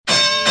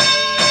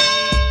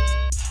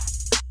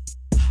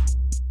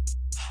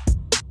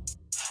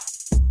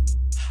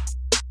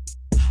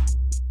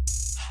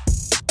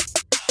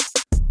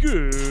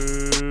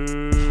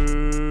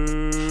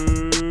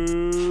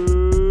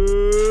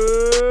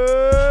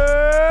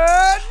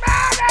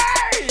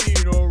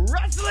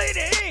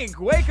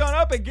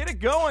up and get it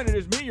going. It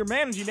is me, your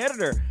managing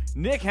editor,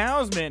 Nick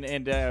Hausman,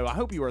 and I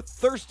hope you are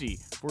thirsty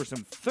for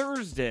some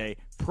Thursday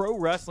pro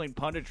wrestling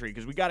punditry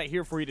because we got it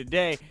here for you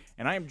today.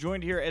 And I am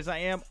joined here, as I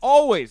am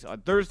always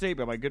on Thursday,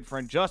 by my good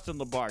friend Justin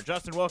LaBar.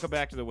 Justin, welcome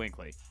back to the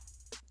Winkley.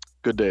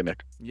 Good day,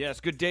 Nick. Yes,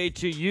 good day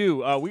to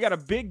you. We got a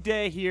big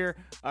day here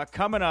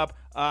coming up.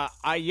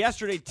 I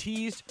yesterday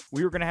teased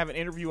we were going to have an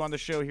interview on the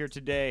show here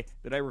today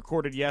that I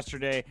recorded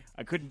yesterday.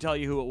 I couldn't tell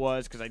you who it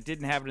was because I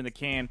didn't have it in the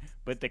can,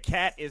 but the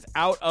cat is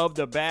out of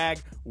the bag.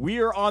 We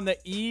are on the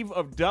eve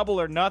of Double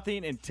or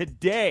Nothing, and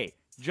today,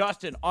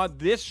 Justin, on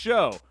this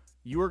show,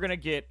 you are going to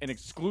get an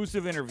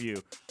exclusive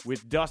interview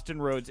with Dustin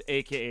Rhodes,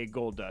 a.k.a.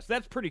 Goldust.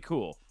 That's pretty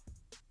cool.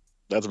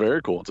 That's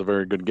very cool. It's a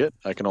very good get.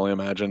 I can only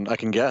imagine, I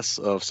can guess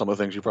of some of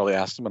the things you probably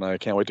asked him, and I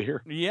can't wait to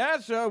hear. Yeah,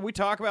 so we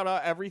talk about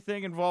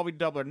everything involving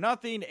Double or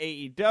Nothing,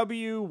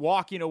 AEW,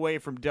 walking away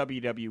from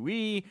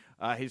WWE,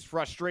 his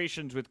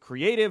frustrations with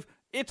creative.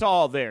 It's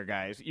all there,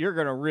 guys. You're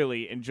going to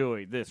really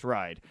enjoy this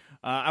ride.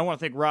 I want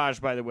to thank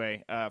Raj, by the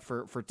way,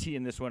 for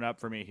teeing this one up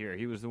for me here.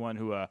 He was the one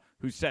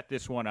who set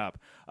this one up.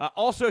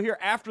 Also here,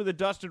 after the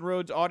Dustin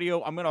Rhodes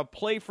audio, I'm going to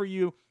play for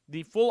you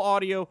the full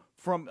audio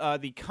from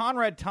the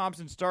Conrad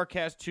Thompson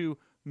StarCast 2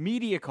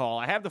 media call.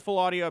 I have the full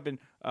audio. I've been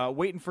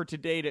waiting for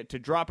today to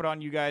drop it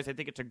on you guys. I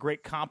think it's a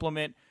great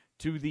compliment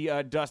to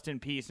the Dustin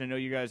piece, and I know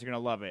you guys are going to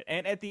love it.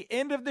 And at the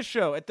end of the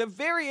show, at the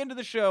very end of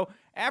the show,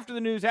 after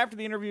the news, after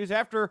the interviews,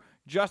 after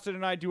Justin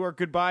and I do our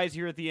goodbyes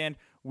here at the end,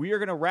 we are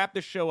going to wrap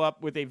the show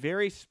up with a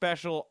very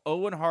special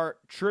Owen Hart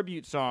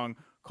tribute song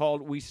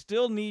called We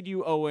Still Need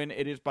You, Owen.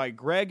 It is by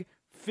Greg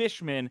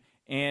Fishman,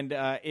 and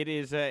it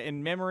is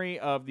in memory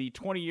of the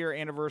 20-year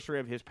anniversary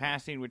of his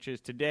passing, which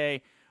is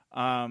today.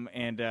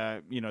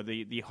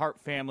 The Hart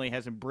family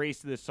has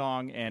embraced this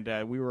song,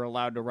 and we were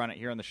allowed to run it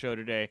here on the show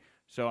today.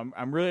 So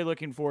I'm really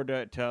looking forward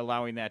to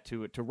allowing that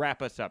to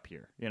wrap us up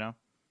here. You know,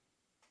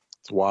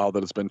 it's wild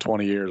that it's been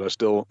 20 years. I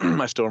still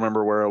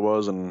remember where I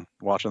was and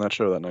watching that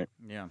show that night.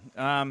 Yeah.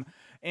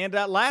 And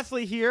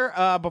lastly here,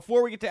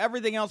 before we get to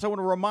everything else, I want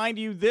to remind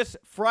you this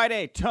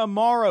Friday,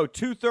 tomorrow,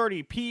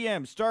 2:30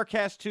 p.m.,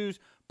 StarCast 2's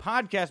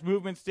podcast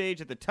movement stage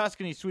at the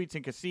Tuscany Suites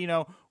and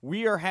Casino.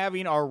 We are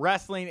having our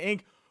Wrestling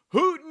Inc.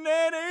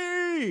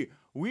 Hootenanny!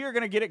 We are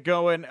going to get it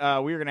going. We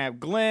are going to have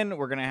Glenn.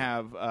 We're going to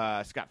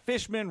have Scott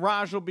Fishman.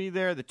 Raj will be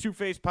there, the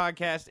Two-Face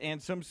podcast,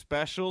 and some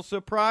special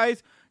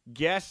surprise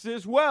guests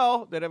as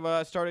well that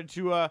have started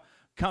to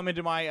come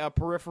into my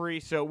periphery.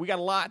 So we got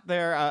a lot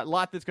there, a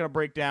lot that's going to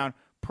break down.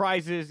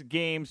 Prizes,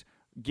 games,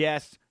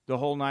 guests, the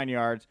whole 9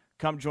 yards.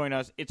 Come join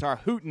us. It's our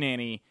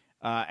Hootenanny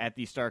at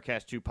the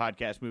StarCast 2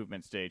 podcast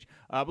movement stage.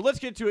 But let's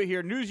get to it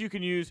here. News you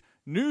can use,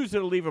 news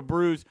that'll leave a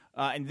bruise.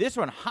 And this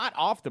one hot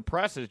off the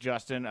presses,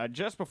 Justin.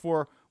 Just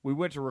before we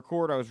went to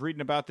record, I was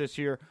reading about this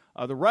here.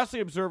 The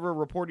Wrestling Observer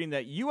reporting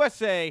that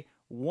USA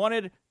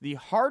wanted the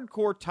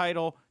hardcore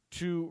title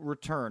to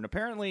return.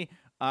 Apparently,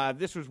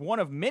 this was one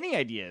of many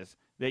ideas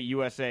that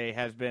USA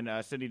has been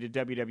sending to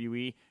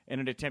WWE in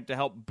an attempt to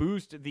help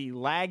boost the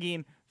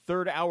lagging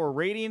third-hour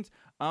ratings.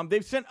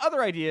 They've sent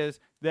other ideas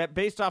that,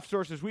 based off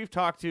sources we've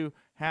talked to,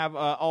 have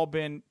all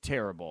been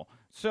terrible.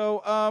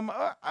 So,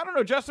 I don't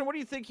know, Justin, what do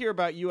you think here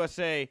about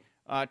USA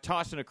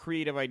tossing a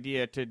creative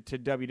idea to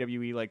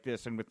WWE like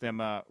this and with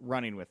them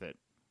running with it?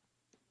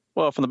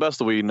 Well, from the best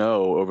that we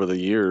know over the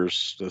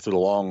years, through the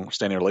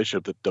long-standing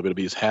relationship that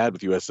WWE's had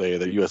with USA,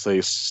 that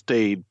USA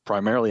stayed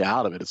primarily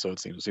out of it. So it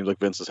seems like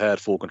Vince has had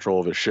full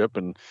control of his ship,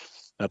 and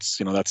that's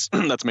that's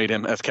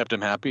kept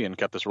him happy and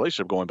kept this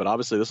relationship going. But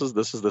obviously, this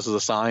is a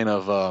sign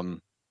of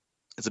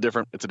it's a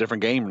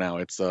different game now.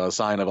 It's a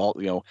sign of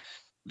all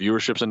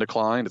viewership's in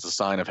decline. It's a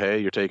sign of, hey,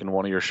 you're taking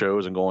one of your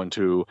shows and going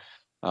to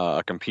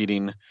a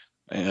competing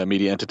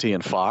media entity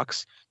in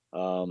Fox.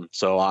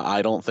 So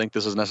I don't think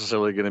this is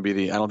necessarily going to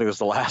be I don't think this is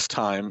the last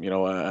time,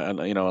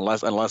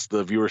 unless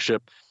the viewership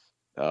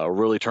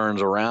really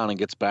turns around and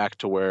gets back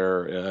to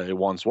where it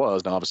once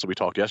was. Now, obviously, we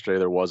talked yesterday,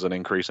 there was an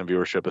increase in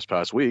viewership this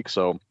past week.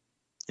 So,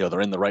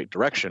 they're in the right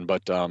direction.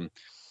 But,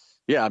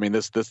 yeah, I mean,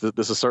 this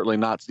is certainly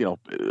not,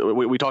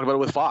 we talked about it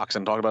with Fox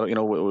and talked about it,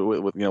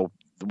 with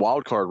the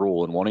wild card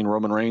rule and wanting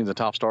Roman Reigns and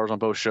top stars on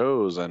both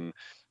shows. And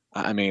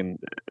I mean,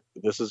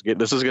 this is going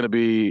to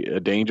be a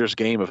dangerous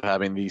game of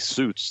having these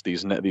suits,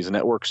 these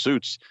network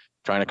suits,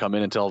 trying to come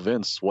in and tell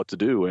Vince what to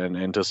do,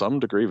 and to some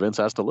degree, Vince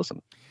has to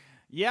listen.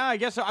 Yeah, I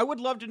guess I would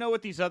love to know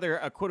what these other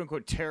quote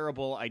unquote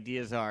terrible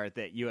ideas are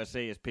that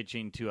USA is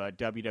pitching to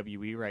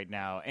WWE right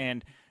now,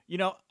 and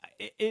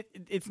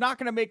it's not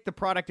going to make the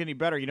product any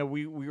better.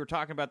 We were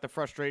talking about the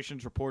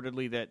frustrations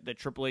reportedly that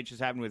Triple H is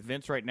having with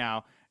Vince right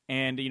now.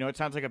 And, it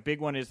sounds like a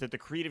big one is that the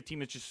creative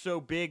team is just so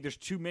big. There's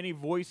too many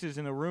voices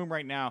in the room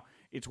right now.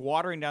 It's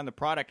watering down the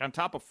product. On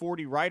top of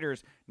 40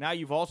 writers, now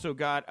you've also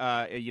got,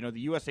 the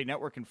USA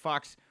Network and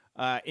Fox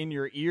in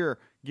your ear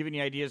giving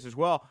you ideas as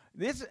well.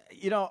 This,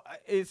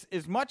 is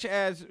as much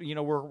as,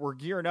 we're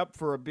gearing up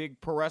for a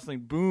big pro wrestling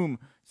boom.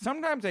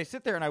 Sometimes I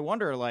sit there and I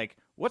wonder,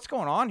 what's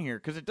going on here?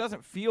 Because it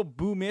doesn't feel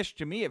boomish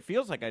to me. It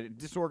feels like a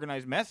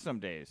disorganized mess some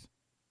days.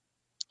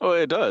 Oh,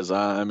 it does.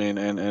 I mean,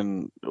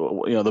 and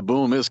the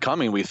boom is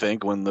coming. We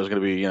think when there's going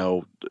to be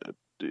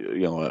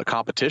a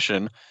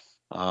competition.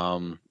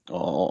 When there's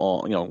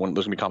going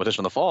to be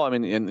competition in the fall. I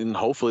mean, and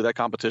hopefully that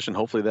competition,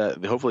 hopefully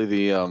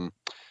the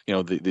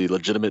the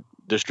legitimate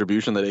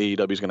distribution that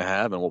AEW is going to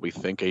have and what we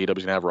think AEW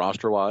is going to have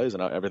roster wise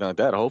and everything like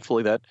that.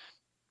 Hopefully that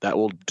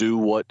will do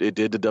what it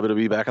did to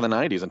WWE back in the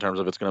 '90s in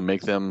terms of it's going to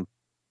make them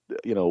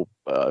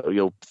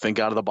think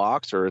out of the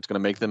box, or it's going to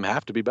make them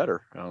have to be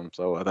better. I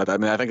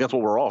think that's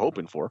what we're all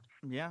hoping for.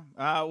 Yeah.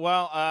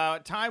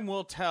 Time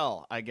will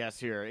tell, I guess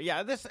here. Yeah.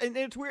 And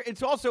it's weird.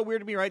 It's also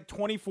weird to me, right?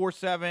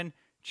 24/7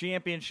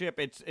 championship.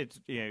 It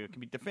can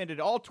be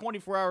defended all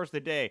 24 hours a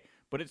day,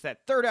 but it's that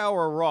third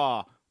hour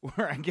Raw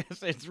where I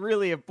guess it's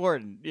really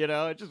important.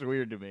 It's just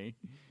weird to me.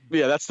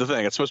 Yeah, that's the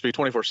thing. It's supposed to be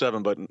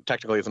 24/7, but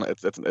technically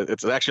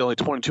it's actually only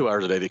 22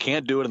 hours a day. They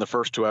can't do it in the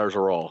first 2 hours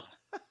of Raw.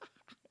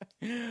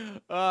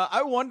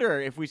 I wonder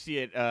if we see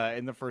it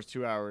in the first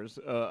 2 hours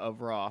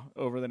of Raw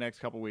over the next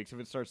couple weeks, if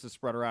it starts to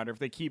spread around, or if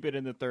they keep it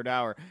in the third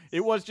hour.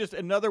 It was just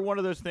another one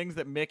of those things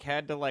that Mick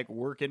had to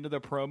work into the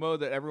promo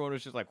that everyone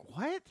was just like,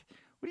 what?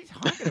 What are you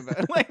talking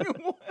about?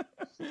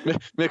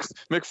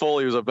 Mick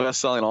Foley, who's a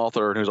best-selling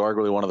author and who's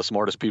arguably one of the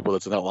smartest people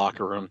that's in that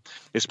locker room,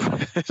 is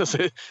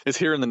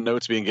hearing the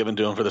notes being given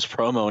to him for this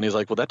promo, and he's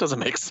like, well, that doesn't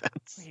make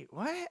sense. Wait,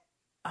 what?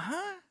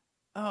 Uh-huh.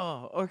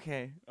 Oh,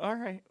 okay. All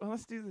right. Well,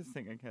 let's do this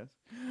thing, I guess.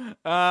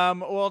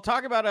 We'll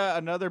talk about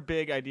another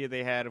big idea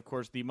they had. Of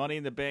course, the Money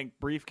in the Bank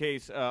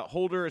briefcase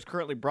holder is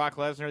currently Brock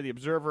Lesnar. The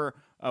Observer,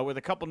 with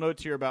a couple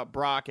notes here about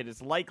Brock. It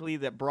is likely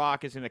that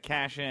Brock is going to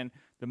cash in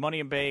the Money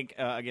in Bank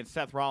against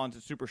Seth Rollins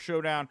at Super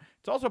Showdown.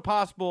 It's also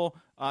possible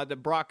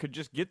that Brock could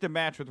just get the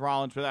match with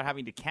Rollins without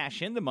having to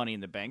cash in the Money in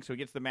the Bank. So he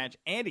gets the match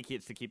and he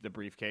gets to keep the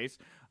briefcase.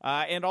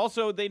 And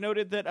also they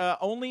noted that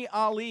only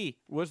Ali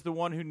was the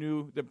one who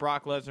knew that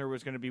Brock Lesnar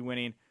was going to be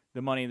winning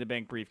the Money in the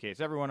Bank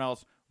briefcase. Everyone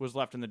else was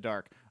left in the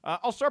dark.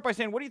 I'll start by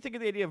saying, what do you think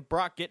of the idea of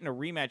Brock getting a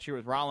rematch here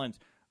with Rollins,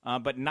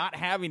 but not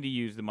having to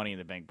use the Money in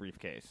the Bank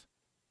briefcase?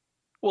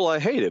 Well, I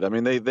hate it. I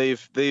mean, that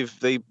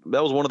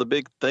was one of the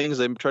big things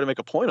they tried to make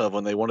a point of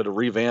when they wanted to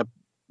revamp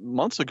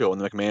months ago,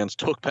 and the McMahons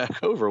took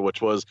back over,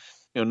 which was,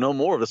 no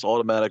more of this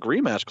automatic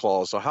rematch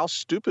clause. So how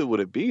stupid would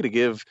it be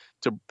to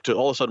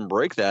all of a sudden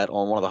break that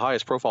on one of the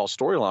highest profile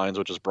storylines,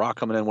 which is Brock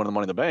coming in winning the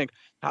Money in the Bank?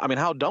 I mean,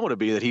 how dumb would it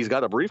be that he's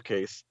got a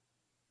briefcase,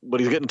 but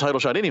he's getting a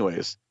title shot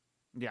anyways?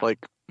 Yeah.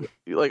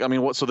 I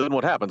mean, what? So then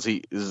what happens?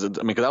 Because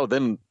that would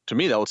then, to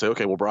me, that would say,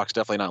 okay, well, Brock's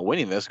definitely not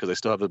winning this because they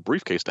still have the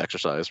briefcase to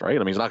exercise, right? I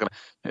mean, he's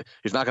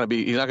not gonna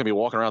be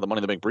walking around the Money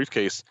in the Bank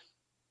briefcase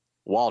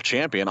while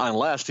champion,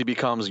 unless he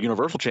becomes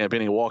Universal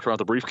Champion and he walks around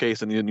the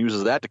briefcase and then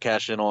uses that to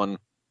cash in on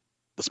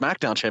the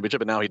SmackDown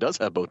Championship. And now he does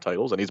have both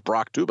titles, and he's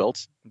Brock two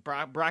belts.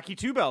 Brocky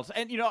two belts,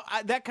 and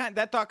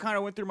that thought kind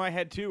of went through my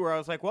head too, where I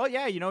was like, well,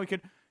 yeah,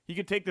 he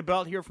could take the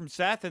belt here from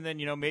Seth and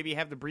then, maybe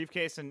have the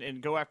briefcase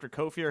and go after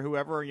Kofi or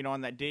whoever,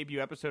 on that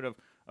debut episode of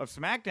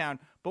SmackDown.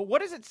 But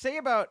what does it say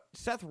about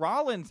Seth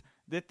Rollins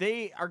that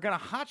they are going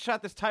to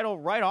hotshot this title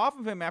right off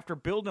of him after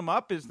building him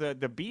up as the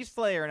Beast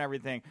Slayer and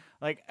everything?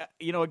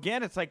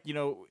 Again, it's like,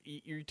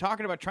 you're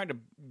talking about trying to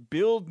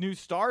build new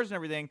stars and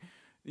everything.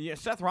 Yeah,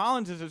 Seth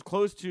Rollins is as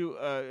close to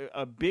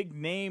a big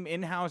name,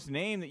 in-house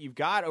name that you've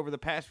got over the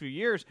past few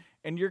years,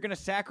 and you're going to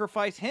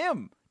sacrifice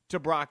him to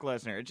Brock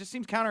Lesnar. It just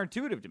seems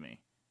counterintuitive to me.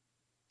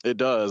 It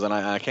does, and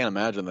I can't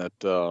imagine that.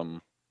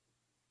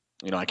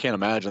 I can't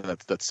imagine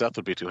that Seth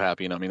would be too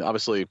happy. I mean,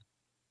 obviously,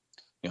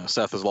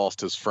 Seth has lost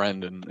his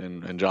friend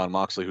and Jon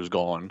Moxley, who's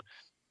gone.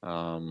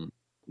 I'm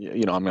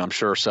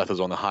sure Seth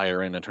is on the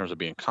higher end in terms of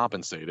being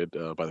compensated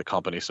by the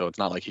company, so it's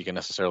not like he can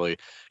necessarily.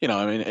 What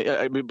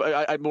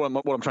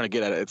I'm trying to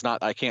get at, it's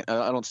not. I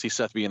don't see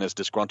Seth being as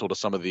disgruntled as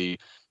some of the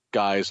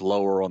guys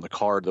lower on the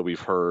card that we've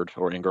heard,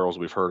 or in girls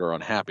we've heard, are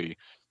unhappy.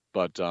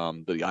 But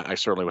I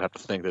certainly would have to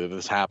think that if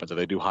this happens, if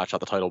they do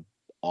hotshot the title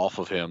off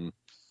of him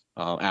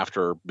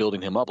after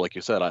building him up, like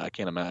you said, I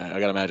can't imagine. I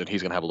got to imagine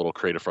he's going to have a little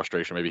creative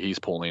frustration. Maybe he's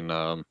pulling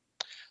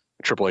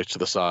Triple H to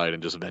the side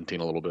and just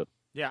venting a little bit.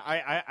 Yeah,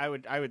 I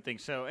would think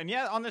so. And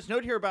yeah, on this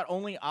note here about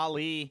only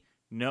Ali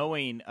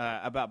knowing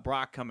about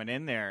Brock coming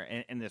in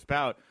there in this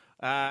bout,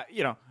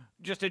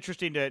 just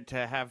interesting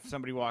to have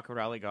somebody walk over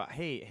to Ali and go,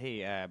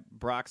 hey,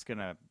 Brock's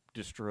gonna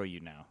destroy you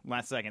now.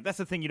 Last second. That's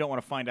the thing you don't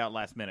want to find out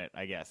last minute,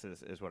 I guess,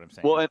 is what I'm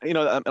saying. Well,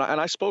 and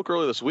I spoke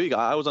earlier this week.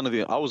 I was under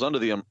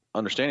the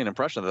understanding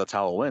impression that that's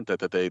how it went.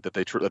 That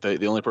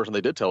the only person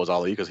they did tell was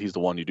Ali, because he's the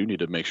one you do need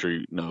to make sure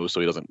you know,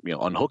 so he doesn't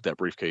unhook that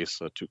briefcase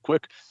too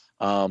quick.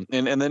 And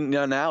then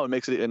now it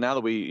makes it. And now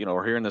that we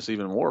are hearing this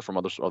even more from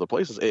other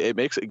places, it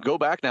makes it go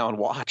back now and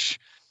watch.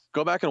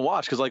 Go back and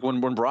watch, because like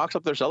when Brock's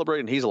up there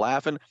celebrating, he's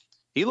laughing.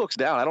 He looks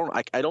down.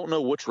 I don't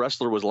know which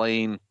wrestler was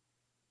laying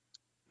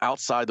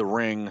outside the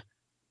ring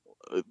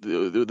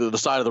the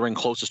side of the ring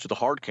closest to the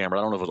hard camera.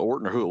 I don't know if it was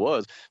Orton or who it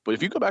was, but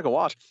if you go back and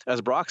watch,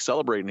 as Brock's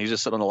celebrating, he's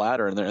just sitting on the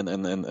ladder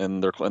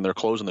and they're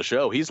closing the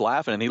show. He's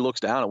laughing and he looks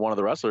down at one of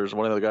the wrestlers,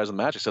 one of the other guys in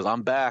the match. He says,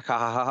 "I'm back, ha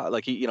ha ha!"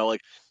 Like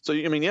so.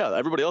 I mean, yeah,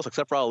 everybody else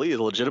except for Ali is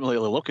legitimately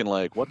looking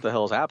like, what the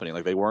hell is happening?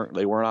 Like they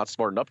were not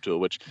smartened up to it.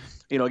 Which,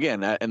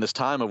 again, in this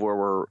time of where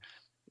we're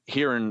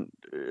hearing,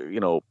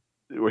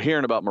 we're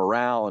hearing about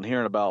morale and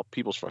hearing about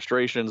people's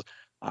frustrations.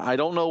 I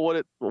don't know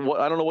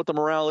what the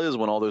morale is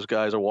when all those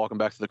guys are walking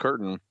back to the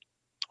curtain,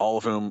 all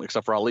of whom,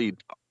 except for Ali,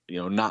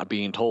 not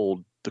being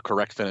told the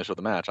correct finish of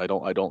the match. I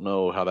don't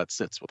know how that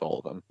sits with all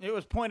of them. It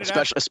was pointed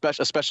out,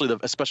 especially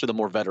the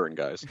more veteran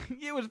guys.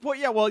 It was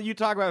well, you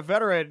talk about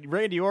veteran.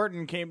 Randy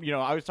Orton came.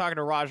 I was talking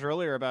to Raj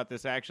earlier about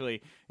this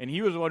actually, and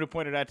he was the one who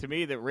pointed out to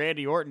me that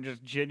Randy Orton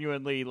just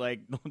genuinely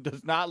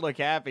does not look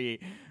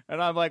happy.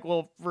 And I'm like,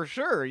 well, for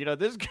sure.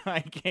 This guy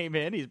came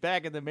in. He's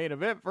back in the main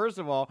event, first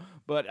of all.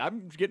 But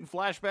I'm getting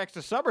flashbacks to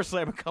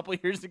SummerSlam a couple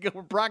of years ago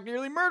where Brock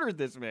nearly murdered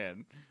this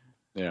man.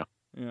 Yeah.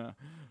 Yeah.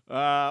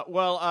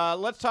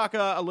 Let's talk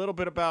a little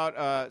bit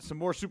about some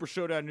more Super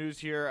Showdown news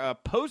here.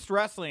 Post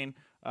Wrestling,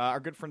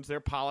 our good friends there,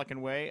 Pollock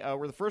and Way,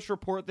 were the first to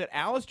report that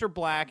Aleister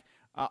Black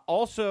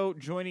also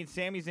joining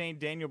Sami Zayn,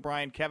 Daniel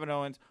Bryan, Kevin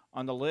Owens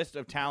on the list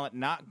of talent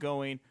not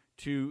going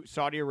to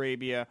Saudi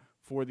Arabia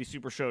for the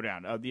Super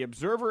Showdown. The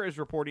Observer is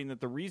reporting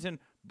that the reason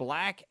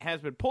Black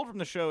has been pulled from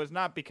the show is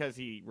not because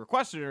he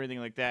requested it or anything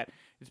like that.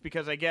 It's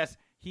because, I guess,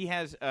 he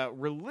has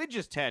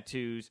religious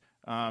tattoos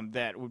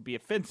that would be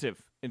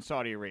offensive in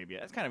Saudi Arabia.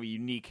 That's kind of a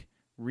unique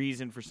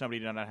reason for somebody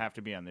to not have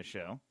to be on this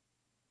show.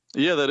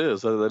 Yeah, that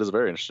is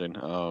very interesting.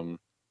 I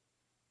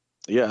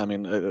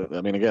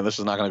mean, again, this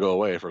is not going to go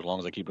away for as long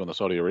as they keep doing the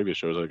Saudi Arabia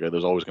shows.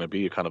 There's always going to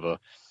be kind of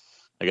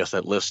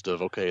that list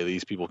of, okay,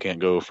 these people can't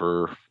go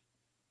for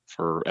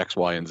X,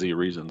 Y, and Z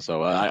reasons.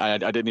 So I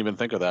didn't even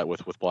think of that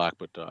with Black,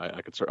 but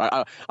I could.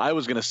 I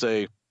was going to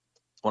say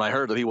when I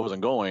heard that he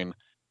wasn't going,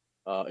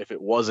 if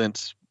it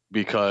wasn't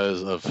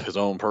because of his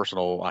own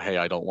personal, hey,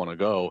 I don't want to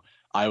go,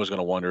 I was going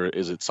to wonder,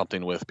 is it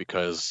something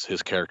because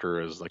his character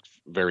is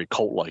very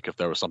cult-like, if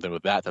there was something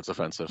with that's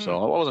offensive. So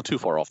I wasn't too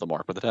far off the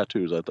mark, but the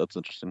tattoos, that's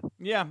interesting.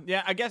 Yeah.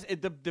 I guess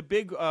the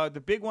big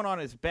one on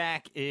his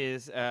back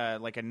is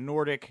like a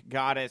Nordic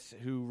goddess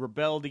who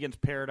rebelled against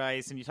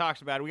Paradise, and he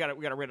talks about it. We got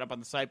it written up on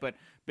the site, but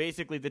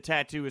basically the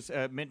tattoo is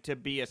meant to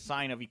be a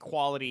sign of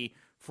equality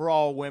for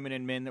all women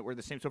and men that were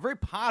the same. So a very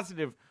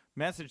positive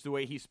message the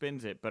way he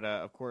spins it, but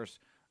of course,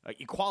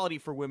 equality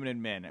for women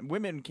and men, and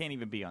women can't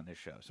even be on this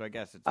show. So I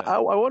guess it's. I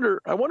wonder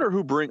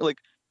who do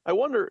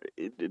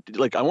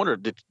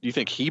you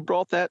think he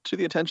brought that to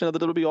the attention of the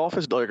WWE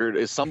office? Or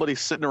is somebody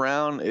sitting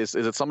around? Is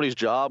it somebody's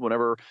job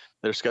whenever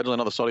they're scheduling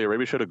another Saudi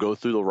Arabia show to go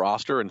through the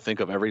roster and think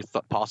of every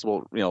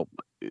possible, are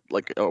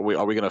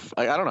we going to?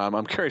 I don't know.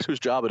 I'm curious whose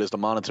job it is to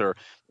monitor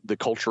the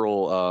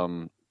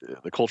cultural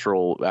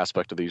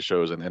aspect of these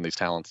shows and these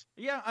talents.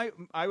 Yeah,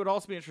 I would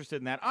also be interested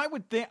in that. I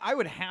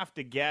would have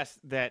to guess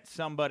that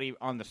somebody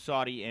on the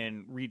Saudi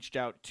end reached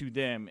out to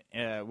them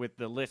with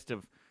the list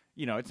of,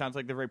 it sounds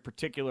like they're very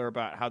particular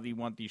about how they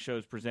want these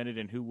shows presented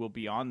and who will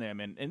be on them.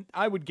 And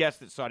I would guess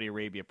that Saudi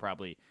Arabia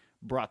probably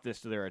brought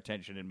this to their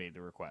attention and made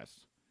the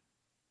request.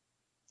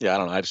 Yeah, I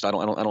don't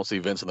know. I don't see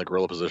Vince in the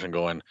gorilla position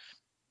going,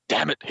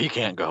 damn it, he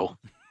can't go.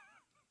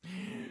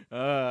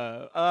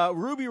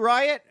 Ruby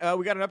Riott,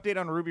 we got an update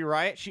on Ruby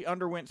Riott. She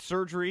underwent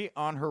surgery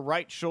on her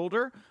right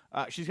shoulder.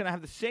 She's going to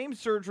have the same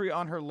surgery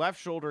on her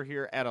left shoulder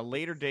here at a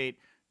later date.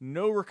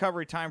 No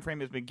recovery time frame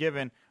has been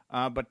given,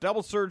 but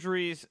double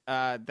surgeries,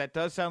 that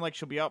does sound like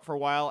she'll be out for a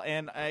while,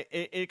 and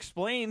it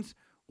explains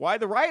why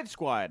the Riott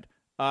Squad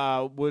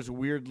was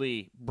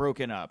weirdly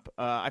broken up.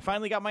 I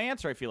finally got my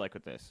answer, I feel like,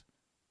 with this.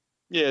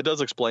 Yeah, it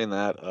does explain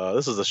that.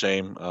 This is a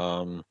shame.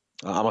 I'm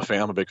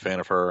a big fan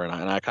of her, and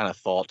I kind of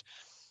thought,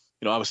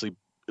 obviously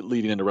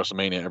leading into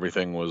WrestleMania,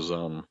 everything was,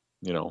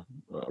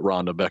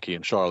 Ronda, Becky,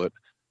 and Charlotte.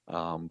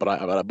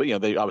 But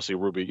they obviously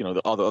Ruby,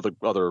 the other,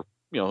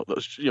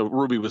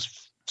 Ruby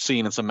was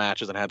seen in some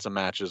matches and had some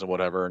matches and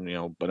whatever,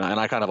 and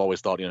I kind of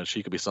always thought,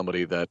 she could be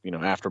somebody that,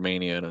 after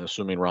Mania, and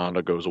assuming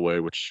Ronda goes away,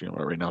 which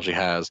right now she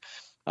has,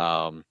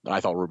 I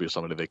thought Ruby was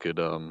somebody they could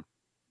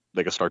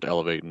start to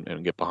elevate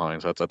and get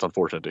behind. So that's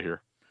unfortunate to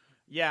hear.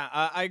 Yeah,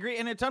 I agree.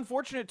 And it's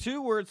unfortunate,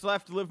 too, where it's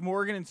left Liv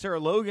Morgan and Sarah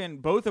Logan,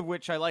 both of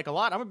which I like a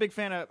lot. I'm a big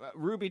fan of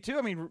Ruby, too.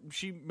 I mean,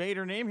 she made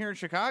her name here in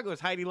Chicago as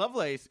Heidi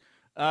Lovelace.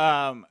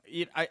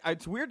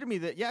 It's weird to me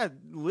that,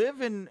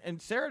 Liv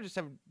and Sarah just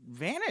have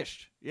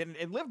vanished. And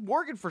Liv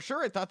Morgan, for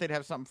sure, I thought they'd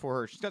have something for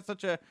her. She's got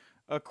such a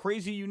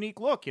crazy, unique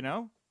look,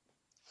 Well,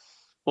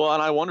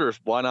 and I wonder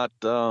why not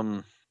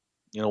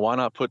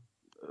put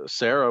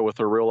Sarah with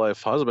her real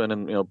life husband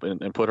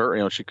and put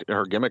her,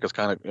 her gimmick is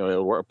kind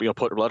of,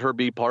 let her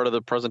be part of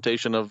the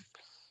presentation of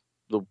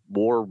the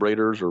War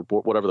Raiders or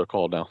whatever they're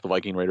called now, the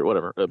Viking Raider,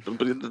 whatever. But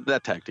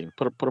that tag team,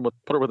 put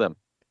her with them.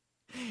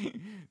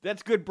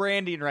 That's good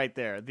branding right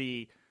there.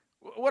 The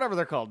whatever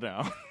they're called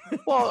now.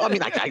 Well, I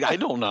mean, I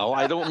don't know.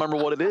 I don't remember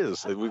what it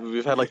is.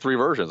 We've had like 3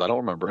 versions. I don't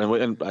remember.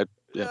 And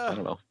Yeah, I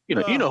don't know.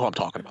 You know who I'm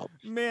talking about.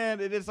 Man,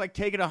 it is like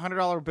taking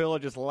 $100 bill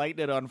and just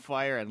lighting it on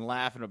fire and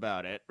laughing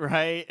about it,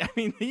 right? I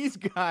mean, these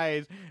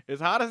guys, as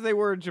hot as they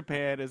were in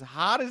Japan, as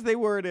hot as they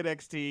were at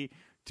NXT,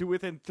 to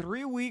within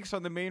 3 weeks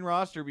on the main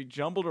roster be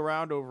jumbled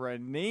around over a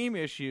name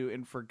issue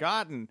and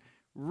forgotten.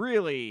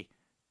 Really,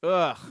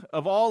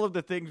 of all of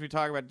the things we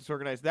talk about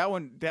disorganized, that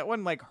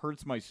one like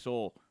hurts my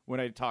soul when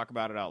I talk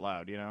about it out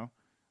loud, you know?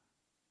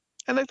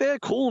 And they had a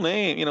cool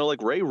name,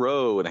 like Ray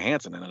Rowe and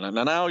Hanson. And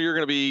now you're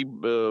going to be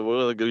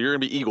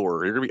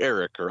Igor, you're going to be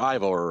Eric or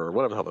Ivor or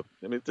whatever the hell.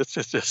 I mean, it's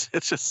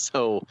just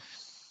so.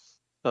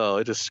 Oh,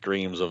 it just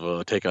screams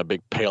of taking a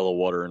big pail of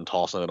water and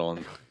tossing it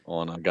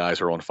on guys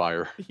who are on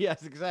fire.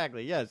 Yes,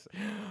 exactly. Yes.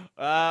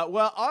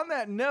 Well, on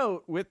that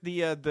note, with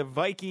the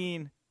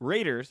Viking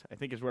Raiders, I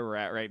think is where we're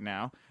at right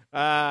now.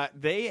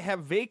 They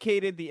have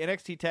vacated the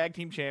NXT Tag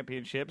Team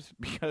Championships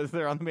because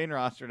they're on the main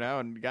roster now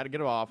and got to get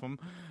them off them.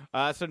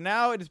 So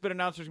now it has been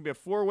announced there's going to be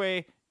a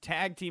 4-way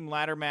tag team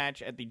ladder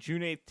match at the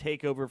June 8th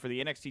takeover for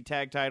the NXT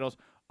Tag Titles.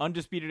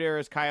 Undisputed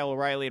Era's Kyle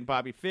O'Reilly and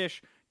Bobby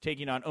Fish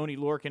taking on Oney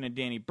Lorcan and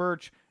Danny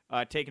Burch,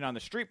 taking on the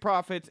Street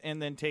Profits,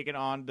 and then taking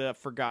on the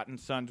Forgotten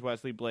Sons,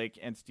 Wesley Blake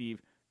and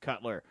Steve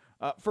Cutler.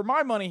 For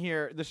my money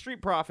here, the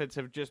Street Profits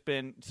have just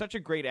been such a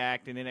great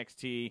act in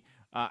NXT.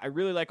 I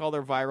really like all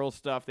their viral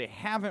stuff. They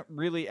haven't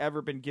really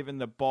ever been given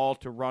the ball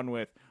to run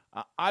with.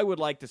 I would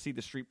like to see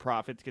the Street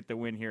Profits get the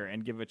win here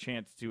and give a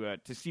chance to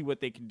see what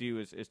they can do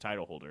as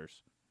title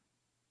holders.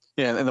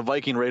 Yeah, and the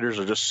Viking Raiders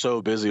are just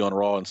so busy on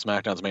Raw and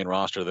SmackDown's main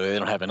roster that they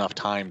don't have enough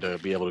time to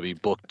be able to be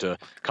booked to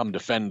come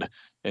defend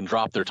and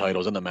drop their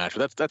titles in the match.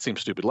 But that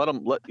seems stupid. Let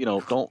them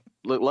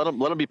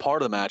be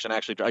part of the match and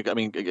actually. I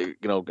mean,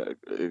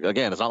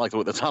 again, it's not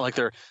like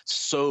they're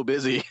so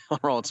busy on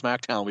Raw and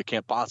SmackDown we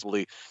can't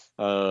possibly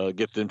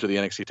get them to the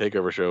NXT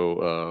Takeover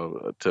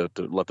show to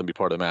let them be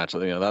part of the match. So,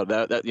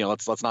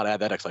 let's not add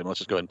that excitement. Let's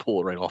just go ahead and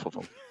pull it right off of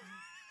them.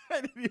 I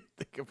didn't even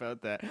think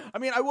about that. I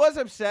mean, I was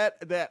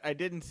upset that I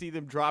didn't see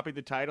them dropping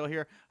the title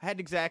here. I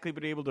hadn't exactly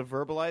been able to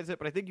verbalize it,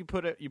 but I think you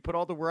put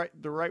all the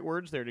right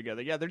words there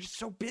together. Yeah, they're just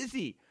so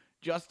busy,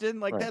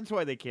 Justin. Like, right. That's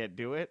why they can't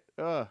do it.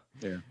 Yeah.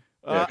 Yeah.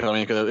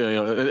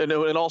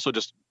 It also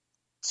just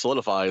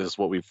solidifies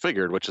what we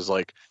figured, which is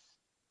like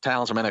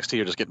talents from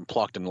NXT are just getting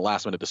plucked in the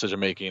last minute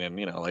decision making, and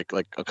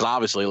because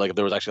obviously if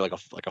there was actually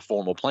like a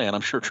formal plan,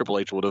 I'm sure Triple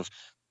H would have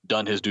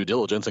done his due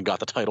diligence and got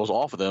the titles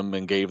off of them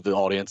and gave the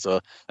audience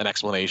an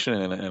explanation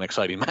and an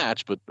exciting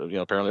match. But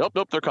apparently,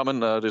 nope, they're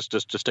coming.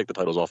 Just take the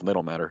titles off, and they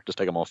don't matter. Just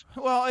take them off.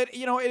 Well, it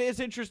is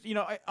interesting.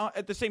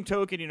 At the same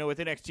token, with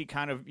NXT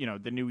kind of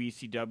the new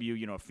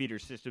ECW, feeder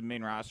system,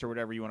 main roster,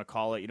 whatever you want to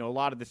call it. A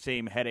lot of the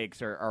same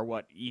headaches are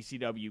what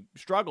ECW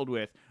struggled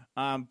with.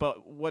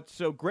 But what's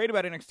so great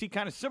about NXT,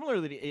 kind of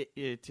similarly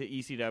to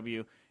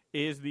ECW,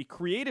 is the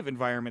creative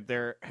environment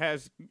there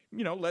has,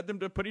 led them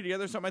to putting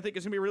together something I think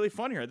is going to be really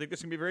fun here. I think this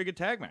is going to be a very good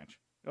tag match,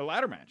 a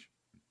ladder match.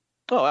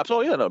 Oh,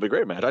 absolutely. Yeah, no, it'd be a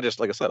great match.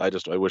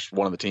 I wish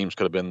one of the teams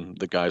could have been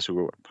the guys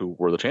who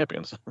were the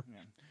champions.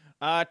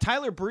 Yeah.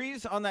 Tyler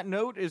Breeze, on that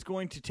note, is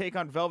going to take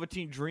on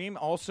Velveteen Dream,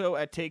 also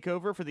at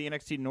TakeOver for the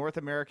NXT North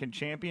American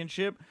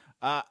Championship.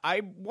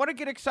 I want to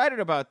get excited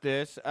about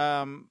this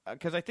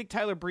because I think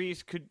Tyler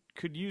Breeze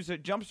could use a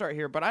jumpstart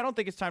here, but I don't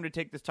think it's time to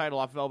take this title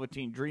off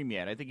Velveteen Dream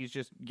yet. I think he's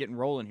just getting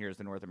rolling here as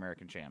the North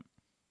American champ.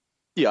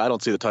 Yeah, I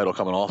don't see the title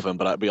coming off him,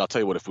 but I'll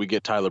tell you what, if we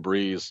get Tyler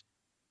Breeze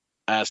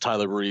as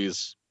Tyler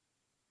Breeze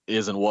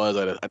is and was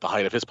at the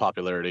height of his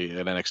popularity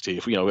in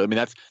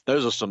NXT,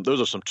 those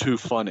are some two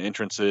fun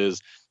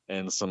entrances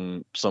and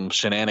some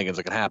shenanigans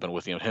that can happen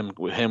with him and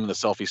the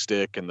selfie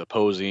stick and the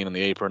posing and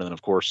the apron, and then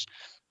of course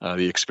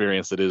the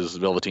experience that is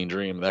Velveteen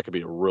Dream. That could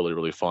be a really,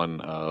 really fun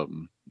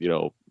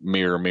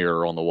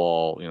mirror on the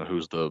wall,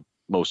 who's the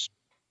most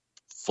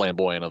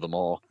flamboyant of them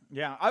all.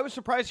 Yeah, I was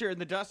surprised here in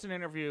the Dustin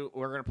interview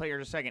we're going to play here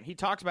in a second. He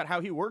talks about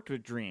how he worked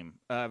with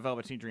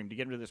Velveteen Dream to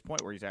get him to this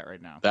point where he's at right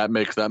now. That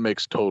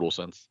makes total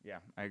sense. Yeah,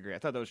 I agree. I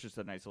thought that was just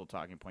a nice little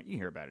talking point. You can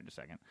hear about it in a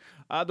second.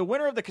 The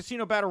winner of the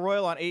Casino Battle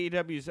Royal on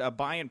AEW's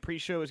buy-in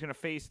pre-show is going to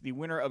face the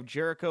winner of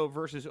Jericho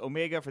versus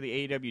Omega for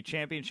the AEW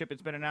Championship.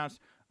 It's been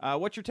announced.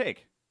 What's your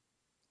take?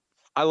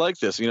 I like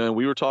this.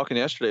 We were talking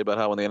yesterday about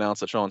how when they announced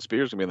that Shawn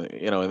Spears going to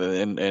be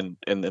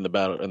in the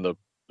battle in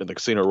the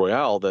Casino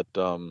Royale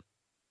that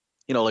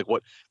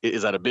what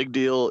is that a big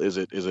deal? Is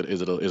it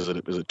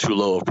too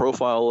low of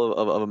profile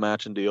of a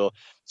match and deal?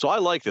 So I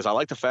like this. I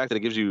like the fact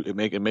that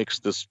it makes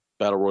this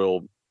Battle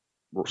Royal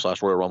 /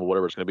 Royal Rumble,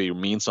 whatever it's going to be,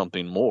 mean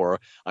something more.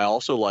 I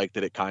also like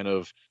that it kind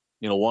of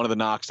one of the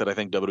knocks that I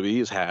think WWE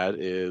has had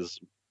is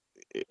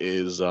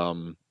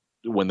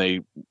when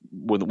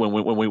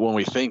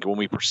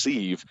we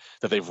perceive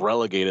that they've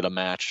relegated a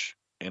match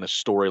and a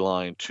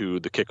storyline to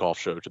the kickoff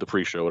show, to the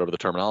pre-show, whatever the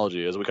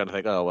terminology is, we kind of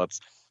think, oh,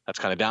 that's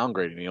kind of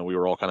downgrading. We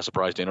were all kind of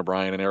surprised Daniel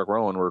Bryan and Eric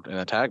Rowan were in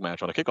a tag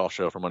match on a kickoff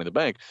show for Money in the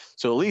Bank.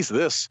 So at least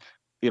this,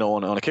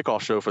 on a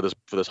kickoff show for this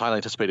highly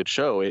anticipated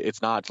show,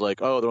 it's not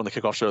like, oh, they're on the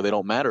kickoff show, they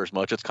don't matter as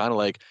much. It's kind of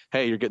like,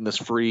 hey, you're getting this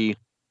free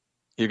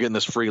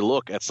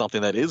look at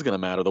something that is going to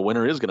matter. The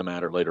winner is going to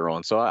matter later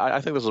on. So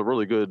I think this is a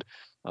really good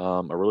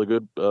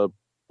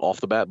off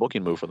the bat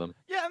booking move for them.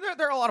 Yeah,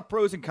 there are a lot of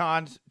pros and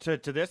cons to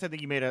this. I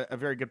think you made a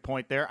very good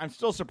point there. I'm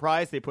still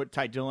surprised they put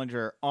Ty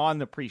Dillinger on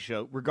the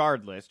pre-show,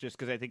 regardless, just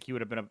because I think he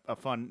would have been a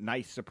fun,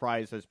 nice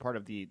surprise as part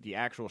of the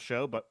actual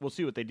show. But we'll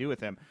see what they do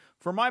with him.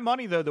 For my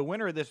money, though, the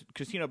winner of this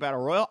Casino Battle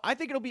Royal, I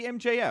think it'll be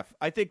MJF.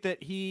 I think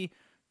that he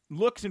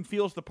looks and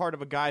feels the part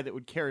of a guy that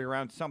would carry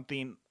around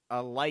something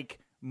like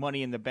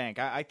Money in the Bank.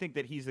 I think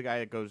that he's the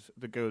guy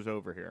that goes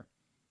over here.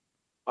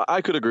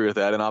 I could agree with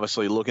that, and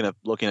obviously looking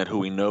at who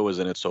we know is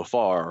in it so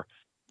far,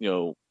 I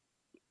mean,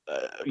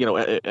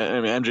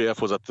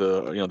 MJF was at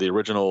the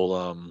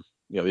original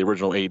the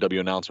original AEW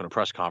announcement and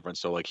press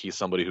conference, so like he's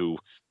somebody who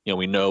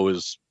we know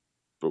is,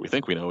 or we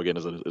think we know again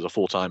is a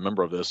full-time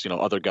member of this.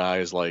 Other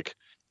guys like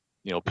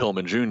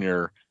Pillman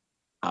Jr.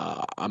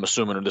 I'm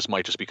assuming this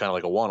might just be kind of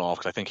like a one-off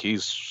because I think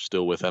he's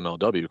still with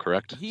MLW,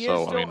 correct? He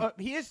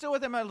is still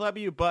with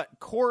MLW, but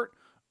Court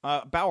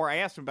Bauer, I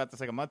asked him about this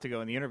like a month ago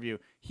in the interview.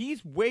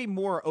 He's way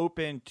more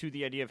open to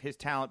the idea of his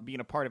talent being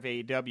a part of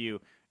AEW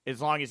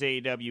as long as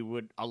AEW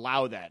would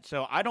allow that.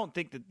 So I don't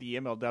think that the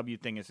MLW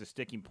thing is a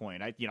sticking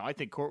point. I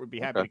think Court would be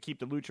happy to keep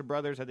the Lucha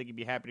Brothers. I think he'd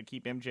be happy to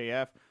keep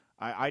MJF.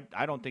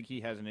 I don't think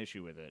he has an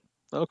issue with it.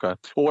 Okay.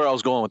 Well, where I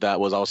was going with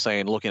that was I was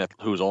saying, looking at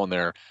who's on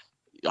there,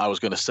 I was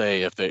going to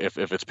say if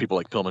it's people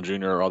like Pillman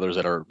Jr. or others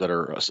that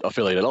are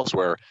affiliated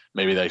elsewhere,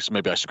 maybe I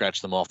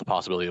scratch them off the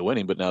possibility of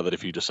winning. But now that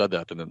if you just said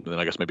that, then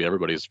I guess maybe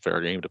everybody's fair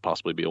game to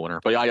possibly be a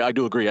winner. But I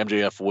do agree,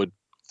 MJF would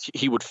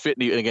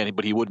fit again,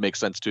 but he would make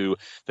sense too.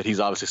 That he's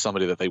obviously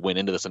somebody that they went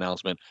into this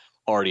announcement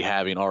already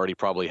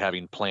probably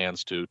having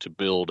plans to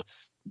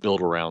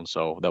build around,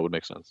 so that would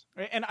make sense.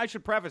 And I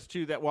should preface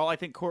too that while I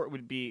think Court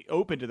would be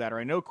open to that, or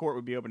I know Court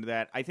would be open to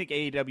that, I think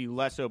AEW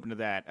less open to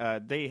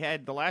that. They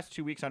had the last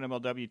 2 weeks on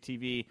MLW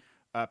TV,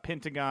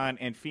 Pentagon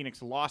and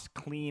Phoenix lost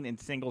clean in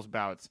singles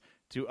bouts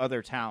to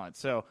other talent,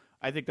 so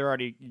I think they're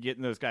already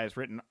getting those guys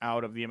written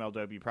out of the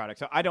MLW product.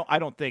 So I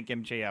don't think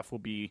MJF will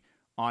be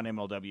on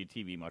MLW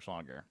TV much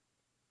longer.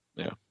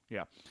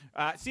 Yeah.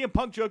 CM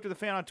Punk joked with a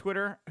fan on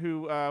Twitter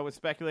who was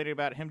speculating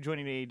about him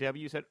joining AEW.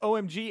 He said,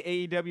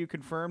 OMG, AEW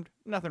confirmed.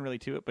 Nothing really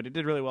to it, but it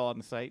did really well on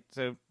the site.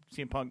 So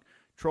CM Punk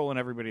trolling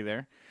everybody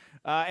there.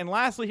 And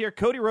lastly here,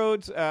 Cody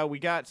Rhodes, we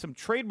got some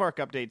trademark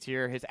updates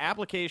here. His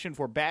application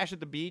for Bash at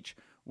the Beach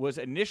was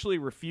initially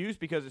refused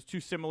because it's too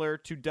similar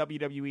to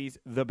WWE's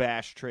The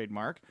Bash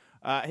trademark.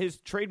 His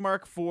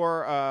trademark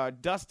for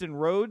Dusty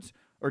Rhodes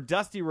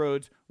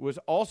was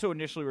also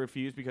initially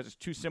refused because it's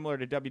too similar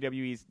to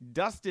WWE's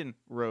Dustin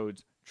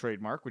Rhodes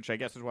trademark, which I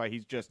guess is why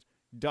he's just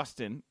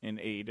Dustin in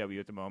AEW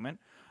at the moment.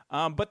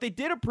 But they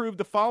did approve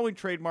the following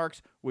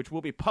trademarks, which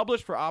will be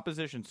published for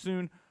opposition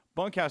soon: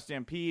 Bunkhouse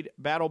Stampede,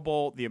 Battle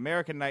Bowl, The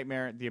American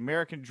Nightmare, The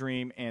American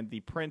Dream, and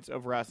The Prince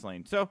of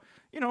Wrestling. So,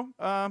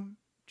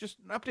 just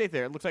an update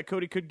there. It looks like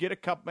Cody could get a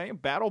cup name.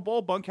 Battle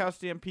Bowl, Bunkhouse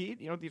Stampede.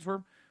 These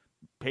were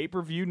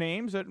pay-per-view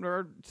names that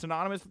are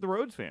synonymous with the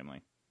Rhodes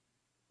family.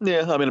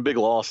 Yeah, I mean, a big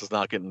loss is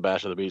not getting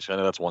Bash at the Beach. I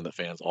know that's one that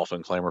fans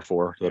often clamor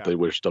for, that they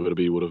wish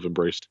WWE would have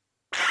embraced.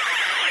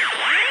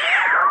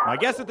 My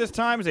guest at this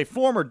time is a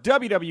former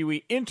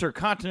WWE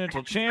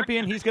Intercontinental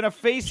Champion. He's going to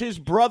face his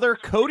brother,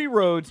 Cody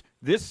Rhodes,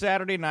 this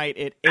Saturday night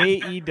at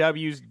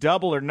AEW's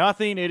Double or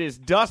Nothing. It is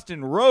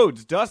Dustin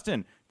Rhodes.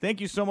 Dustin, thank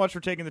you so much for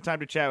taking the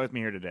time to chat with me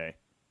here today.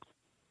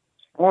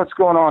 What's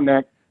going on,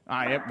 Nick?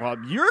 Well,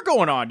 you're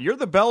going on. You're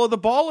the belle of the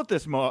ball at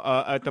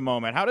the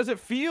moment. How does it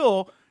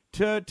feel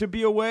to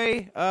be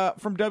away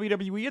from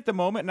WWE at the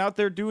moment and out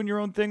there doing your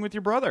own thing with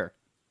your brother?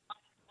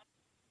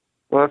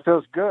 Well, it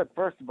feels good,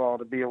 first of all,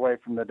 to be away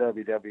from the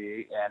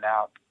WWE and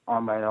out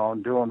on my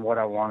own doing what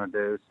I want to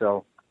do.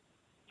 So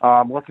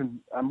I'm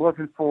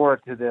looking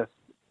forward to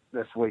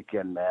this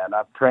weekend, man.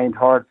 I've trained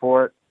hard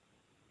for it,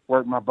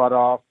 worked my butt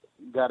off,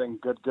 got in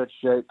good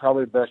shape,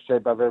 probably the best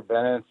shape I've ever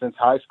been in since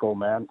high school,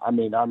 man. I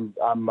mean, I'm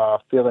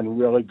feeling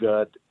really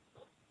good.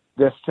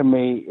 This to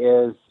me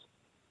is,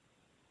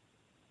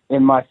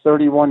 in my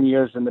 31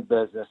 years in the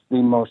business,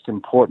 the most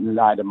important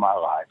night of my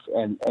life.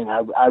 And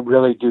I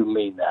really do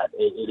mean that.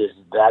 It is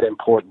that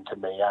important to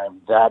me. I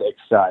am that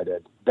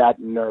excited, that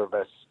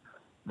nervous,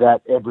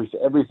 that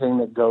everything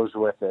that goes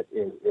with it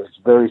is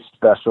very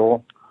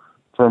special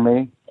for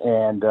me.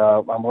 And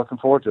I'm looking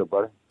forward to it,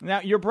 buddy. Now,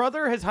 your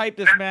brother has hyped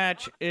this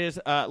match is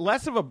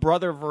less of a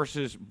brother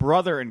versus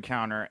brother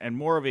encounter and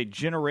more of a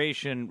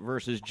generation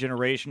versus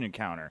generation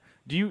encounter.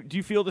 Do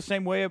you feel the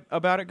same way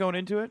about it going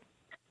into it?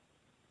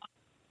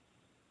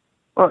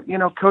 Well,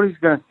 Cody's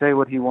going to say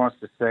what he wants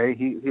to say.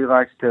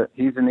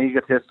 He's an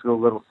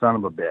egotistical little son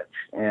of a bitch,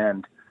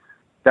 and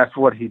that's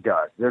what he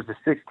does. There's a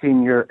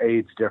 16-year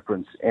age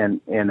difference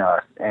in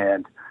us,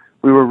 and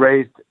we were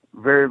raised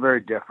very, very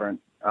different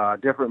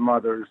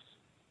mothers.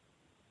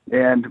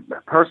 And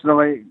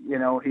personally,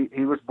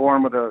 he was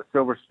born with a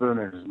silver spoon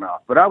in his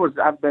mouth. But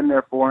I've been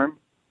there for him.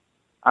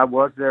 I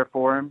was there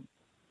for him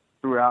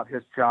throughout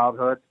his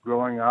childhood,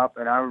 growing up,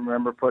 and I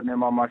remember putting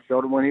him on my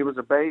shoulder when he was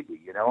a baby,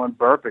 and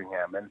burping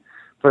him. And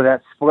for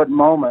that split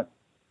moment,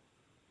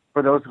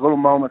 for those little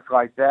moments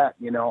like that,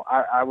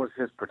 I was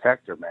his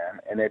protector, man.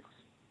 And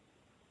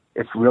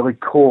it's really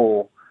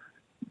cool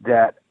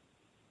that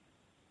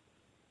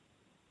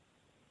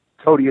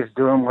Cody is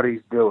doing what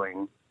he's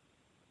doing,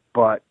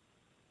 but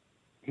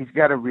he's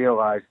got to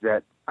realize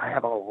that I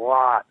have a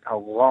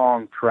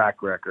long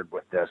track record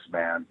with this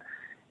man,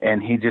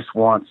 and he just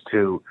wants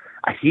to.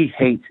 He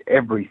hates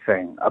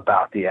everything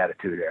about the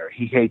Attitude Era.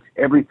 He hates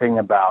everything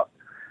about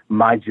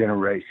my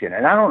generation,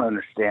 and I don't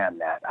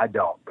understand that. I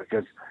don't,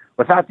 because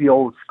without the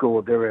old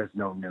school, there is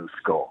no new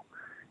school.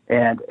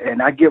 And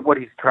I get what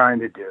he's trying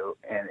to do,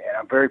 and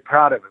I'm very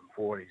proud of him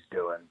for what he's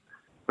doing.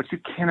 But you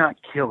cannot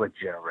kill a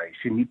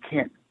generation. You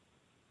can't.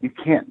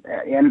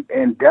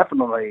 And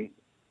definitely,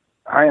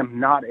 I am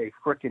not a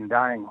freaking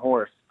dying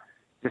horse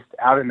just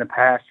out in the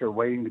pasture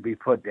waiting to be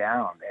put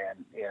down.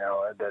 And, you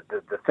know,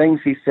 the things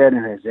he said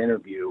in his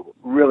interview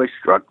really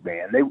struck me,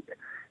 and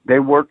they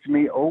worked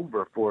me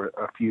over for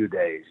a few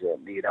days.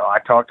 And, you know, I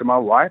talked to my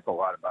wife a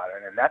lot about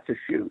it, and that's a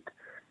shoot,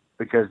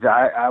 because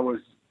I was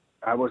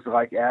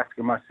like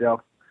asking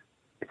myself,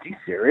 is he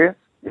serious?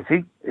 Is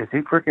he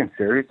freaking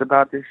serious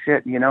about this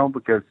shit? You know,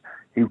 because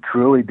he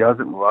truly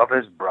doesn't love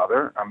his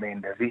brother. I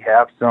mean, does he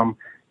have some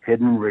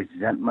hidden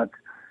resentment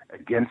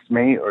against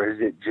me, or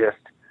is it just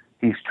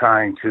he's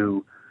trying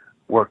to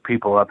work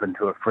people up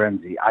into a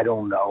frenzy? I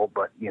don't know,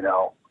 but, you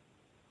know,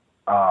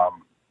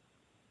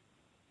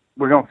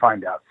 we're going to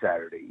find out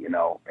Saturday, you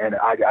know, and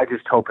I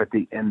just hope at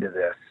the end of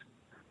this,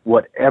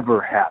 whatever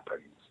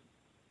happens,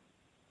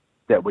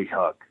 that we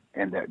hug,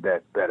 and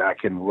that I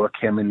can look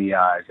him in the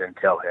eyes and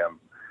tell him,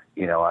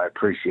 you know, I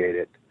appreciate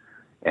it.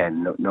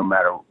 And no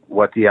matter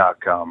what the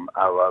outcome,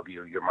 I love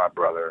you. You're my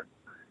brother.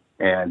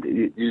 And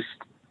just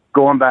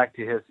going back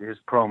to his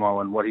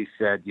promo and what he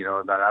said, you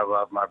know, that I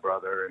love my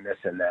brother and this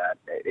and that.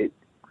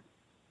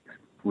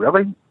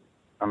 Really?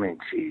 I mean,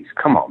 geez,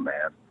 come on,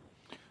 man.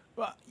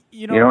 Well,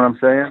 you know what I'm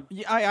saying?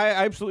 Yeah,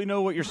 I absolutely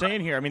know what you're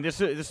saying here. I mean, this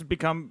has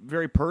become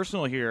very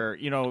personal here.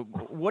 You know,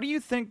 what do you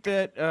think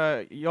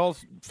that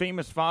y'all's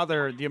famous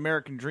father, the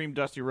American Dream,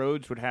 Dusty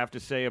Rhodes, would have to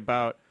say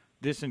about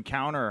this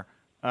encounter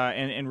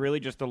and really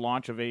just the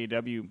launch of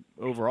AEW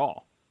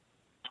overall?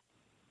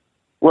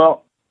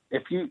 Well,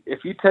 if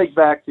you take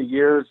back the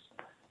years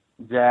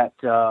that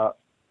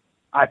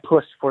I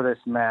pushed for this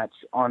match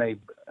on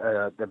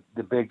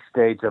the big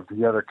stage of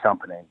the other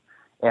company,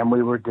 and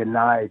we were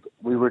denied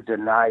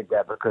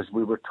that because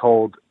we were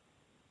told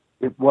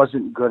it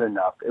wasn't good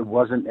enough, it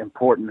wasn't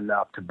important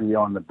enough to be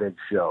on the big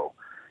show.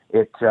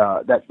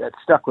 That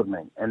stuck with me,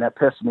 and that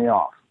pissed me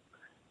off.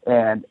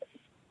 And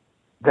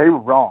they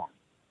were wrong.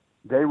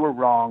 They were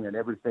wrong in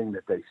everything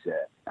that they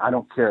said. I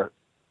don't care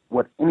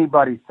what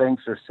anybody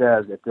thinks or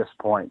says at this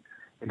point.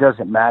 It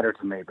doesn't matter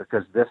to me,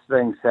 because this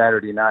thing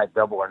Saturday night,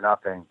 Double or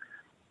Nothing,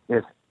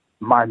 is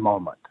my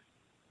moment.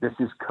 This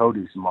is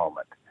Cody's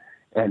moment.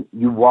 And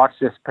you watch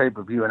this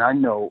pay-per-view, and I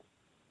know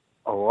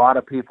a lot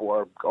of people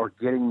are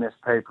getting this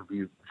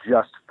pay-per-view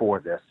just for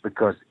this,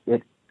 because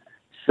it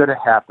should have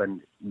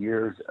happened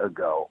years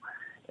ago.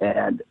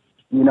 And,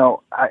 you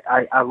know,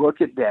 I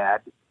look at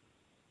Dad,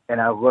 and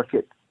I look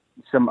at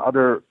some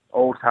other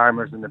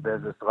old-timers in the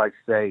business, like,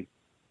 say,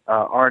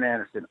 Arn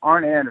Anderson.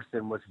 Arn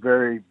Anderson was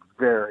very,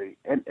 very,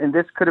 and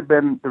this could have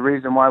been the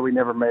reason why we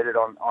never made it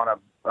on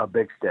a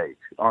big stage,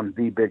 on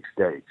the big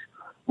stage,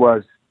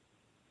 was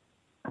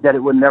that it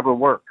would never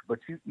work. But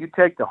you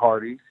take the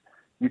Hardys,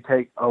 you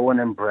take Owen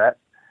and Brett,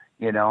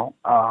 you know,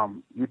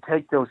 you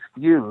take those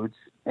feuds,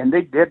 and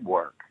they did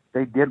work.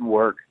 They did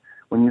work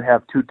when you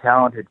have two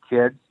talented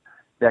kids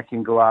that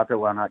can go out there.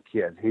 Well, not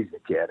kids. He's the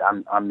kid.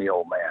 I'm the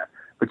old man.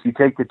 But you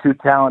take the two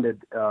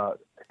talented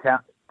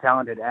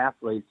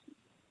athletes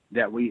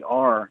that we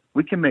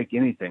can make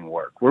anything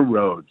work. We're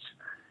Rhodes.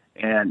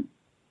 And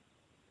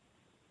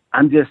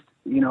I'm just,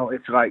 you know,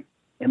 it's like,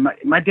 and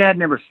my dad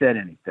never said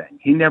anything.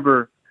 He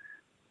never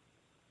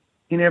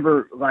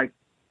like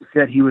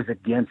said he was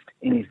against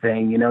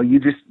anything. You know,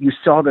 you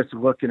saw this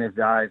look in his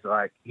eyes,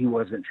 like he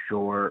wasn't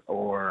sure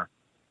or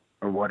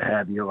what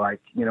have you. Like,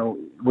 you know,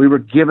 we were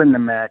given the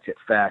match at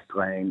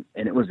Fastlane,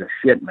 and it was a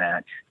shit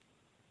match.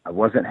 I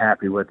wasn't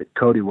happy with it.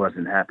 Cody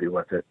wasn't happy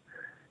with it.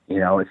 You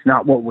know, it's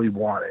not what we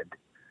wanted.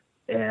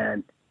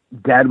 And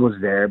Dad was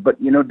there,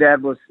 but, you know,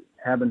 Dad was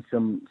having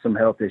some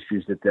health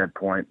issues at that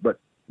point, but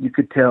you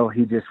could tell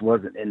he just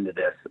wasn't into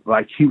this.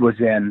 Like he was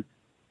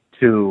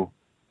into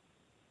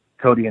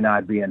Cody and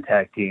I being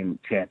tag team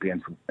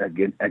champions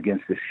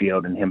against the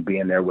Shield, and him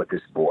being there with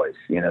his boys.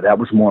 You know, that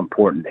was more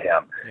important to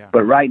him. Yeah.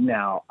 But right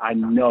now, I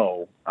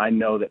know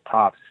that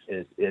Pops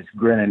is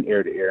grinning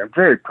ear to ear. I'm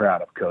very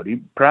proud of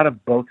Cody, proud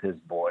of both his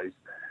boys.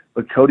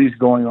 But Cody's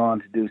going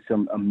on to do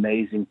some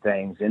amazing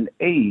things. And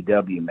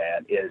AEW,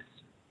 man,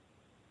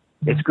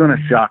 it's going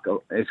to shock.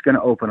 It's going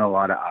to open a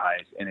lot of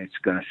eyes, and it's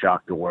going to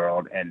shock the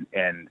world. And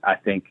I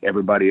think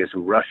everybody is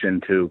rushing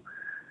to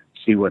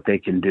see what they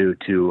can do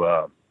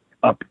to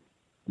up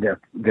their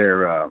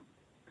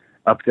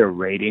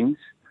ratings,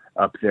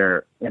 up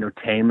their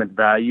entertainment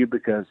value.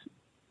 Because,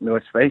 you know,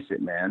 let's face it,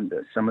 man,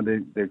 some of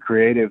the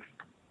creative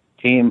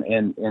team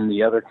in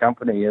the other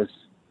company is,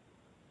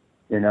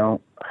 you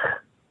know,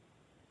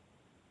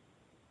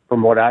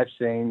 from what I've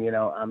seen, you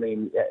know, I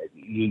mean,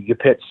 you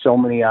pitch so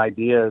many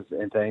ideas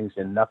and things,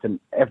 and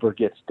nothing ever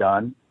gets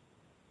done.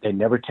 They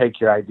never take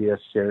your ideas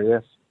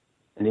serious.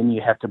 And then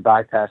you have to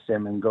bypass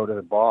them and go to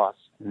the boss.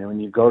 And then when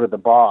you go to the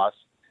boss,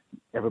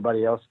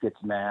 everybody else gets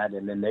mad,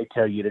 and then they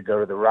tell you to go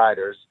to the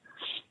writers.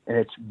 And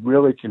it's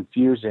really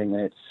confusing,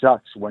 and it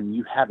sucks when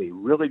you have a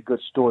really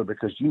good story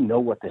because you know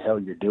what the hell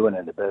you're doing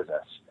in the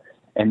business,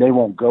 and they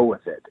won't go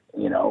with it,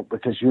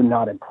 because you're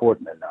not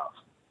important enough.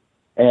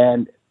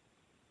 And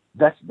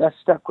that's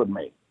stuck with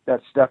me.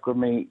 That stuck with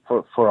me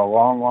for a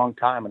long, long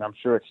time, and I'm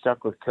sure it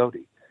stuck with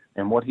Cody.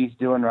 And what he's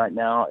doing right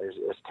now is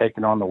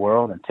taking on the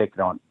world and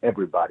taking on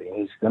everybody. And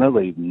he's going to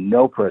leave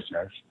no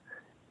prisoners.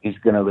 He's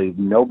going to leave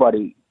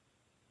nobody.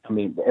 I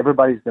mean,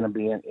 everybody's going to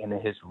be in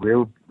his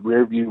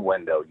rear view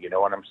window. You know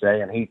what I'm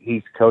saying?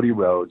 He's Cody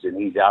Rhodes,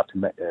 and he's out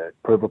to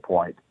prove a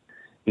point.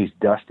 He's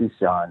Dusty's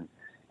son.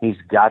 He's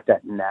got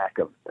that knack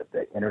of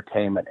the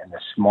entertainment and the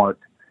smart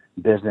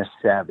business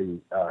savvy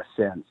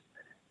sense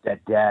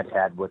that Dad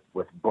had with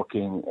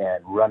booking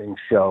and running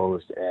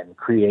shows and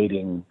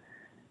creating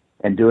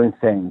and doing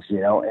things,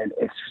 and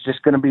it's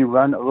just going to be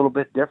run a little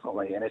bit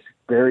differently. And it's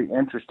very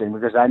interesting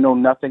because I know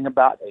nothing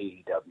about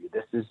AEW.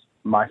 This is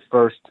my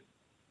first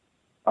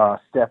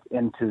step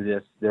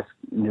into this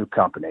new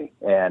company,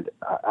 and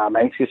I'm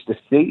anxious to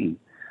see.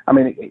 I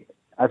mean,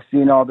 I've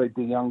seen all the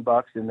Young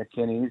Bucks and the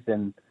Kennys,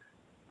 and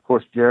of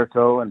course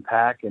Jericho and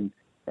Pac and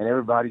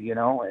everybody,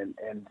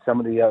 and some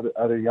of the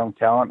other young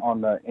talent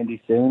on the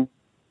indie scene.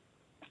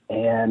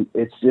 And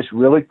it's just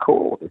really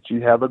cool that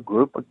you have a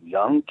group of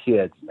young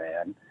kids,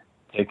 man,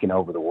 taking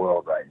over the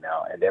world right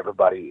now, and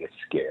everybody is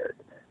scared,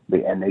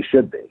 and they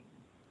should be,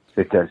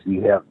 because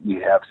you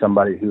have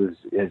somebody who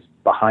is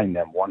behind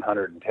them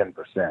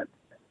 110%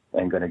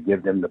 and going to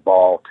give them the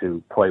ball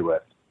to play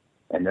with,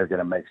 and they're going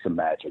to make some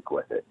magic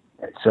with it.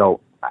 And so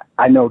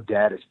I know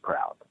Dad is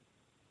proud.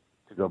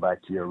 To go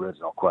back to your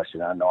original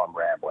question, I know I'm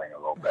rambling a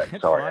little bit.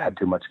 Sorry, I had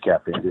too much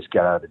caffeine. Just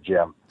got out of the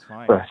gym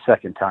for the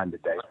second time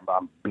today.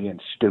 I'm being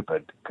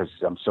stupid because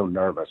I'm so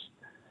nervous.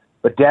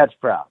 But Dad's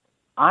proud.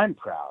 I'm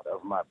proud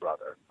of my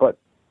brother. But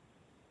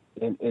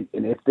and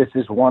if this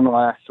is one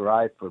last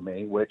ride for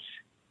me, which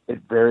it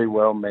very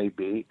well may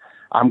be,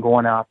 I'm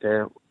going out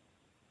there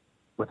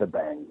with a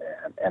bang,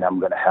 man, and I'm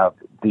going to have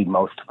the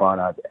most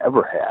fun I've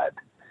ever had.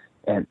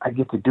 And I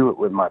get to do it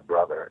with my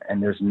brother,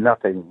 and there's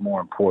nothing more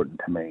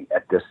important to me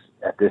at this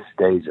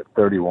stage of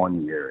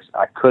 31 years.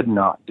 I could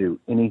not do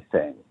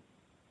anything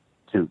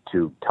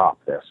to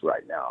top this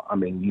right now. I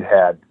mean, you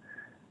had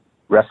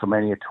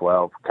WrestleMania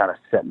 12 kind of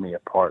set me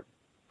apart,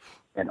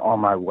 and on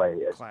my way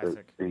as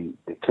the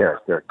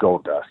character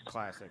Goldust.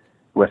 Classic.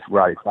 With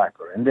Roddy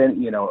Piper. And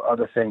then,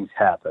 other things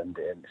happened,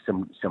 and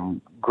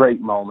some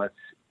great moments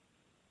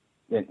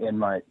in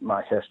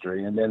my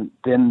history. And then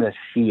the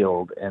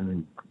Shield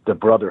and the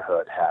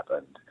Brotherhood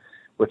happened,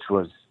 which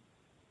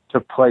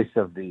took place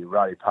of the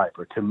Roddy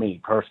Piper, to me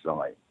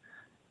personally,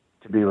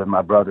 to be with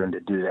my brother and to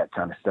do that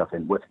kind of stuff,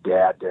 and with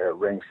Dad there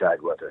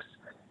ringside with us.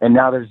 And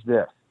now there's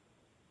this.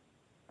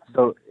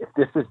 So if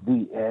this is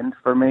the end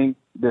for me,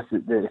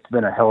 it's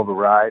been a hell of a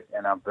ride,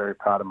 and I'm very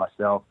proud of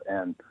myself,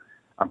 and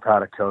I'm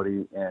proud of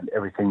Cody and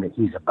everything that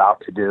he's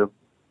about to do.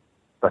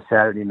 But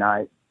Saturday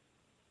night,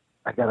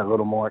 I got a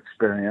little more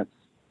experience.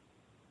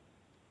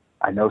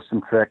 I know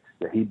some tricks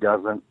that he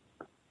doesn't,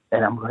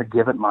 and I'm going to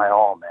give it my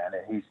all, man.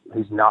 And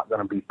he's not going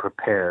to be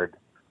prepared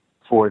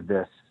for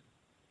this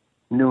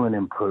new and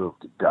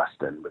improved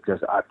Dustin,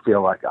 because I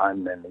feel like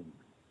I'm in the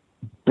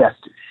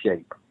best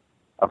shape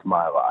of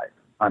my life.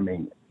 I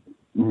mean,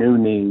 new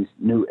knees,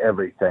 new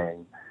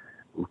everything,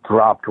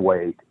 dropped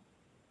weight,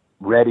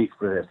 ready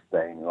for this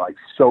thing, like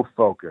so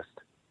focused.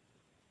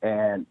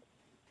 And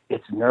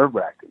it's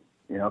nerve-wracking,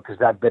 because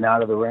I've been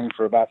out of the ring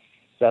for about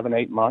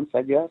 7-8 months,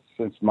 I guess,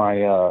 since my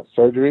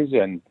surgeries.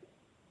 And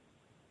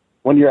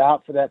when you're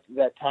out for that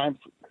time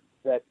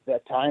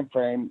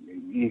frame,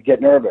 you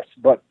get nervous.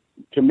 But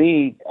to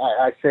me,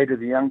 I say to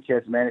the young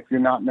kids, man, if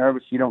you're not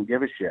nervous, you don't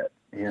give a shit,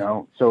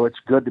 So it's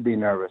good to be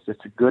nervous.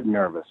 It's a good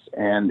nervous,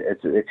 and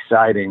it's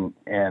exciting,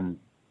 and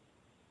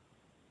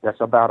that's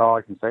about all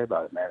I can say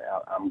about it, man.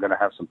 I'm going to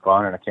have some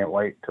fun, and I can't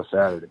wait till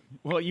Saturday.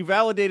 Well, you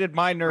validated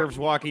my nerves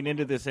walking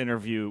into this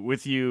interview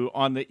with you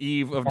on the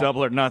eve of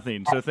Double or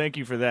Nothing, so thank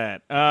you for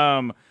that.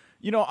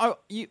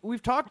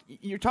 We've talked.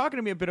 You're talking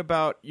to me a bit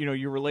about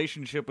your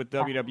relationship with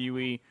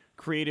WWE,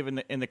 creative,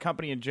 and the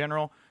company in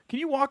general. Can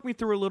you walk me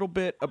through a little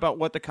bit about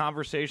what the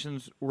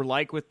conversations were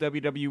like with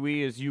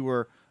WWE as you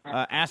were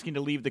asking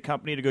to leave the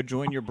company to go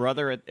join your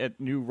brother at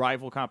new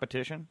rival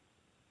competition?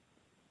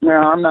 No,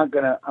 I'm not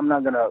gonna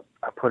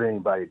put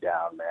anybody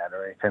down, man,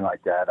 or anything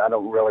like that. I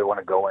don't really want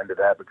to go into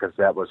that because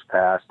that was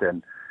past,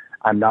 and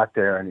I'm not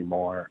there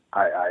anymore.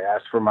 I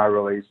asked for my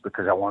release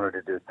because I wanted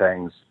to do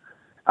things.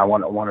 I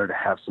wanted to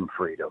have some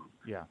freedom.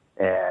 Yeah.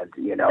 And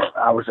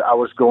I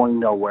was going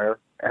nowhere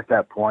at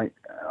that point.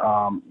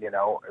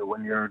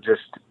 When you're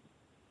just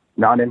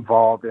not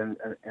involved in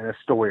a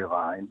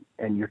storyline,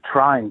 and you're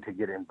trying to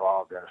get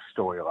involved in a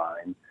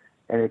storyline,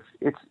 and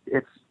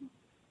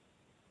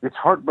it's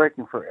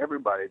heartbreaking for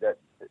everybody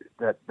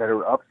that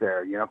are up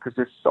there, because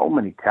there's so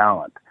many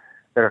talent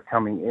that are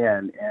coming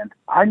in, and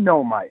I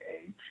know my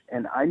age,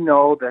 And I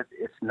know that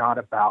it's not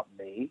about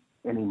me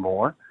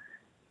anymore.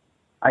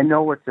 I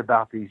know it's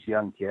about these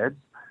young kids.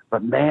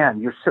 But man,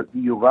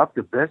 you love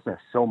the business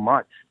so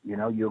much. You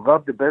know, you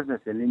love the business,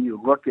 and then you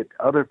look at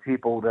other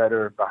people that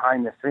are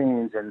behind the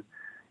scenes, and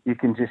you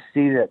can just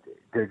see that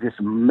they're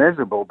just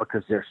miserable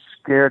because they're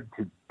scared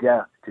to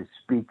death to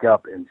speak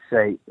up and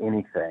say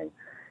anything.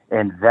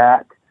 And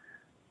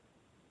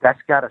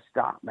that's got to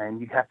stop, man.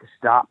 You have to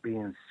stop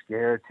being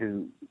scared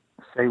to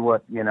say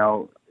what, you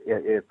know,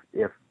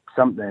 if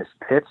something is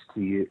pitched to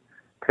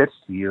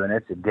you and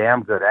it's a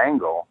damn good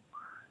angle,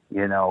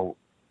 you know,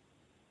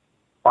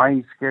 why are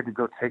you scared to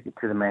go take it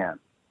to the man?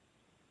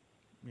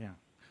 Yeah.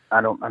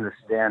 I don't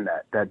understand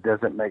that. That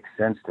doesn't make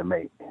sense to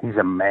me. He's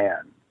a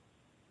man.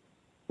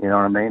 You know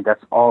what I mean?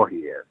 That's all he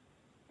is.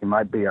 He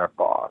might be our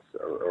boss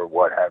or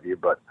what have you,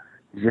 but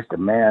he's just a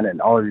man,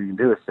 and all you can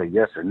do is say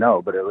yes or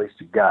no, but at least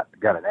you got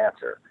an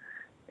answer.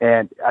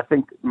 And I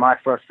think my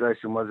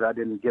frustration was I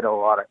didn't get a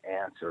lot of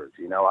answers.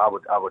 You know,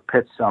 I would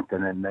pitch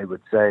something and they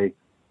would say,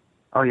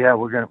 "Oh yeah,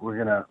 we're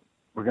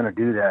gonna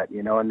do that,"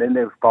 you know, and then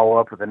they would follow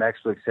up with the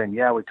next week saying,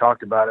 "Yeah, we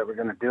talked about it, we're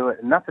gonna do it,"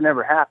 and nothing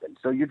ever happened.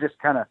 So you're just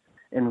kind of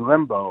in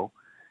limbo,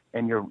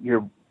 and your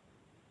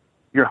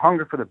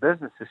hunger for the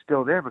business is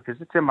still there because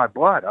it's in my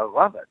blood. I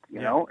love it,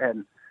 you know,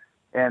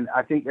 and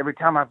I think every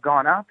time I've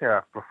gone out there,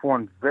 I've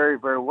performed very,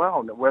 very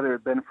well, whether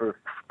it's been for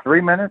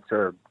 3 minutes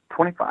or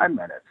 25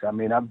 minutes. I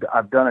mean,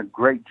 I've done a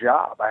great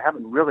job. I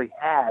haven't really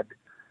had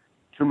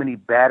too many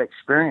bad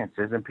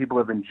experiences, and people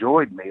have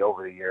enjoyed me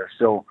over the years.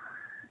 So,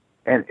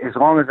 and as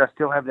long as I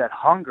still have that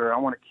hunger, I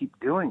want to keep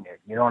doing it.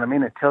 You know what I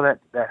mean? Until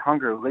that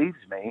hunger leaves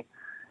me,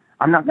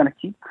 I'm not going to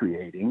keep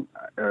creating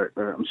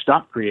or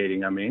stop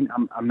creating. I mean,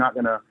 I'm not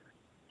going to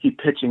keep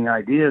pitching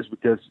ideas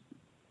because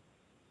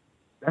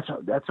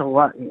that's a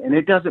lot. And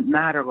it doesn't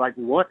matter like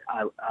what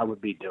I would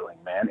be doing,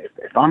 man.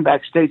 If I'm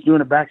backstage doing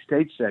a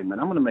backstage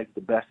segment, I'm going to make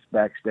the best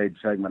backstage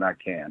segment I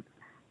can.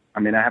 I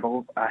mean, I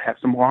have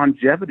some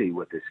longevity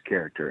with this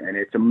character, and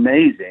it's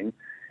amazing.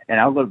 And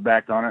I look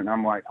back on it and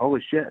I'm like,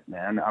 holy shit,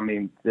 man. I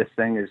mean, this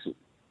thing has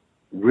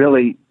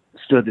really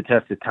stood the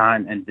test of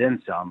time and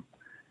then some,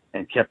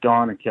 and kept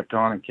on and kept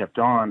on and kept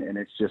on. And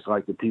it's just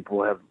like the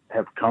people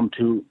have come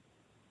to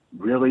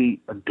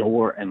really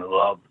adore and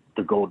love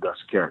the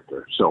Goldust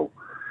character. So,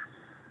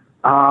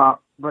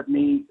 but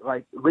me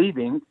like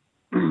leaving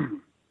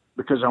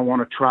because I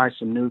want to try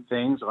some new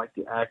things like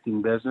the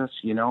acting business,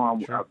 you know,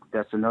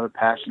 that's another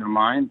passion of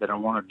mine that I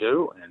want to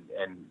do.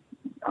 And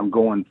I'm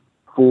going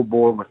full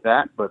bore with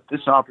that, but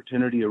this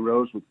opportunity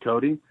arose with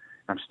Cody.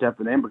 I'm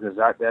stepping in because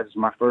that is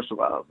my first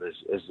love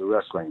is the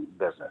wrestling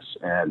business.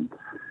 And,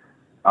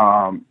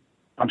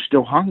 I'm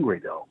still hungry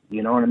though.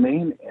 You know what I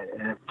mean?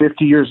 And at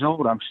 50 years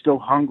old, I'm still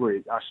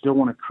hungry. I still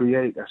want to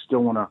create. I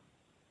still want to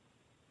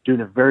do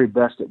the very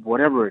best at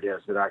whatever it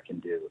is that I can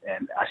do.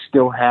 And I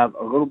still have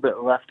a little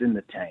bit left in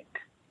the tank.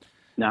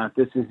 Now, if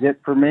this is it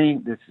for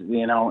me,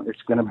 you know,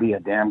 it's going to be a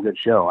damn good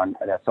show. And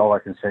that's all I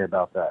can say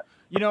about that.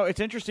 You know, it's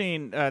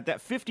interesting.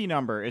 That 50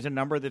 number is a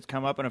number that's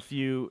come up in a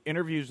few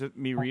interviews with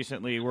me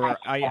recently where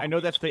I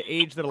know that's the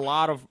age that a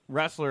lot of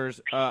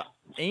wrestlers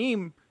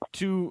aim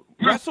to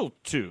wrestle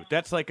to.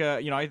 That's like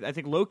I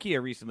think Loki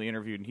recently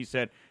interviewed, and he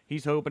said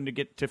he's hoping to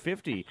get to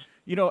 50.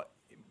 You know,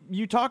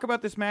 you talk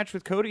about this match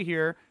with Cody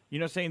here, you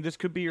know, saying this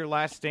could be your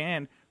last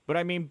stand. But,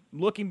 I mean,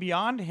 looking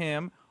beyond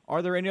him,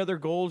 are there any other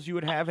goals you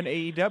would have in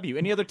AEW?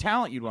 Any other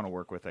talent you'd want to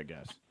work with, I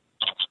guess?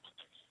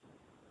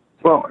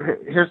 Well,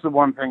 here's the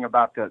one thing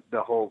about the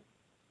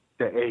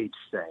age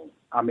thing.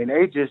 I mean,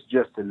 age is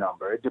just a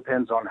number. It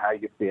depends on how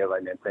you're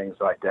feeling and things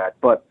like that.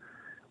 But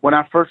when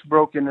I first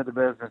broke into the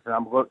business, and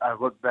I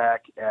look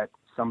back at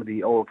some of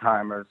the old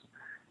timers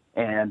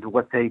and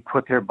what they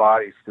put their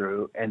bodies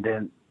through, and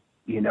then,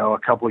 you know, a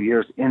couple of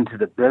years into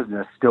the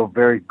business, still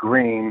very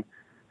green,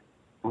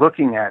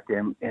 looking at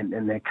them,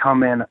 and they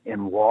come in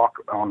and walk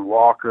on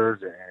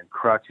walkers and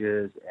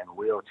crutches and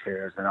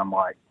wheelchairs, and I'm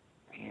like,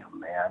 damn,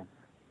 man.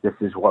 This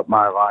is what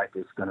my life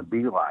is going to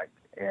be like.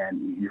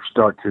 And you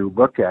start to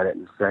look at it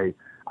and say,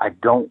 I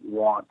don't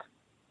want,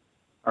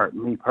 or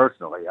me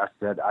personally, I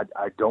said,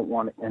 I don't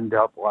want to end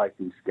up like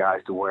these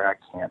guys to where I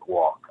can't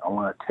walk. I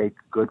want to take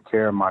good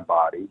care of my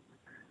body.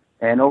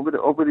 And over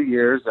the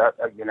years,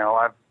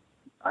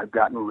 I've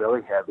gotten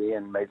really heavy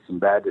and made some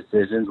bad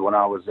decisions when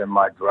I was in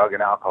my drug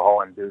and alcohol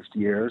induced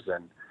years.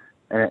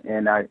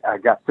 And I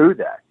got through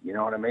that, you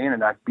know what I mean?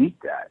 And I beat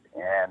that.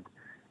 And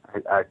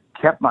I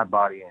kept my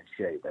body in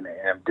shape, and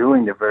I'm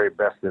doing the very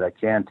best that I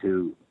can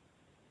to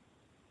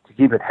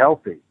keep it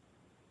healthy.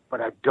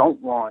 But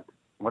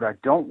what I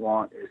don't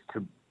want is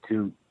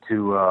to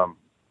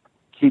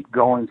keep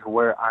going to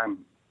where I'm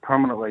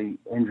permanently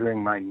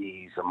injuring my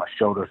knees or my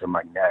shoulders or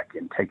my neck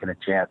and taking a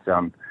chance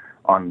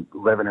on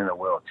living in a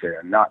wheelchair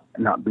and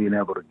not being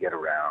able to get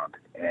around.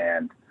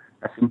 And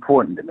that's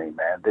important to me,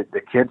 man.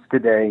 The kids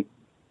today,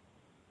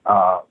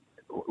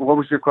 what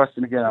was your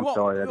question again? I'm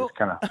sorry. I just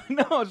kind of...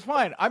 No, it's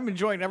fine. I'm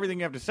enjoying everything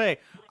you have to say.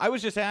 I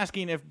was just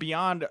asking if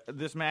beyond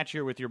this match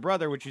here with your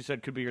brother, which you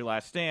said could be your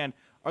last stand,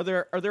 Are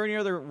there any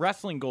other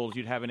wrestling goals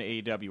you'd have in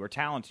AEW or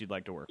talents you'd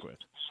like to work with?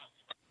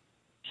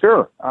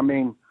 Sure. I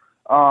mean,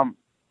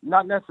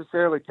 not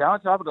necessarily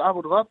talents. I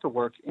would love to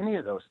work any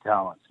of those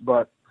talents,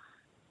 but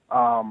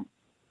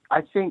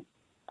I think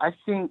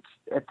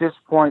at this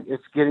point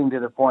it's getting to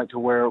the point to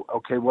where,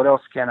 okay, what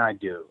else can I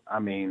do? I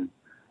mean,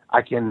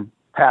 I can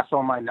pass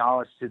on my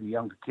knowledge to the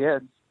younger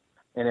kids,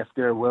 and if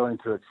they're willing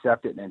to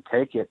accept it and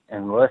take it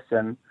and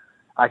listen,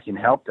 I can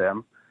help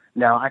them.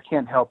 Now, I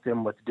can't help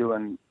them with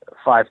doing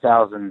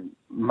 5,000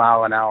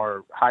 mile an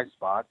hour high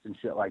spots and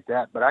shit like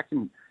that, but I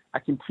can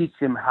teach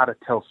them how to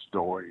tell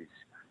stories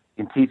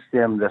and teach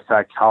them the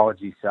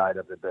psychology side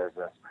of the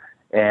business.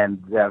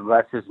 And that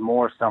less is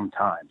more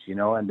sometimes, you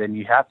know, and then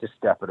you have to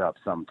step it up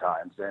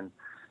sometimes. And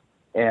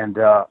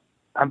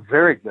I'm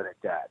very good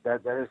at that.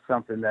 That is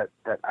something that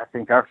I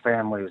think our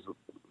family is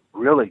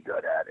really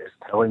good at, is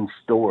telling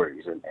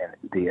stories and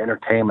the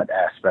entertainment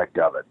aspect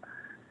of it.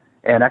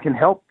 And I can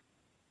help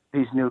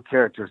these new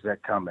characters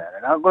that come in.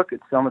 And I look at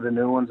some of the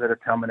new ones that are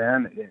coming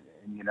in,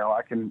 and you know,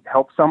 I can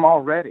help some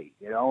already,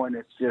 you know, and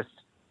it's just,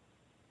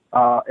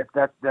 if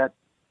that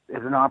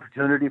is an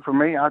opportunity for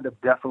me, I'd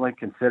definitely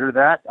consider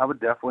that. I would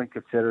definitely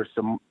consider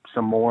some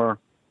more,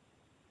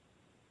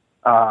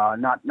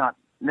 not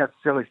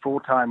necessarily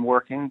full-time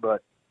working,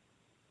 but,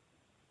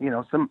 you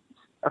know,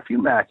 a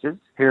few matches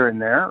here and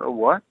there or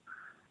what.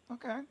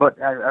 Okay. But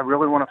I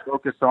really want to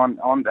focus on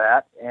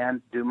that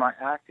and do my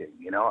acting.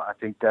 You know, I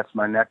think that's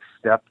my next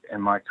step in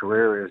my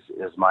career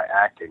is my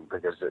acting,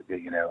 because,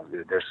 you know,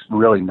 there's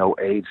really no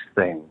age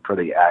thing for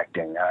the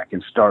acting. I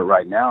can start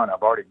right now, and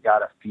I've already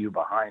got a few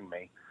behind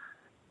me,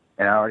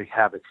 and I already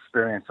have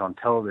experience on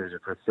television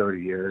for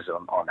 30 years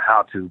on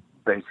how to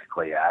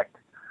basically act.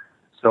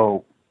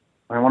 So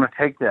I want to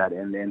take that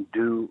and then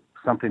do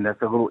something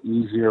that's a little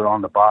easier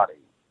on the body.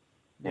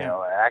 You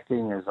know,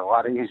 acting is a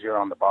lot easier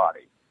on the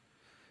body.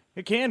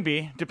 It can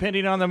be,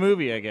 depending on the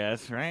movie, I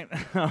guess, right?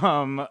 You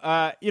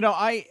know,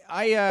 well,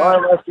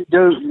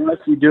 unless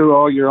you do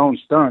all your own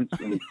stunts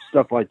and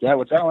stuff like that,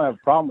 which I don't have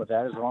a problem with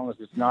that as long as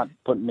it's not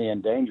putting me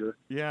in danger.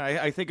 Yeah,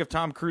 I think of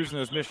Tom Cruise in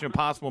those Mission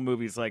Impossible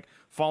movies, like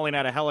falling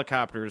out of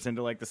helicopters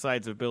into like the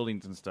sides of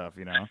buildings and stuff,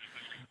 you know?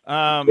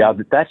 Yeah,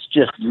 but that's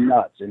just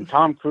nuts. And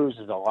Tom Cruise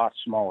is a lot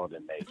smaller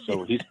than me,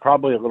 so he's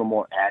probably a little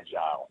more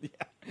agile. Yeah.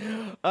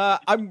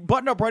 I'm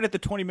buttoned up right at the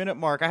 20-minute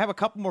mark. I have a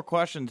couple more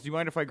questions. Do you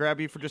mind if I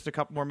grab you for just a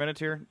couple more minutes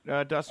here,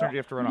 Dustin, or do you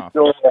have to run off?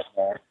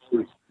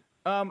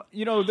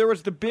 You know, there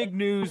was the big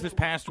news this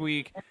past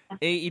week.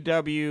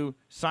 AEW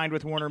signed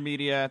with Warner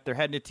Media. They're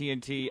heading to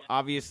TNT.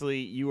 Obviously,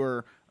 you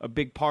were a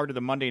big part of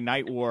the Monday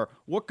Night War.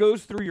 What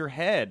goes through your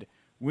head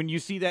when you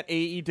see that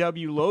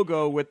AEW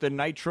logo with the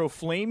Nitro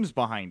Flames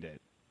behind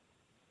it?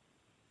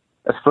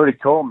 That's pretty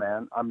cool,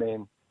 man. I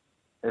mean,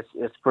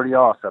 it's pretty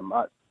awesome.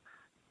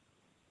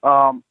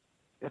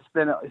 It's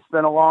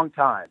been a long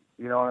time.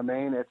 You know what I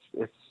mean?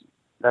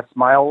 That's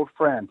my old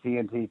friend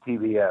TNT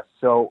TBS.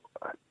 So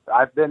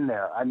I've been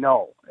there. I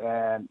know,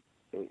 and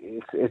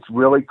it's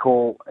really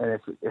cool, and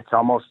it's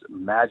almost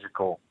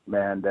magical,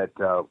 man,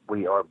 that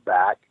we are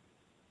back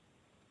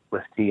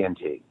with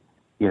TNT.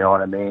 You know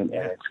what I mean?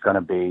 And it's going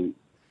to be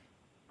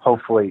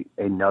hopefully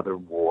another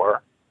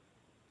war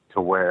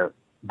to where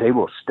they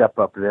will step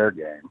up their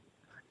game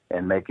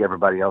and make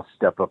everybody else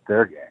step up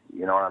their game.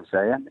 You know what I'm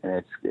saying?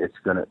 And it's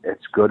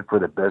good for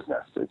the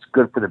business. It's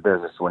good for the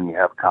business when you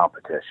have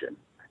competition,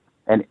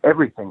 and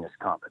everything is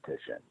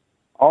competition.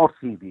 All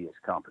TV is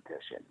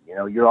competition. You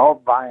know, you're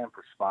all vying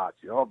for spots.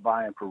 You're all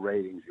vying for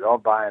ratings. You're all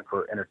vying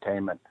for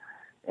entertainment,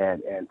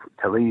 and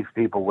to leave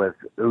people with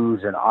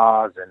oohs and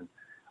ahs and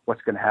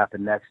what's going to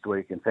happen next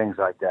week and things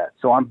like that.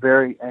 So I'm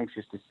very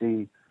anxious to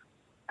see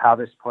how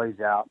this plays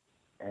out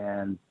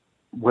and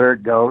where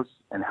it goes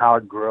and how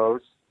it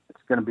grows.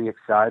 It's going to be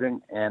exciting,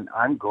 and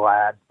I'm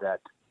glad that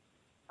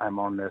I'm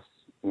on this,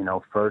 you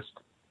know, first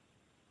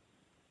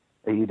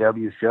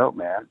AEW show,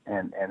 man,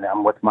 and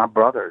I'm with my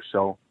brother,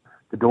 so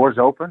the door's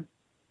open.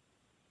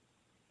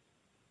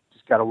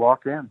 Just got to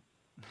walk in.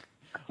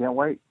 I can't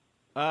wait.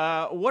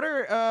 What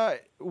are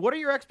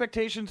your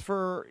expectations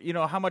for, you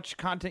know, how much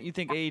content you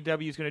think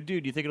AEW is going to do?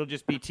 Do you think it'll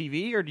just be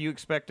TV, or do you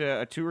expect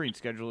a touring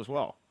schedule as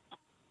well?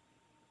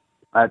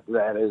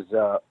 That is,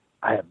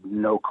 I have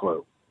no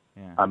clue.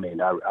 Yeah. I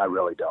mean, I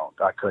really don't.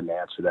 I couldn't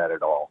answer that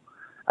at all.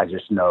 I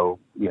just know,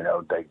 you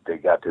know, they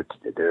got their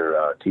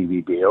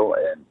TV deal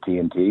and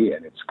TNT,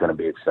 and it's going to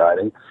be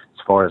exciting.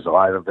 As far as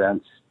live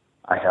events,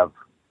 I have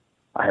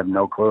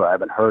no clue. I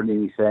haven't heard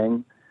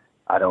anything.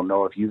 I don't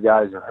know if you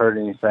guys have heard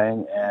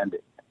anything, and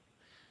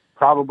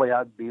probably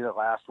I'd be the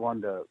last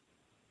one to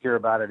hear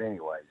about it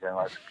anyways,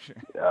 unless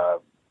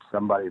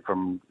somebody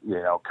from, you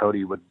know,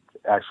 Cody would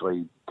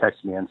actually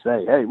text me and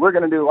say, hey, we're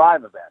going to do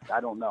live events.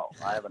 I don't know.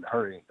 I haven't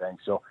heard anything.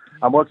 So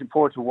I'm looking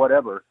forward to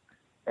whatever.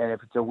 And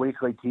if it's a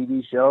weekly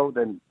TV show,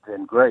 then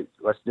great.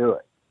 Let's do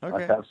it. Okay.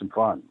 Let's have some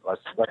fun.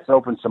 Let's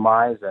open some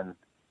eyes, and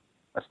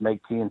let's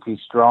make TNT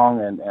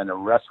strong and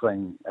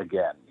wrestling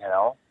again, you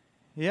know?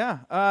 Yeah.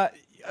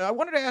 I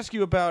wanted to ask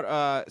you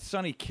about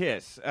Sonny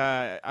Kiss.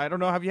 I don't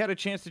know. Have you had a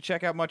chance to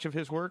check out much of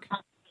his work?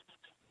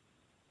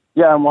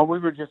 Yeah, and while we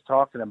were just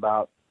talking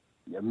about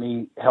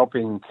me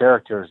helping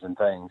characters and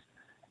things,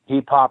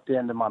 he popped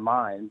into my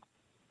mind,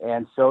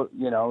 and so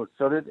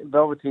so did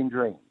Velveteen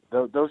Dream.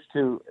 Those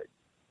two,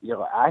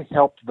 I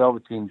helped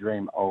Velveteen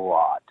Dream a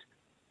lot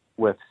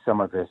with some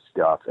of his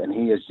stuff, and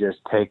he has just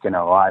taken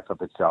a life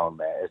of its own,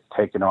 man. It's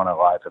taken on a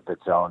life of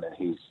its own, and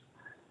he's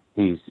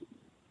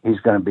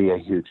going to be a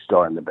huge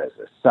star in the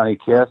business. Sonny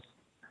Kiss,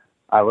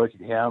 I look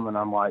at him and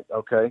I'm like,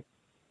 okay,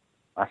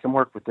 I can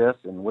work with this,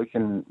 and we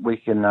can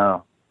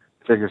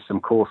figure some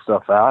cool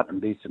stuff out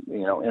and be some,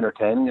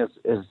 entertaining as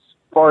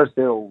far as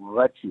they'll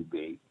let you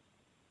be,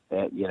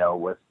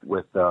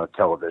 with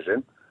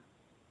television.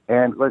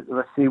 And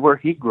let's see where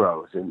he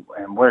grows and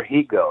where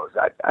he goes.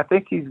 I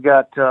think he's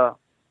got. I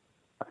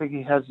think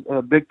he has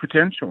a big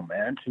potential,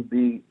 man, to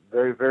be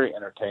very, very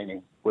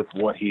entertaining with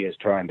what he is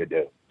trying to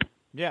do.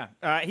 Yeah,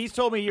 he's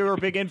told me you were a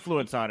big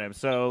influence on him.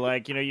 So,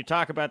 you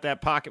talk about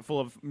that pocket full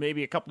of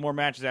maybe a couple more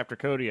matches after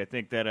Cody. I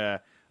think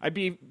that I'd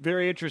be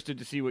very interested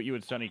to see what you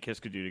and Sonny Kiss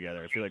could do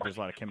together. I feel like there's a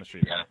lot of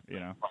chemistry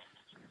there.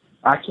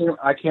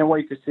 I can't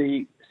wait to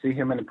see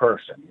him in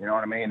person. You know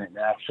what I mean? And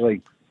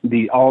actually,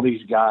 all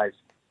these guys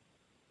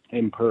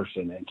in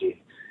person, and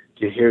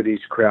to hear these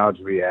crowds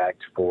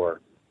react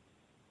for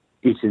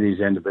each of these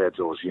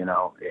individuals,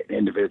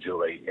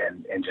 individually,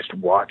 and just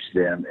watch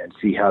them and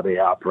see how they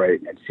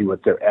operate and see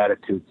what their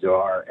attitudes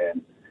are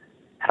and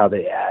how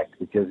they act,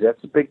 because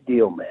that's a big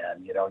deal,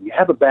 man. You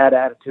have a bad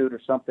attitude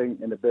or something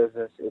in the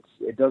business,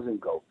 it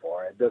doesn't go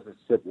far. It doesn't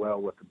sit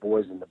well with the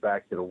boys in the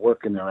back that are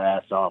working their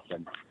ass off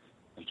and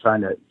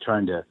trying to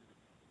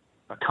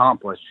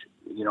accomplish,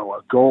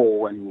 a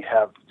goal, and you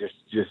have just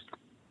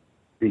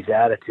these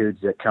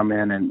attitudes that come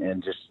in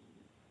and just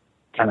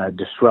kind of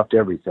disrupt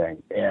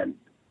everything. And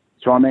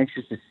so I'm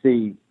anxious to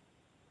see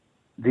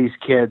these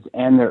kids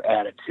and their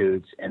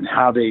attitudes and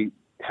how they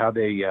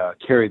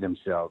carry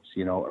themselves,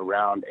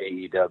 around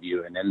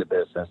AEW and in the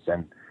business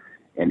and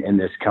in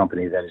this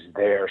company that is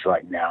theirs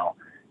right now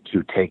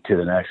to take to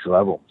the next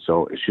level.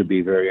 So it should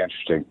be very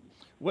interesting.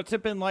 What's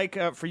it been like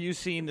for you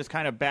seeing this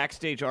kind of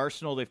backstage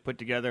arsenal they've put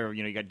together?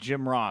 You got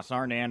Jim Ross,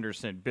 Arn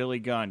Anderson, Billy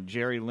Gunn,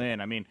 Jerry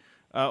Lynn. I mean,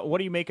 what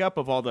do you make up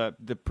of all the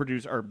the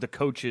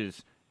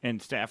coaches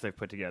and staff they've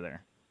put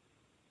together?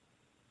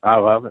 I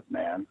love it,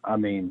 man. I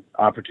mean,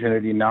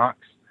 opportunity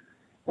knocks.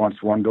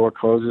 Once one door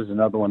closes,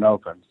 another one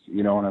opens.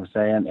 You know what I'm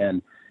saying?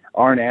 And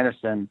Arn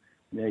Anderson,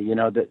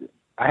 that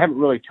I haven't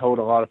really told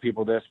a lot of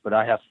people this, but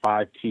I have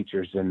 5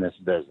 teachers in this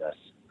business.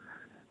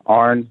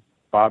 Arn,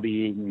 Bobby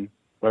Eaton,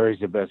 Larry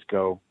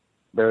Zbyszko,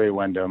 Barry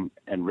Windham,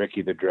 and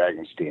Ricky the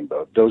Dragon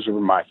Steamboat. Those are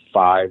my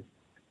 5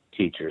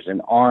 teachers.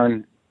 And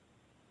Arn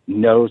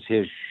knows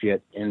his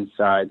shit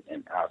inside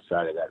and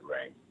outside of that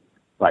ring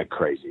like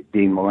crazy.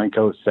 Dean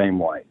Malenko, same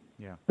way.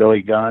 Yeah.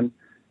 Billy Gunn,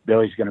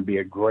 Billy's going to be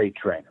a great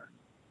trainer.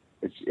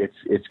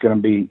 It's going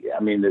to be.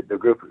 I mean, the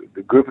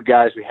group of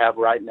guys we have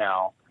right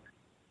now.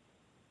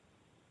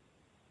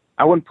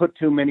 I wouldn't put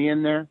too many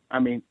in there. I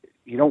mean,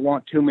 you don't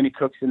want too many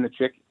cooks in the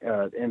kitchen.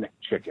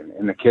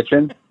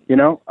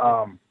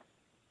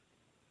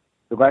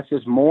 The less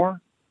is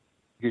more,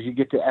 because you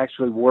get to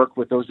actually work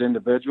with those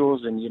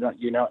individuals, and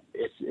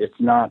it's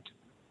not.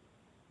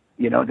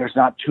 There's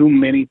not too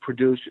many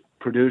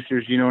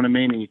producers. You know what I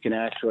mean? And you can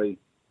actually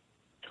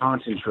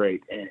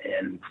concentrate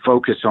and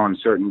focus on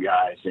certain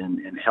guys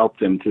and help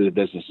them through the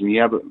business. And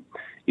you have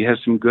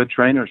some good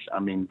trainers.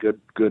 I mean,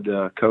 good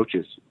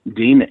coaches.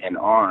 Dean and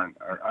Arn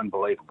are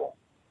unbelievable.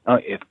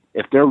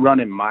 If they're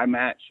running my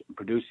match,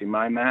 producing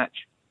my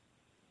match,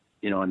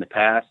 in the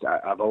past,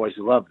 I've always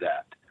loved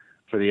that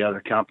for the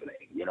other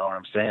company. You know what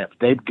I'm saying? If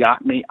they've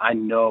got me, I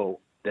know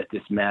that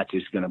this match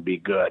is going to be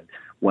good.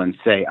 When,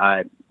 say,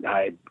 I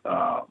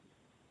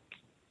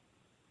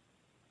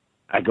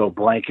go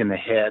blank in the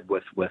head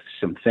with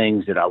some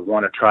things that I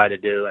want to try to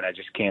do, and I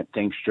just can't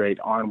think straight.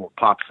 Arn will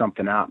pop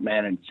something out,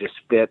 man, and it just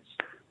fits,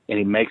 and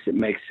he makes it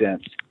make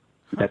sense.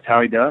 That's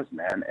how he does,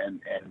 man.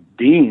 And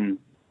Dean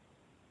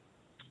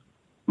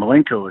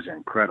Malenko is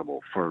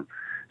incredible for,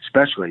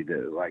 especially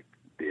the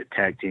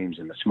tag teams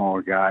and the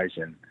smaller guys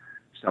and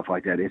stuff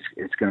like that.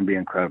 It's going to be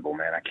incredible,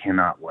 man. I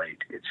cannot wait.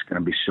 It's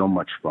going to be so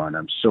much fun.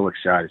 I'm so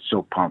excited,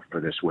 so pumped for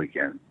this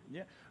weekend.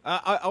 Yeah.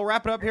 I'll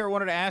wrap it up here. I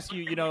wanted to ask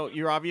you,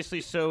 you're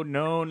obviously so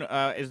known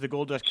as the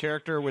Goldust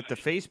character with the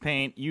face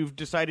paint. You've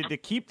decided to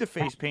keep the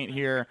face paint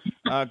here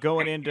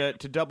going into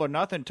Double or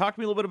Nothing. Talk to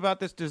me a little bit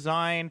about this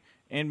design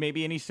and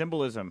maybe any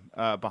symbolism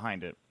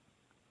behind it.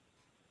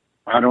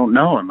 I don't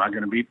know. Am I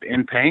going to be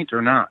in paint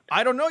or not?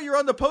 I don't know. You're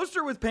on the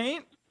poster with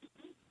paint.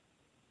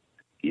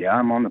 Yeah,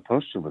 I'm on the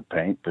poster with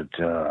paint, but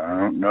I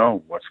don't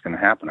know what's going to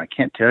happen. I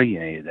can't tell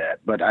you any of that.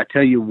 But I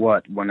tell you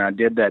what, when I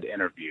did that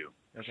interview,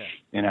 okay,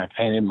 and I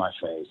painted my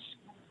face,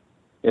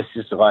 it's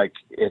just like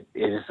it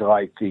is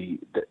like the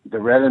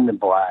red and the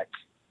black.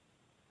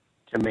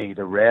 To me,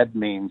 the red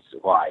means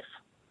life.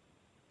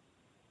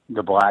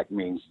 The black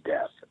means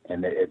death,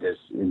 and it is.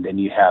 And then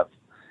you have,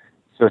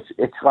 so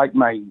it's like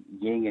my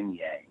yin and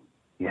yang.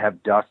 You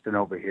have Dustin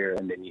over here,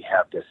 and then you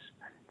have this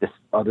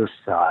other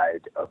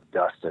side of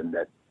Dustin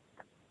that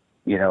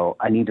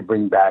I need to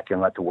bring back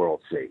and let the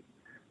world see.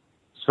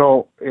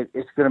 So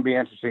it's going to be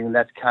interesting. And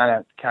that's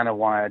kind of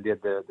why I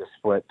did the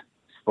split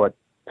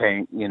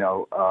paint,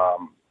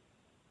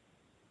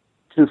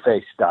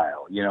 Two-Face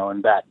style,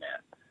 and Batman.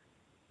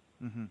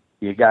 Mm-hmm.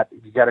 You got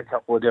a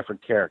couple of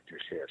different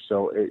characters here,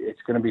 so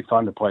it's going to be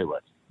fun to play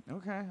with.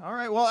 Okay, all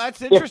right. Well,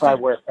 that's interesting. If I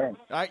wear paint.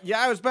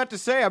 I was about to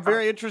say, I'm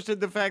very interested in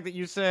the fact that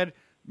you said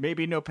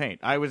maybe no paint.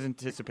 I was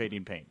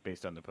anticipating paint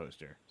based on the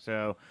poster.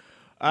 So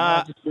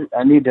I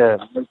need to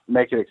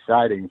make it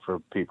exciting for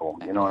people.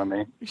 You know what I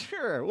mean?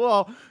 Sure.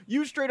 Well,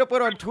 you straight up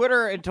went on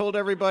Twitter and told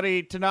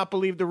everybody to not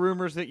believe the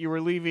rumors that you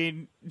were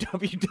leaving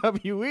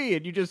WWE,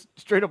 and you just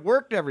straight up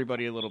worked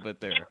everybody a little bit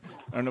there.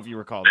 I don't know if you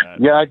recall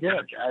that. Yeah, I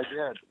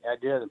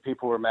did. And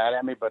people were mad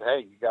at me, but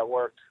hey, you got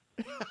worked.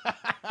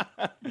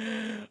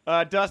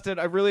 Dustin,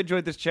 I really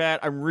enjoyed this chat.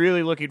 I'm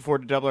really looking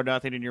forward to Double or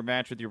Nothing in your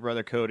match with your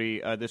brother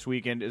Cody this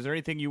weekend. Is there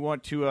anything you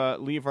want to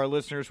leave our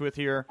listeners with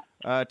here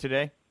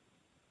today?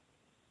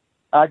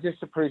 I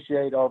just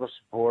appreciate all the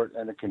support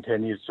and the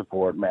continued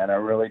support, man. I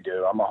really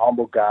do. I'm a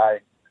humble guy,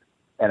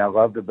 and I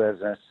love the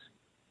business.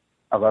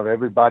 I love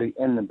everybody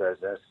in the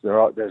business.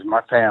 There's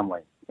my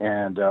family,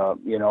 and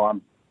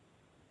I'm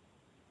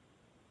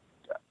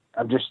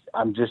just.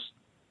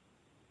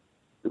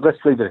 Let's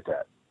leave it at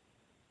that.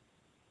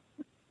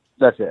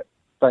 That's it.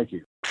 Thank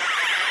you.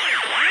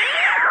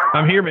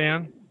 I'm here,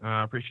 man.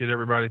 I appreciate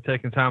everybody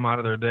taking time out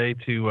of their day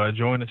to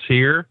join us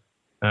here.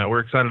 We're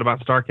excited about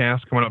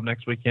StarCast coming up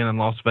next weekend in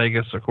Las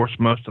Vegas. Of course,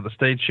 most of the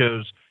stage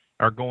shows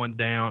are going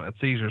down at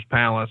Caesars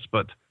Palace,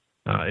 but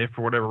if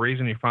for whatever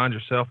reason you find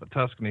yourself at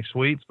Tuscany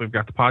Suites, we've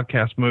got the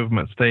podcast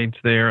movement stage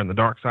there and the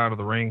Dark Side of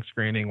the Ring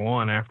screening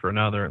one after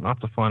another, and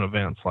lots of fun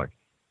events like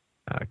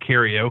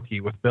karaoke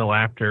with Bill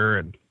Apter,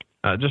 and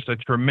just a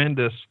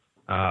tremendous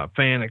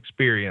fan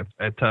experience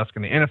at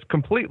Tuscany. And it's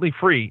completely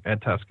free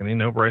at Tuscany.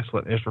 No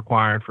bracelet is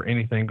required for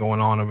anything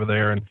going on over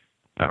there. And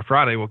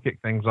Friday, we'll kick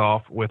things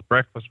off with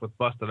Breakfast with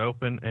Busted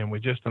Open, and we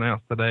just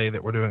announced today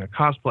that we're doing a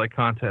cosplay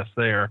contest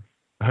there,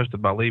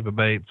 hosted by Leva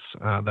Bates,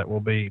 that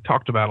will be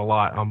talked about a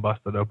lot on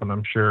Busted Open,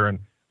 I'm sure, and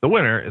the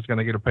winner is going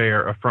to get a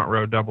pair of front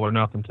row Double or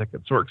Nothing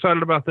tickets. So we're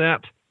excited about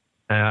that,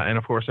 and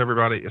of course,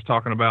 everybody is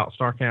talking about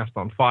StarCast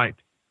on Fight,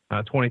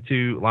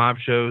 22 live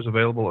shows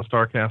available at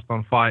StarCast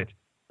on Fight,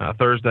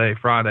 Thursday,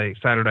 Friday,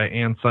 Saturday,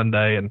 and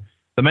Sunday, and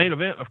the main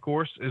event, of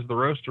course, is the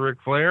roast to Ric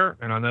Flair,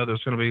 and I know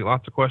there's going to be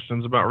lots of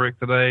questions about Ric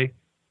today.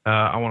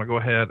 I want to go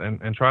ahead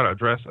and try to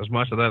address as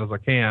much of that as I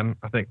can.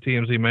 I think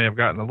TMZ may have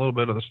gotten a little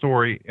bit of the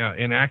story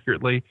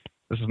inaccurately.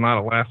 This is not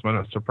a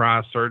last-minute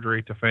surprise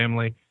surgery to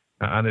family.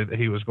 I knew that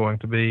he was going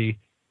to be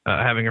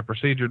having a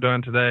procedure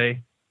done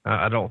today.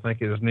 I don't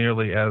think it is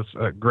nearly as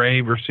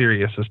grave or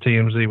serious as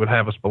TMZ would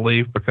have us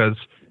believe, because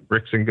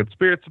Ric's in good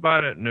spirits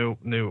about it, knew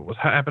it was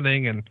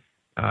happening, and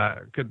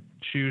could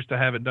choose to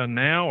have it done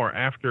now or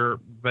after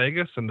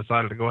Vegas, and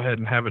decided to go ahead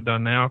and have it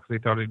done now because he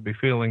thought he'd be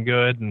feeling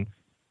good and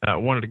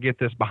wanted to get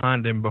this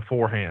behind him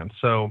beforehand.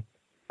 So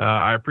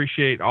I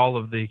appreciate all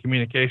of the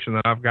communication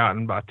that I've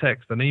gotten by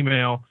text and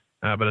email,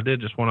 but I did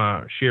just want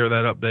to share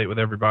that update with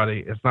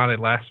everybody. It's not a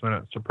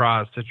last-minute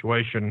surprise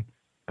situation.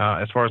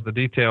 As far as the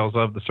details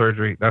of the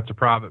surgery, that's a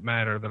private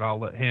matter that I'll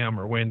let him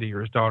or Wendy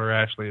or his daughter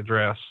Ashley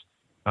address,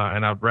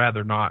 and I'd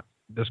rather not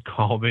just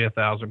call me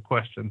 1,000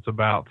 questions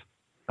about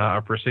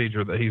a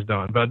procedure that he's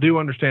done. But I do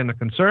understand the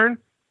concern,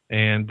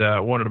 and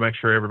wanted to make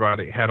sure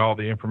everybody had all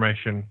the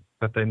information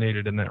that they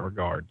needed in that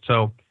regard.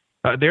 So,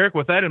 Derek,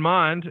 with that in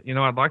mind,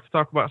 I'd like to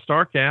talk about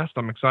StarCast.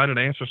 I'm excited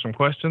to answer some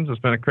questions. It's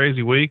been a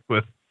crazy week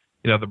with,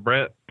 the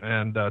Brett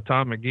and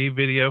Tom McGee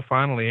video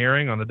finally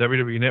airing on the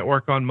WWE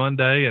Network on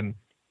Monday, and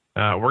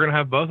we're going to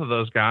have both of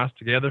those guys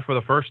together for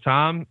the first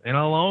time in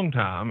a long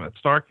time at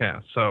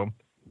StarCast. So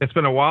it's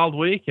been a wild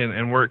week,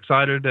 and we're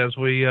excited as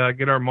we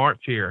get our march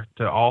here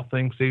to all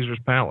things Caesars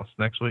Palace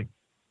next week.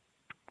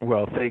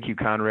 Well, thank you,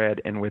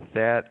 Conrad. And with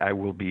that, I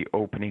will be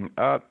opening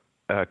up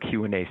a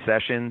Q&A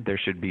session. There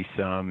should be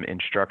some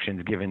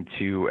instructions given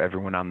to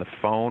everyone on the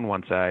phone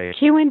once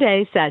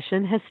Q&A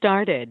session has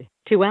started.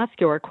 To ask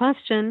your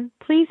question,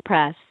 please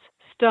press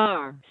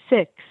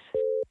 *6.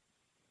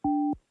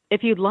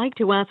 If you'd like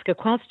to ask a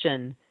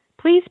question,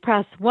 please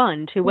press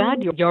 1 to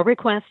add your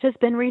request has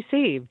been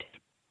received.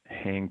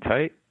 Hang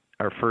tight.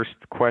 Our first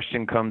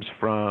question comes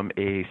from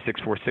a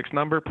 646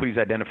 number. Please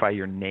identify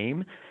your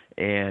name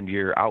and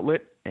your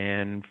outlet,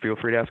 and feel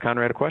free to ask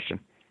Conrad a question.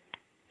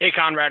 Hey,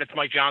 Conrad, it's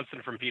Mike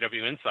Johnson from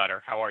PW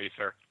Insider. How are you,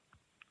 sir?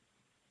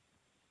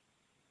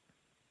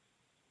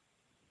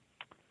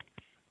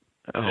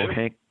 Oh,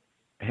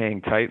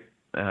 hang tight.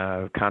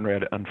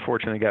 Conrad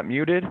unfortunately got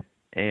muted,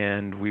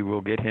 and we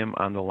will get him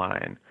on the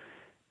line.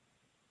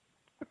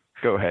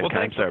 Go ahead. Well,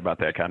 I'm sorry about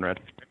that, Conrad.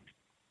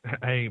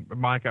 Hey,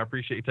 Mike, I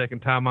appreciate you taking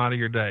time out of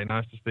your day.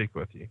 Nice to speak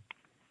with you.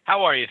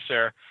 How are you,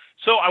 sir?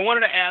 So I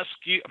wanted to ask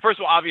you, first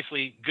of all,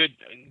 obviously, good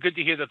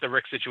to hear that the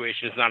Ric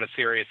situation is not as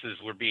serious as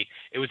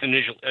it was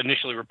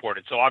initially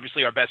reported. So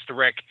obviously our best to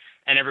Ric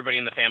and everybody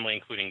in the family,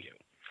 including you.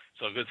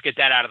 So let's get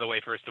that out of the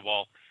way, first of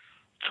all.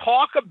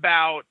 talk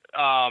about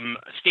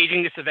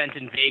staging this event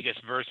in Vegas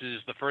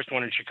versus the first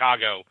one in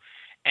Chicago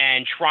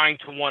and trying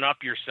to one-up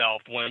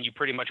yourself when you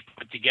pretty much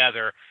put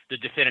together the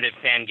definitive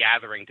fan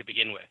gathering to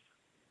begin with.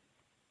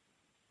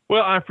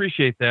 Well, I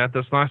appreciate that.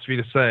 That's nice of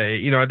you to say.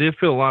 You know, I did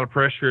feel a lot of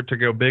pressure to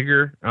go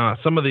bigger.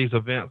 Some of these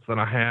events that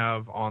I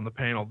have on the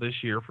panel this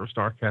year for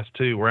StarCast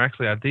 2 were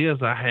actually ideas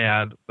I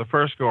had the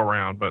first go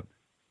around, but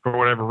for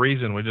whatever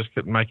reason, we just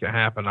couldn't make it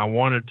happen. I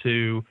wanted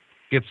to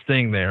get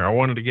Sting there. I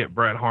wanted to get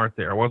Bret Hart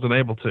there. I wasn't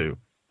able to.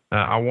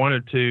 I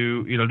wanted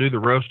to, do the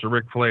roast of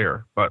Ric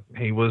Flair, but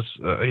he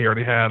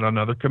already had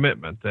another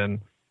commitment. And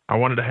I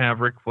wanted to have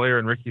Ric Flair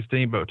and Ricky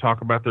Steamboat talk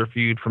about their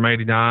feud from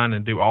 '89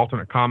 and do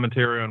alternate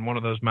commentary on one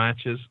of those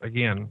matches.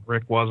 Again,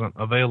 Rick wasn't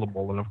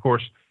available. And of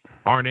course,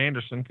 Arn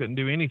Anderson couldn't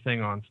do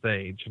anything on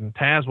stage, and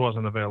Taz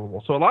wasn't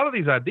available. So a lot of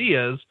these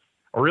ideas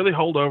are really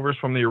holdovers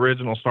from the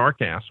original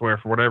StarCast, where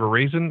for whatever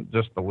reason,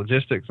 just the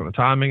logistics and the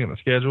timing and the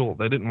schedule,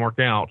 they didn't work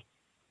out.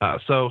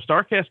 So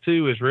StarCast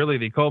 2 is really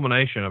the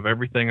culmination of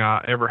everything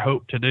I ever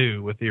hoped to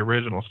do with the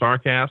original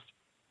StarCast.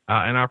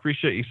 And I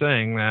appreciate you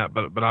saying that,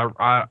 but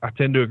I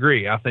tend to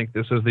agree. I think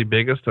this is the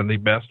biggest and the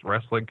best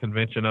wrestling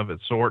convention of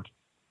its sort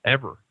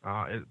ever.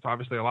 It's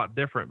obviously a lot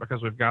different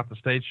because we've got the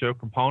stage show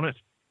component,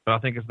 but I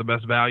think it's the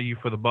best value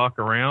for the buck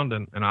around,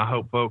 and I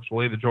hope folks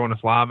will either join us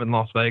live in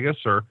Las Vegas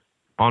or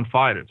on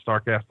Fight at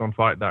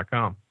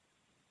StarCastOnFight.com.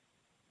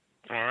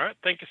 All right.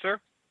 Thank you,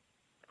 sir.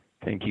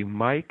 Thank you,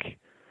 Mike.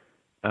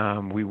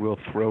 We will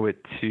throw it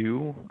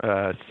to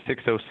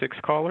 606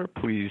 caller.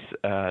 Please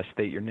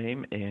state your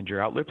name and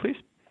your outlet, please.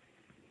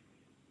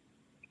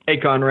 Hey,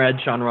 Conrad.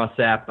 Sean Ross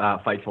Sapp,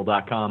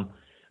 Fightful.com.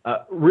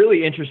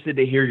 Really interested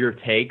to hear your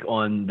take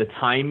on the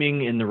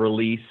timing and the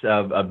release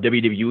of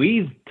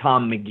WWE's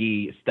Tom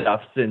McGee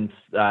stuff since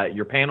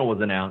your panel was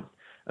announced.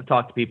 I've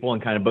talked to people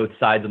on kind of both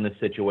sides on this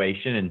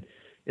situation, and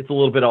it's a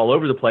little bit all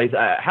over the place.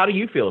 How do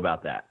you feel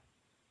about that?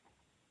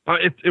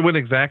 It went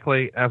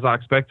exactly as I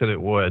expected it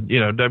would.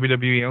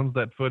 WWE owns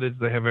that footage.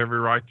 They have every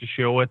right to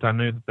show it. I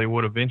knew that they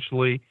would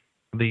eventually.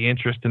 The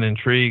interest and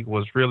intrigue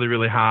was really,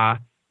 really high.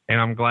 And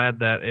I'm glad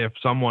that if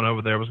someone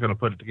over there was going to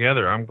put it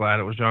together, I'm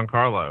glad it was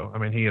Giancarlo. I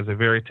mean, he is a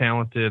very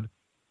talented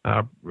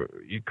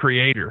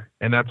creator,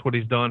 and that's what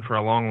he's done for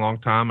a long, long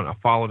time. And I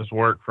followed his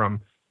work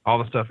from all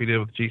the stuff he did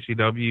with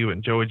GCW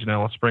and Joey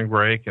Janela Spring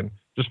Break, and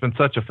just been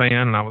such a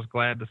fan. And I was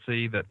glad to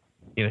see that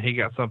he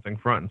got something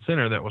front and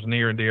center that was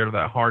near and dear to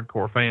that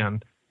hardcore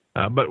fan.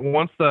 But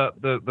once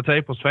the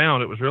tape was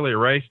found, it was really a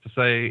race to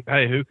say,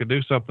 hey, who could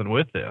do something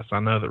with this? I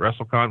know that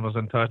WrestleCon was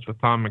in touch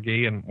with Tom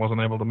McGee and wasn't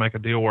able to make a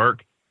deal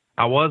work.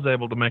 I was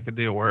able to make a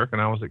deal work,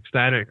 and I was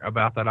ecstatic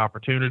about that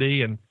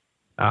opportunity. And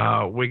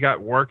we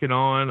got working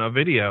on a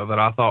video that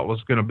I thought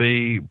was going to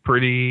be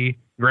pretty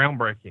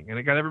groundbreaking, and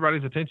it got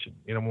everybody's attention.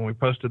 When we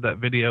posted that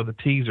video, the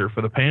teaser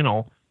for the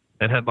panel,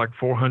 it had like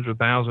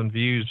 400,000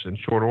 views in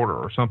short order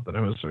or something.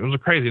 It was a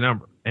crazy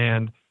number,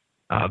 and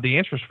the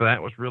interest for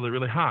that was really,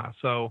 really high.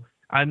 So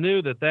I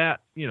knew that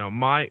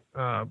might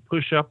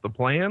push up the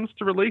plans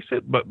to release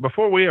it. But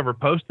before we ever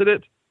posted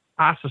it,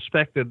 I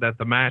suspected that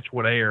the match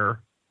would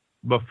air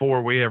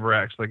before we ever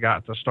actually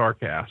got to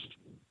StarCast.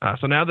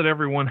 So now that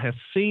everyone has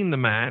seen the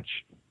match,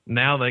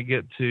 now they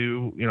get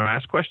to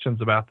ask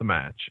questions about the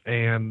match,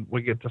 and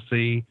we get to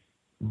see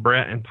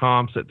Bret and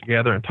Tom sit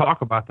together and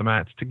talk about the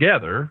match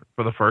together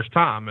for the first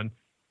time. And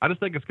I just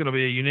think it's going to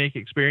be a unique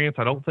experience.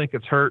 I don't think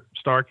it's hurt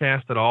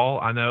StarCast at all.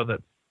 I know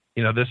that,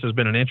 this has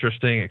been an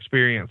interesting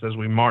experience as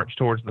we march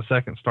towards the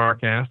second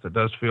StarCast. It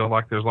does feel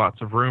like there's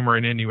lots of rumor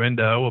and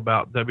innuendo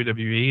about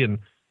WWE and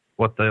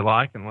what they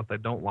like and what they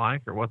don't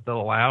like, or what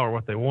they'll allow or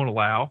what they won't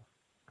allow.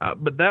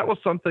 But that was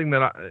something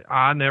that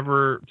I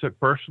never took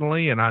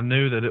personally, and I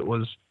knew that it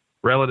was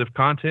relative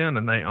content,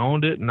 and they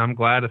owned it, and I'm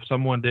glad if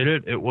someone did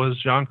it, it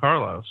was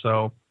Giancarlo.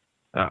 So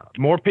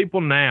more people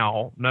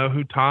now know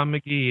who Tom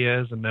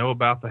McGee is and know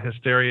about the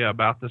hysteria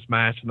about this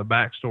match and the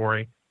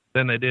backstory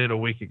than they did a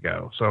week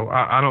ago. So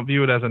I don't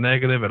view it as a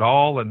negative at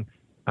all, and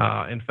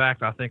in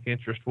fact, I think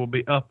interest will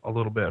be up a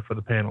little bit for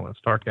the panel at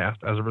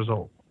StarCast as a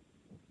result.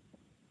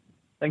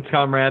 Thanks,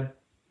 Comrade.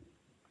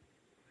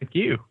 Thank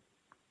you.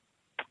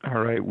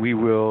 All right, we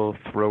will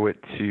throw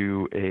it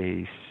to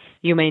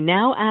You may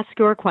now ask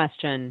your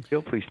question.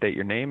 Please state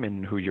your name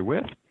and who you're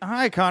with.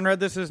 Hi, Conrad.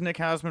 This is Nick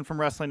Hausman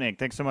from Wrestling Inc.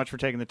 Thanks so much for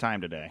taking the time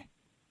today.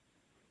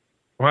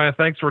 Well,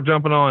 thanks for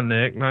jumping on,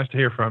 Nick. Nice to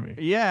hear from you.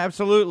 Yeah,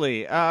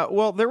 absolutely.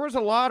 Well, there was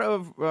a lot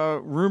of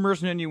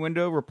rumors and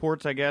innuendo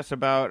reports, I guess,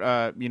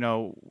 about,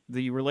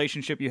 the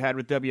relationship you had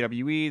with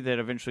WWE that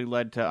eventually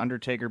led to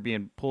Undertaker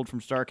being pulled from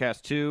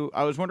StarCast 2.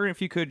 I was wondering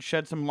if you could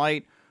shed some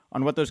light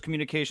on what those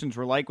communications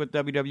were like with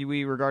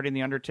WWE regarding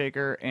The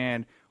Undertaker,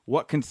 and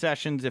what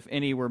concessions, if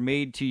any, were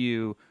made to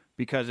you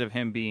because of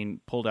him being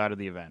pulled out of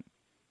the event.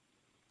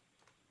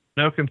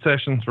 No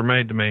concessions were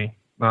made to me.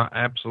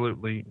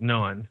 Absolutely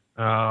none.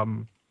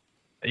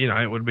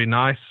 It would be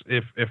nice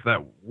if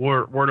that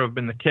were to have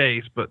been the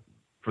case, but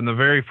from the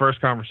very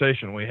first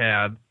conversation we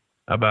had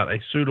about a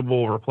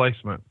suitable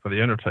replacement for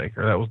The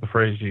Undertaker, that was the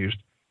phrase used,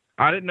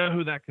 I didn't know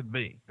who that could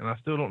be, and I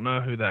still don't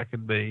know who that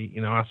could be.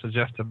 I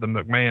suggested the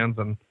McMahons,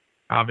 and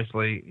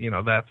obviously,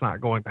 that's not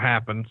going to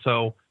happen.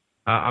 So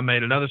I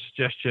made another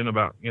suggestion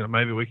about,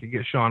 maybe we could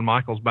get Shawn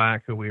Michaels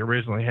back, who we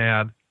originally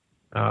had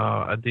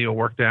a deal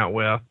worked out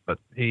with, but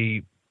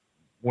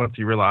once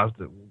he realized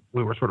that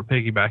we were sort of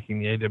piggybacking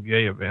the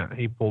AWA event,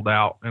 he pulled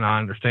out, and I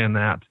understand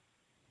that.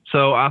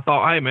 So I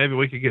thought, hey, maybe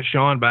we could get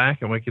Shawn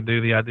back, and we could do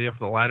the idea for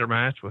the ladder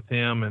match with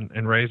him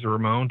and Razor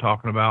Ramon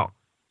talking about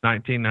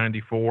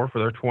 1994 for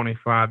their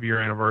 25-year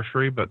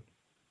anniversary, but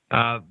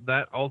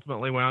that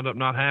ultimately wound up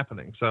not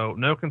happening. So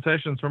no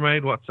concessions were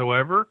made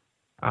whatsoever,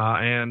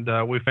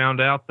 and we found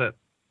out that,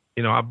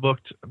 I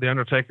booked The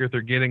Undertaker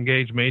through Get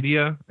Engaged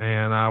Media,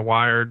 and I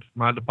wired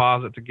my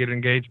deposit to Get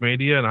Engaged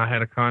Media, and I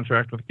had a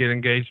contract with Get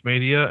Engaged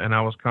Media, and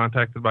I was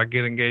contacted by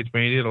Get Engaged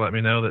Media to let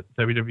me know that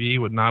WWE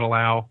would not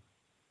allow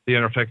The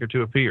Undertaker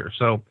to appear.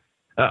 So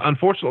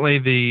unfortunately,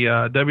 the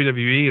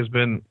WWE has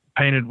been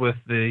painted with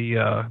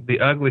the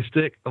ugly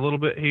stick a little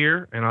bit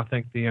here, and I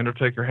think The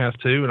Undertaker has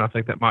too, and I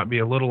think that might be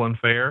a little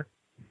unfair.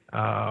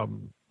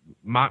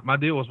 My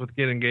deal was with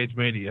Get Engaged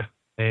Media,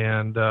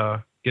 and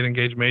Get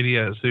Engaged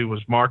Media is who was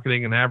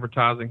marketing and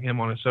advertising him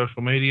on his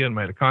social media and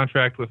made a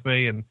contract with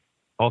me and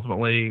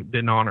ultimately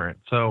didn't honor it.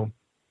 So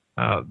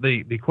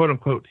the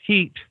quote-unquote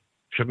heat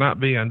should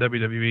not be on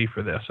WWE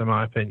for this, in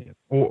my opinion,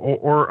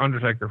 or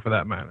Undertaker for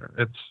that matter.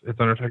 It's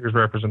Undertaker's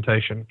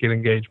representation, Get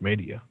Engaged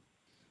Media.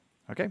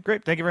 Okay,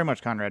 great. Thank you very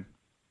much, Conrad.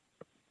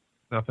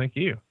 No, thank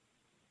you.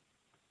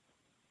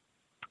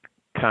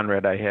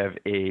 Conrad, I have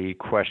a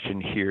question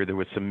here that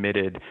was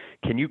submitted.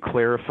 Can you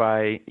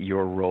clarify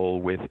your role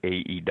with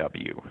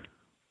AEW?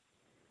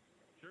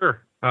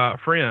 Sure.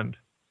 Friend.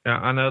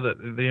 I know that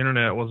the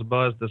internet was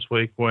buzzed this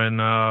week when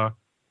the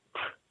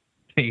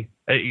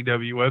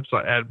AEW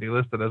website had me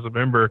listed as a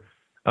member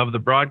of the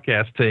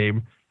broadcast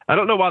team. I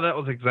don't know why that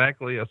was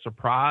exactly a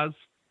surprise.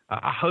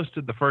 I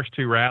hosted the first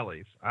two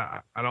rallies.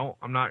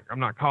 I'm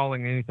not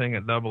calling anything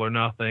at Double or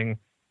Nothing.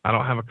 I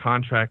don't have a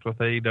contract with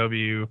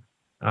AEW.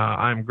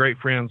 I'm great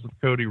friends with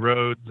Cody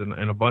Rhodes and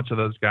a bunch of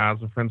those guys.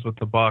 I'm friends with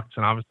the Bucks,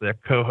 and obviously I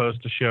co-host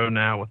a show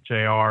now with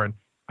JR, and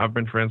I've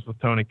been friends with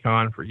Tony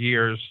Khan for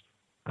years.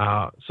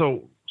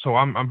 So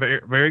I'm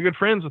very, very good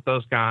friends with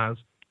those guys,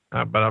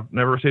 but I've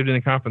never received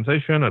any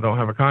compensation. I don't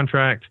have a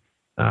contract.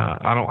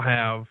 I don't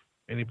have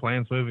any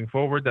plans moving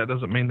forward. That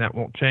doesn't mean that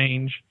won't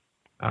change.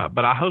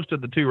 But I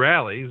hosted the two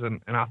rallies,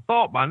 and I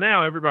thought by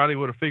now everybody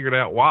would have figured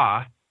out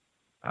why.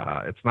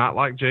 It's not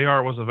like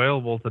JR was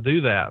available to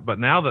do that. But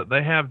now that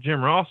they have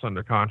Jim Ross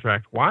under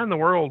contract, why in the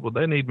world would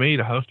they need me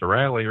to host a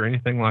rally or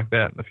anything like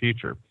that in the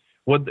future?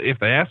 If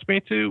they ask me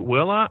to,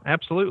 will I?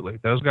 Absolutely.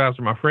 Those guys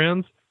are my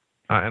friends,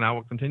 and I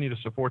will continue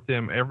to support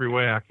them every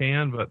way I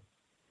can. But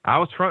I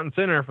was front and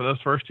center for those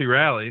first two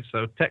rallies,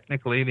 so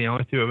technically the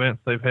only two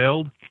events they've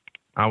held,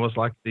 I was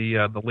like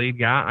the lead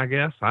guy, I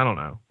guess. I don't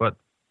know. But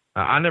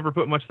I never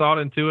put much thought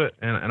into it,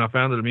 and I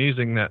found it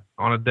amusing that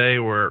on a day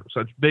where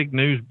such big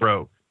news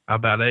broke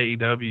about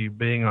AEW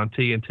being on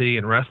TNT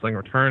and wrestling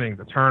returning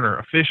to Turner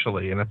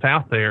officially, and it's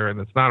out there,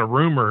 and it's not a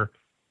rumor,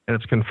 and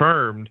it's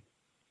confirmed,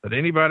 that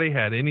anybody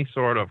had any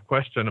sort of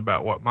question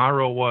about what my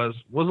role was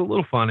a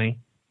little funny.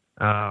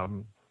 I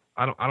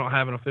don't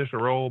have an official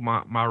role.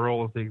 My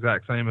role is the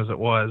exact same as it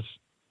was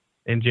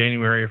in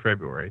January or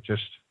February,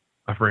 just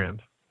a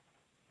friend.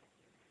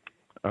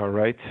 All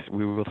right.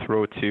 We will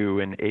throw it to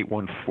an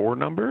 814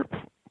 number.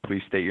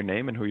 Please state your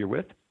name and who you're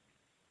with.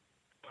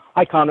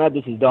 Hi, Conrad.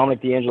 This is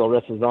Dominic D'Angelo,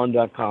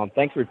 WrestleZone.com.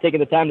 Thanks for taking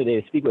the time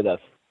today to speak with us.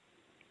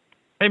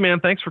 Hey, man,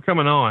 thanks for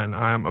coming on.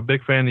 I'm a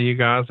big fan of you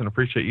guys and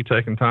appreciate you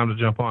taking time to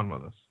jump on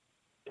with us.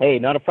 Hey,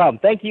 not a problem.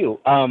 Thank you.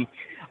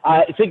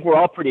 I think we're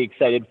all pretty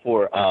excited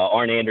for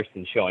Arn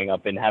Anderson showing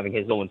up and having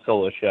his own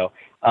solo show.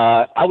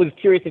 I was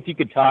curious if you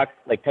could touch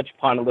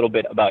upon a little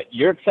bit about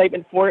your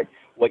excitement for it,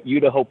 what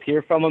you'd hope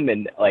hear from him,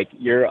 and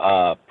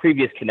your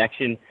previous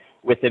connection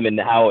with him and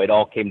how it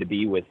all came to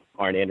be with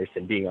Arn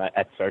Anderson being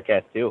at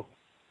StarCast too.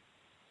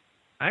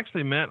 I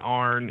actually met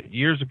Arn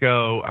years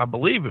ago. I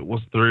believe it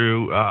was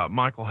through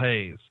Michael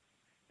Hayes,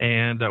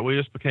 and we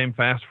just became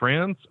fast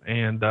friends.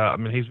 And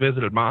he's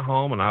visited my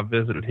home, and I've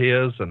visited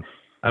his, and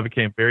I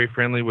became very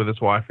friendly with his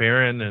wife,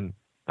 Erin. And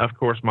of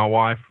course, my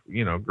wife,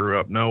 grew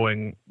up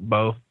knowing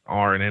both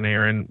Arn and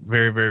Erin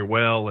very, very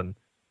well,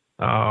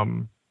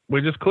 and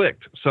we just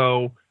clicked.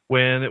 So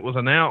when it was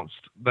announced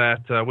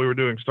that we were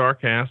doing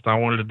StarCast, I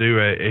wanted to do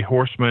a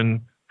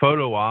Horseman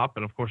photo op,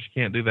 and of course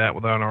you can't do that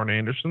without Arn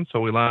Anderson,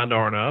 so we lined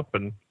Arn up,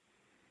 and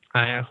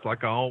I asked,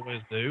 like I always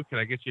do, can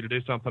I get you to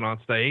do something on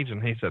stage?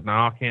 And he said, no,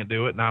 I can't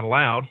do it, not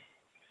allowed.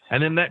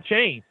 And then that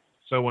changed.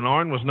 So when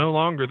Arn was no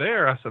longer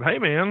there, I said, hey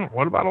man,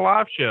 what about a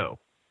live show?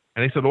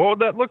 And he said, what would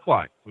that look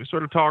like? We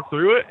sort of talked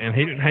through it, and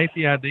he didn't hate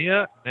the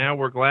idea. Now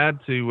we're glad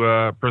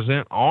to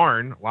present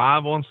Arn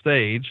live on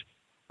stage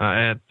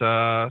at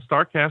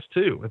StarCast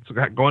 2.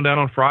 It's going down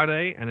on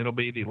Friday, and it'll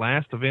be the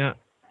last event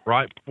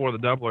right before the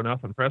Double or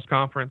Nothing press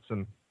conference,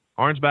 and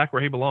Arn's back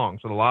where he belongs,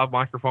 with a live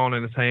microphone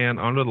in his hand,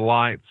 under the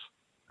lights,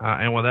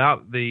 and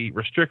without the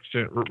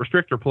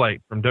restrictor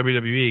plate from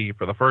WWE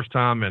for the first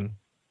time in,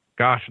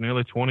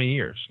 nearly 20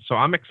 years. So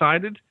I'm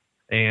excited,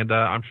 and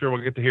I'm sure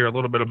we'll get to hear a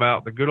little bit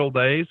about the good old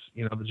days,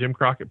 the Jim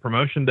Crockett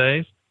promotion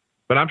days.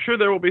 But I'm sure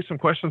there will be some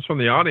questions from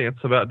the audience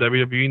about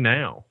WWE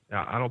now.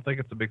 I don't think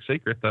it's a big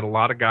secret that a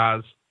lot of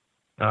guys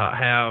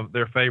have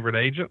their favorite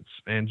agents,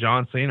 and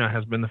John Cena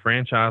has been the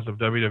franchise of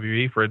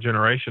WWE for a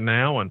generation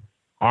now, and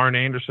Arn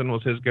Anderson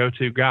was his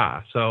go-to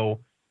guy. So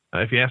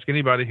if you ask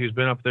anybody who's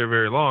been up there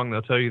very long,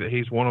 they'll tell you that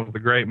he's one of the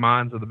great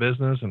minds of the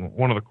business and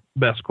one of the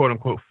best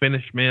quote-unquote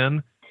finish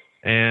men.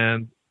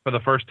 And for the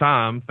first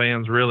time,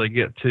 fans really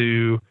get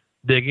to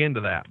dig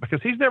into that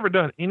because he's never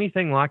done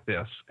anything like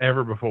this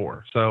ever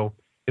before. So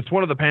it's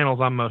one of the panels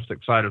I'm most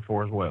excited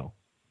for as well.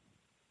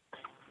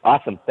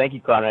 Awesome. Thank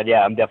you, Conrad.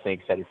 Yeah, I'm definitely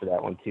excited for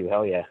that one too.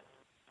 Hell yeah.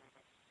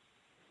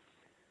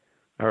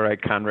 All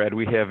right, Conrad,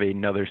 we have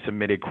another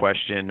submitted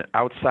question.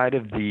 Outside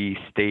of the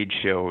stage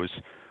shows,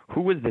 who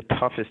was the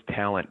toughest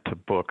talent to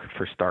book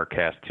for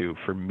StarCast 2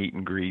 for meet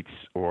and greets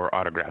or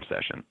autograph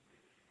session?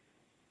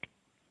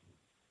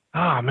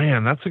 Oh,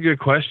 man, that's a good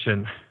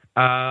question.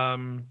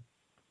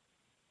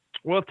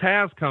 Well,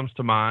 Taz comes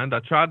to mind. I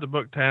tried to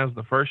book Taz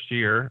the first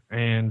year,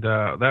 and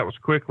that was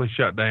quickly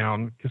shut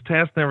down because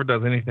Taz never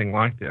does anything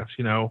like this.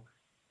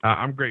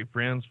 I'm great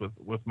friends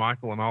with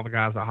Michael and all the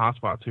guys at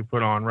Hotspots who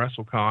put on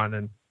WrestleCon,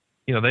 and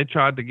they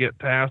tried to get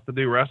Taz to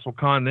do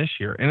WrestleCon this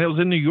year, and it was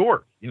in New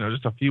York,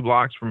 just a few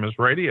blocks from his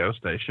radio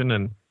station,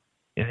 and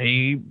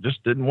he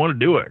just didn't want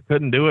to do it,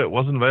 couldn't do it,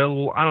 wasn't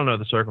available. I don't know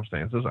the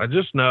circumstances. I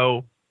just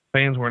know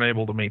fans weren't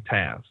able to meet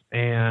Taz,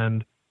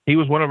 and he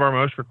was one of our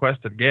most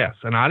requested guests,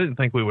 and I didn't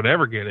think we would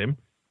ever get him,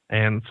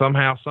 and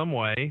somehow, some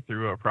way,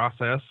 through a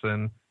process,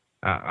 and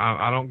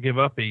I don't give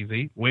up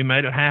easy, we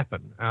made it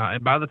happen,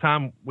 and by the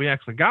time we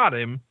actually got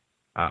him,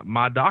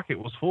 my docket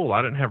was full.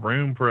 I didn't have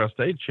room for a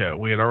stage show.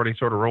 We had already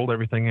sort of rolled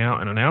everything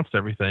out and announced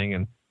everything.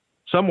 And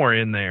somewhere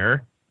in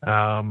there,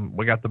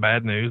 we got the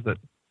bad news that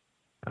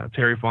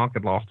Terry Funk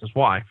had lost his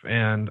wife.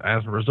 And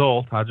as a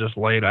result, I just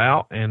laid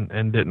out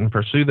and didn't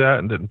pursue that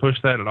and didn't push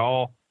that at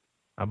all.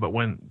 But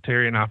when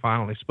Terry and I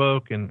finally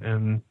spoke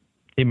and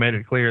he made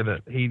it clear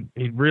that he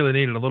really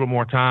needed a little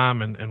more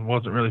time and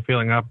wasn't really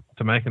feeling up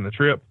to making the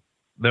trip,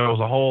 there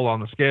was a hole on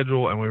the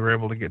schedule, and we were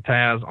able to get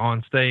Taz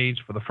on stage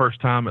for the first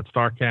time at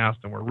StarCast,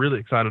 and we're really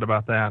excited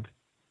about that.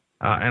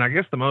 And I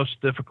guess the most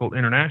difficult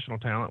international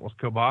talent was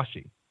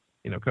Kobashi.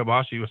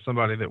 Kobashi was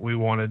somebody that we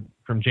wanted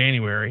from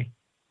January,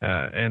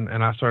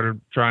 and I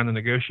started trying to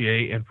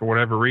negotiate, and for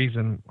whatever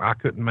reason, I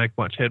couldn't make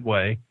much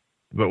headway.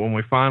 But when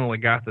we finally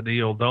got the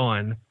deal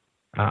done,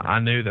 I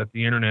knew that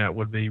the internet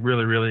would be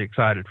really, really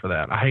excited for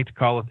that. I hate to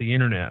call it the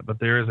internet, but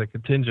there is a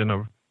contingent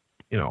of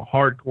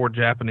hardcore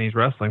Japanese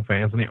wrestling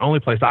fans, and the only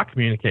place I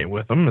communicate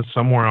with them is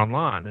somewhere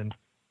online. And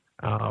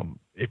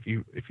if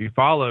you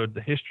followed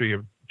the history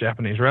of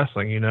Japanese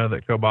wrestling, you know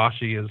that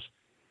Kobashi is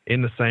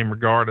in the same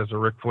regard as a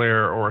Ric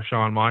Flair or a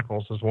Shawn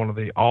Michaels as one of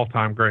the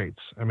all-time greats.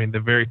 I mean, the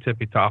very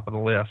tippy top of the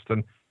list.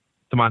 And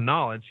to my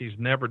knowledge, he's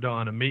never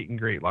done a meet and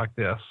greet like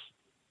this,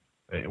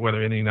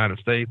 whether in the United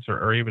States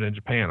or even in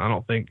Japan. I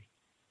don't think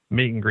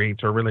meet and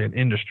greets are really an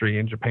industry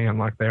in Japan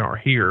like they are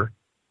here.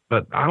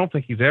 But I don't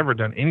think he's ever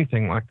done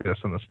anything like this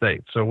in the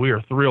States. So we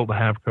are thrilled to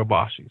have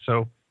Kobashi.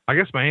 So I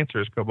guess my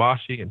answer is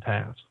Kobashi and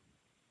Taz.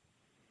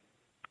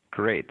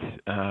 Great.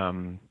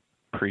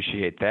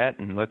 Appreciate that.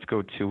 And let's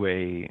go to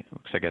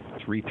looks like a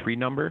 3-3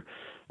 number.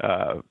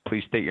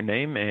 Please state your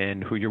name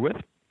and who you're with.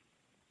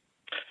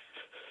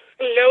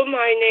 Hello,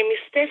 my name is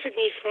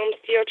Stephanie from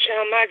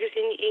Theatre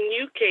Magazine in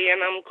UK,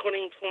 and I'm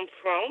calling from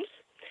France.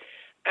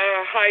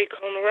 Hi,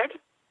 Conrad.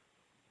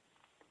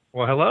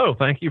 Well, hello.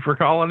 Thank you for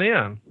calling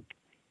in.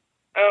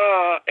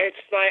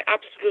 It's my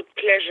absolute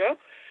pleasure.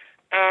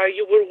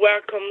 You will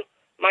welcome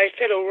my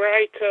fellow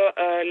writer,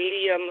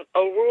 Liam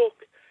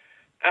O'Rourke,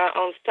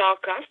 on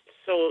StarCast,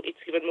 so it's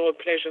even more a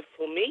pleasure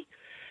for me.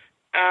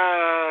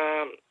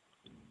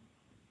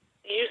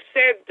 You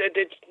said that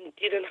they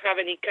didn't have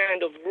any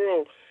kind of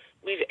rule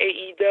with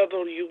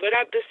AEW, but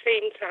at the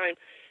same time,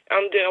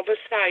 on the other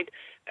side,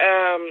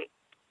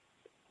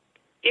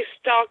 is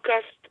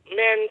StarCast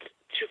meant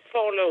to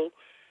follow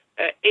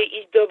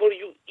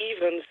AEW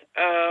events,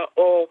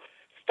 or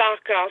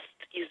StarCast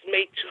is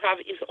made to have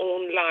its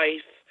own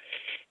life?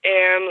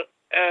 And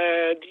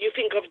do you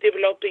think of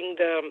developing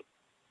the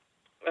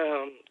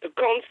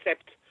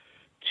concept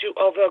to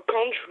other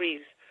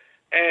countries,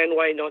 and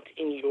why not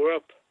in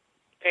Europe?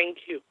 Thank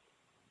you.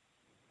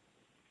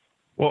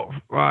 Well,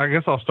 I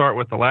guess I'll start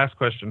with the last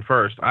question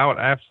first. I would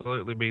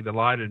absolutely be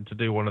delighted to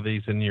do one of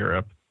these in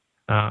Europe.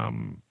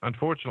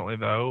 Unfortunately,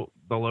 though,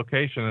 the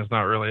location is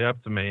not really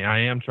up to me. I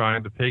am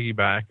trying to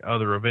piggyback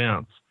other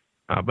events.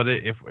 But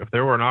if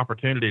there were an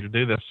opportunity to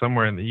do this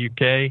somewhere in the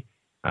UK,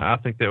 I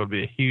think that would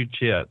be a huge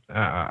hit.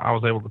 I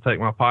was able to take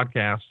my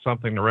podcast,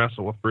 Something to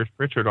Wrestle with Bruce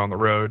Pritchard, on the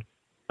road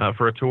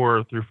for a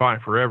tour through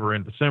Fight Forever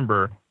in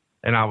December,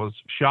 and I was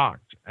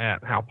shocked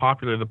at how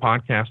popular the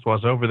podcast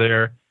was over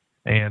there.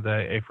 And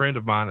a friend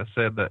of mine has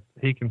said that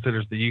he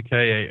considers the UK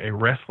a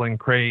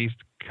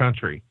wrestling-crazed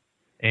country.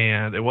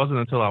 And it wasn't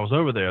until I was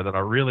over there that I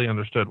really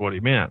understood what he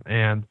meant.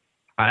 And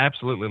I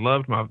absolutely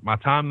loved my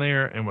time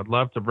there and would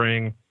love to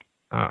bring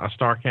a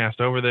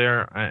StarCast over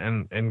there.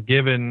 And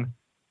given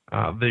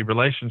the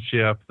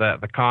relationship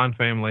that the Khan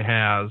family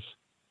has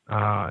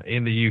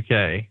in the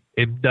UK,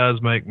 it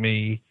does make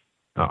me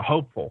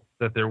hopeful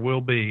that there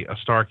will be a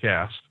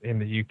StarCast in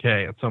the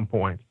UK at some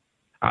point.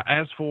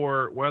 As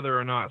for whether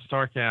or not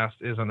StarCast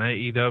is an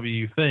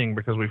AEW thing,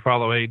 because we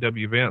follow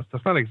AEW events,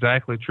 that's not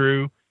exactly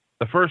true.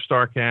 The first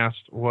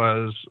StarCast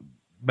was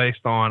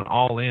based on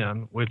All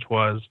In, which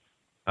was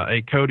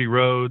a Cody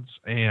Rhodes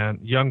and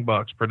Young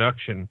Bucks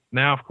production.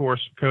 Now, of course,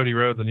 Cody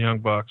Rhodes and Young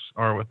Bucks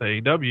are with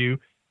AEW,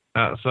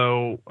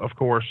 so, of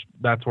course,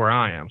 that's where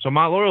I am. So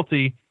my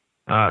loyalty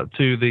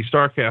to the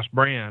StarCast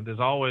brand is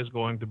always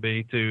going to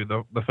be to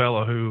the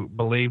fellow who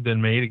believed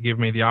in me to give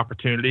me the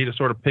opportunity to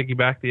sort of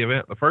piggyback the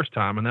event the first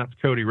time, and that's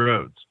Cody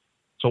Rhodes.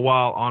 So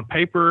while on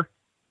paper,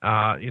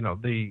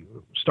 the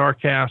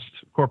StarCast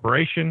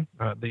Corporation,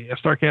 the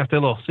StarCast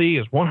LLC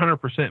is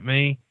 100%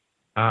 me,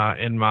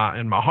 in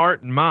my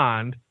heart and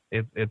mind,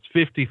 it's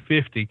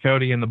 50-50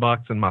 Cody and the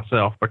Bucks and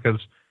myself, because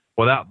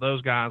without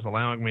those guys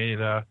allowing me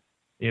to,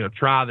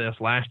 try this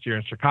last year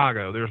in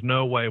Chicago, there's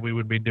no way we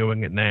would be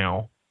doing it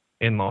now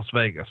in Las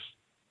Vegas.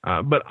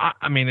 But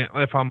I mean,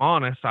 if I'm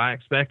honest, I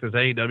expect as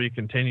AEW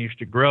continues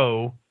to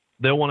grow,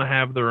 they'll want to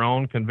have their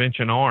own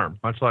convention arm,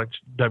 much like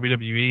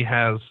WWE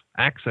has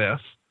Access.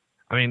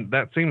 I mean,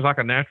 that seems like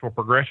a natural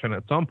progression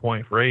at some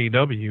point for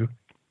AEW,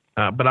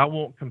 but I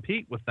won't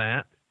compete with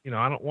that.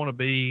 I don't want to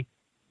be,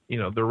 the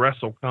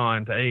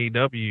WrestleCon to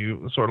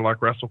AEW, sort of like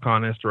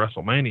WrestleCon is to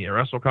WrestleMania.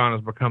 WrestleCon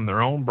has become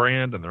their own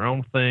brand and their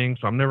own thing,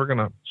 so I'm never going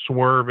to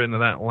swerve into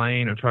that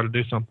lane and try to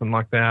do something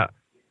like that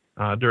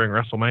during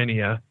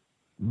WrestleMania.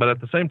 But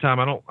at the same time,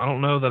 I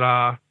don't know that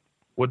I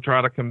would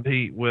try to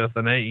compete with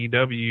an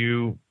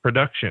AEW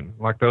production.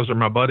 Like, those are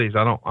my buddies.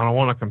 I don't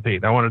want to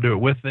compete. I want to do it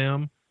with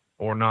them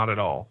or not at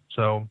all.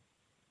 So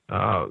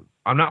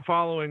I'm not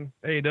following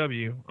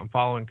AEW. I'm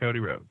following Cody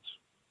Rhodes.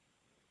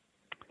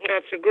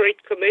 That's a great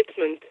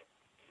commitment.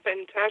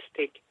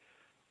 Fantastic.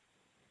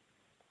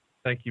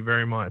 Thank you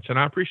very much. And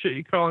I appreciate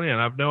you calling in.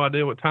 I have no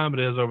idea what time it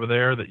is over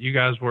there that you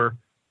guys were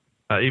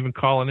even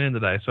calling in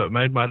today, so it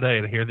made my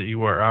day to hear that you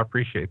were. I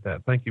appreciate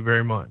that. Thank you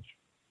very much.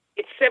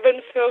 It's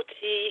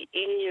 7:30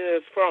 in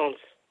France.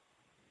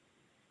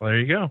 Well, there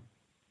you go.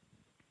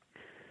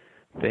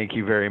 Thank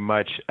you very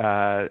much.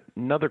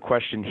 Another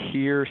question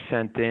here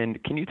sent in.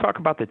 Can you talk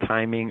about the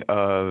timing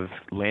of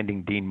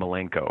landing Dean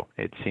Malenko?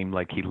 It seemed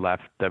like he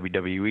left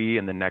WWE,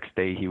 and the next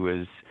day he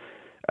was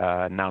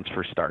announced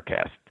for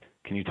StarCast.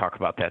 Can you talk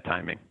about that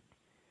timing?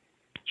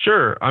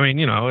 Sure. I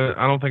mean,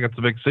 I don't think it's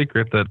a big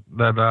secret that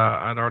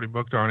I'd already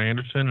booked Arn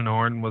Anderson, and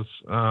Arn was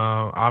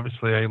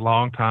obviously a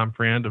longtime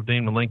friend of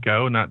Dean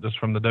Malenko, not just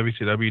from the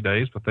WCW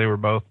days, but they were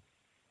both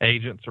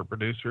agents or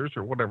producers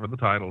or whatever the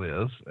title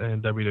is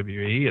in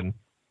WWE,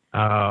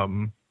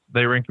 and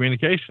they were in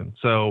communication.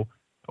 So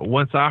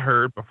once I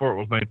heard, before it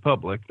was made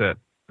public, that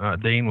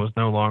Dean was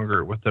no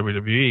longer with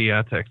WWE,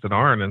 I texted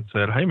Arn and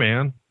said, "Hey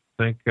man,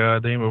 think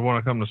Dean would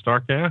want to come to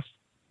StarCast?"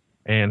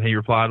 And he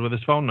replied with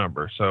his phone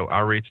number. So I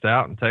reached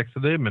out and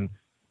texted him, and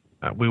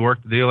we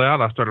worked the deal out.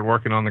 I started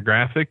working on the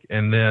graphic,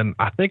 and then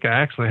I think I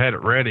actually had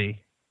it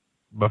ready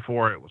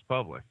before it was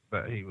public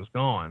that he was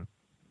gone.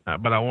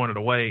 But I wanted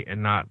to wait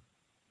and not,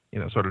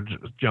 sort of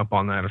just jump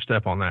on that or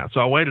step on that. So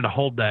I waited a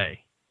whole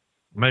day,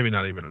 maybe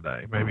not even a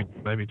day,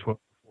 maybe 12,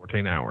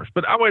 14 hours.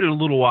 But I waited a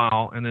little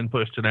while and then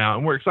pushed it out.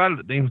 And we're excited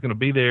that Dean's going to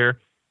be there,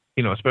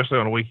 especially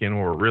on a weekend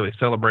where we're really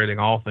celebrating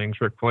all things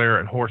Ric Flair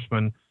and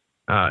Horseman.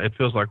 It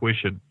feels like we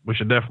should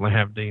definitely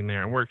have Dean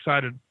there, and we're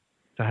excited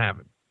to have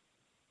him.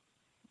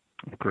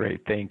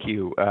 Great, thank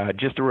you.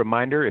 Just a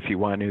reminder, if you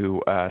want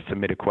to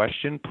submit a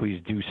question,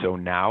 please do so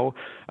now.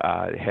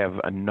 Have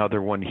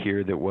another one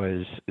here that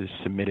was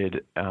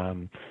submitted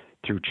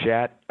through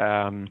chat.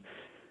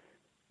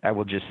 I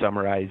will just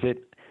summarize it.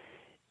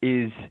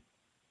 Does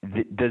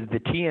the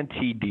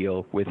TNT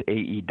deal with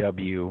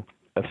AEW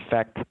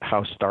affect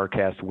how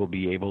StarCast will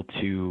be able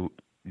to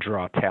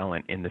draw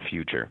talent in the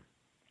future?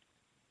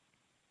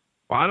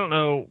 Well, I don't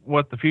know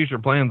what the future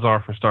plans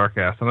are for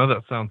StarCast. I know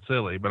that sounds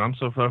silly, but I'm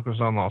so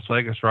focused on Las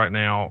Vegas right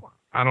now,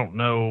 I don't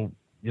know,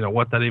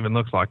 what that even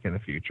looks like in the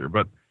future.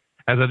 But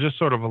as I just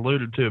sort of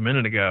alluded to a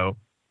minute ago,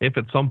 if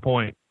at some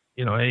point,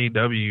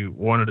 AEW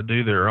wanted to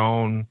do their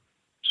own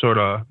sort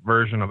of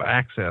version of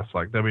Access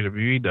like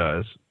WWE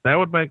does, that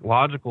would make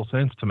logical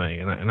sense to me.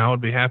 And I would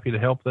be happy to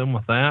help them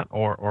with that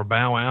or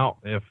bow out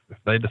if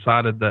they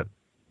decided that,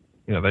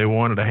 they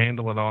wanted to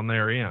handle it on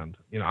their end.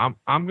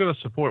 I'm going to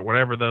support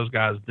whatever those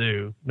guys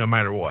do, no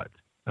matter what.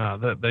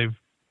 That they've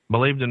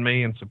believed in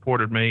me and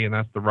supported me, and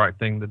that's the right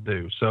thing to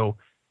do. So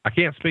I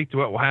can't speak to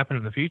what will happen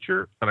in the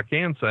future, but I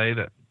can say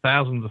that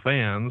thousands of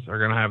fans are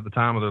going to have the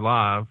time of their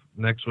life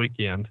next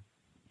weekend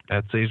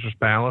at Caesars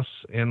Palace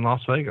in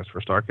Las Vegas for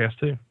StarCast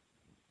 2.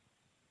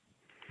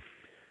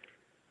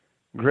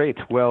 Great.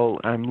 Well,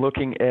 I'm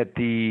looking at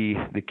the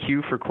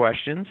queue for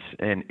questions,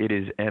 and it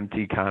is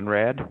empty,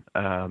 Conrad.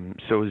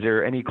 So is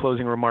there any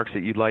closing remarks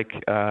that you'd like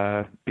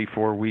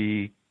before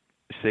we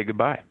say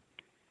goodbye?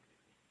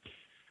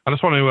 I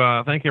just want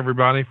to thank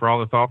everybody for all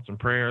the thoughts and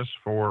prayers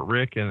for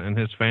Rick and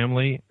his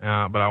family.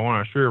 But I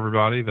want to assure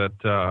everybody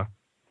that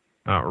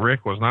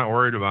Rick was not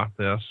worried about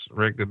this.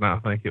 Rick did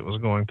not think it was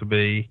going to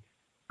be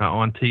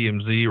on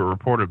TMZ or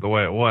reported the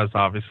way it was,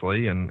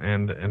 obviously,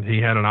 and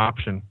he had an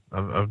option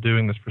of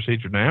doing this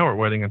procedure now or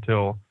waiting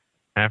until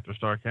after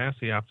StarCast.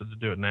 He opted to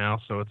do it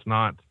now, so it's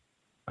not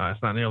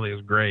nearly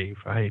as grave.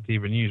 I hate to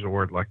even use a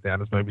word like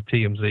that, as maybe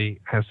TMZ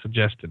has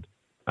suggested.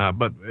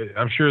 But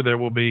I'm sure there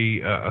will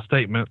be a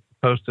statement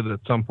posted at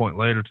some point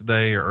later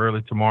today or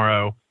early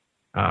tomorrow.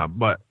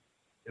 But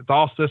it's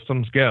all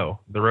systems go.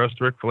 The Roast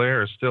to Ric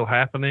Flair is still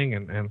happening,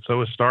 and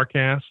so is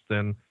StarCast,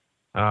 and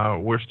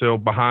we're still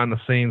behind the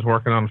scenes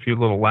working on a few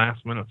little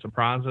last-minute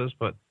surprises.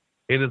 But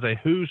it is a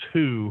who's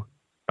who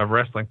of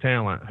wrestling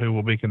talent who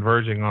will be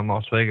converging on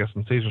Las Vegas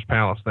and Caesars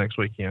Palace next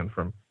weekend,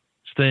 from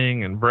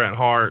Sting and Bret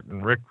Hart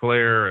and Ric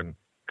Flair and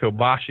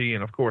Kobashi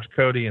and, of course,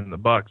 Cody and the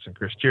Bucks and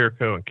Chris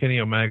Jericho and Kenny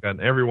Omega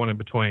and everyone in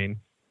between.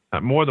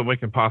 More than we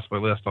can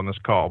possibly list on this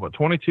call. But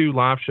 22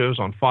 live shows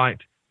on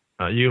Fight.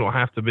 You don't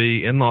have to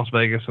be in Las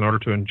Vegas in order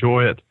to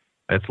enjoy it.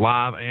 It's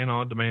live and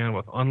on demand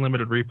with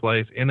unlimited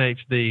replays in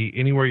HD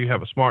anywhere you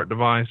have a smart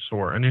device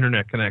or an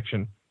internet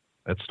connection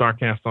at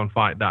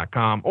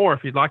StarCastOnFight.com. Or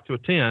if you'd like to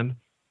attend,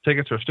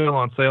 tickets are still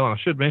on sale. And I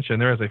should mention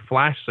there is a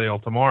flash sale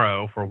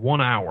tomorrow for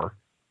 1 hour.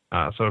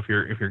 So if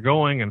you're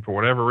going and for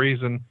whatever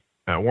reason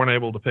weren't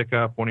able to pick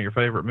up one of your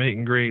favorite meet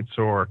and greets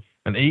or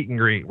an eat and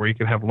greet where you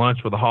could have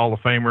lunch with a Hall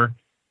of Famer,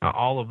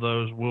 all of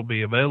those will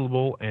be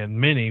available, and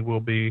many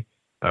will be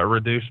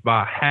reduced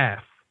by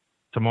half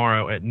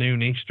tomorrow at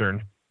noon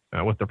Eastern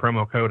with the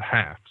promo code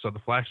HALF. So the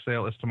flash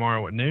sale is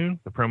tomorrow at noon.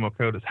 The promo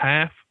code is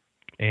HALF,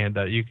 and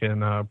you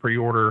can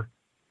pre-order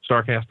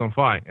StarCast on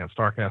Fight at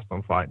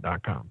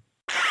StarCastOnFight.com.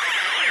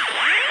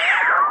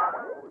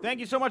 Thank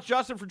you so much,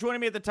 Justin, for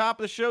joining me at the top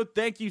of the show.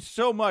 Thank you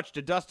so much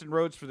to Dustin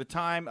Rhodes for the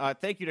time.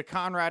 Thank you to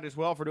Conrad as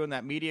well for doing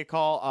that media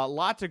call.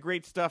 Lots of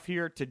great stuff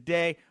here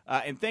today,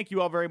 and thank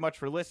you all very much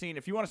for listening.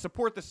 If you want to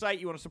support the site,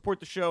 you want to support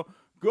the show,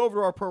 go over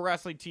to our Pro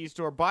Wrestling Tee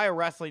store, buy a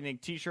Wrestling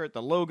Inc. t-shirt,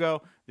 the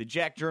logo, the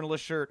Jack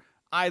Journalist shirt,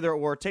 either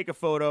or. Take a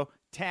photo,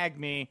 tag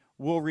me,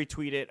 we'll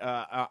retweet it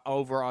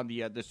over on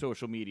the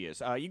social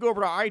medias. You go over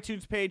to our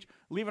iTunes page,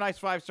 leave a nice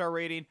 5-star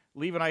rating,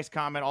 leave a nice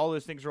comment. All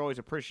those things are always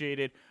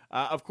appreciated.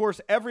 Of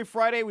course, every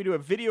Friday we do a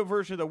video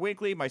version of the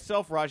Winkley,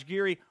 myself, Raj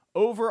Giri,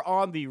 over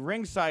on the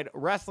Ringside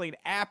Wrestling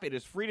app. It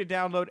is free to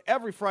download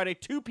every Friday,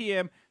 2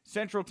 p.m.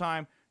 Central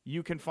Time.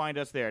 You can find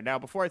us there. Now,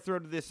 before I throw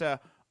to this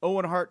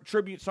Owen Hart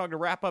tribute song to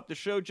wrap up the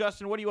show,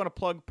 Justin, what do you want to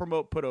plug,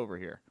 promote, put over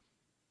here?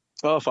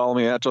 Follow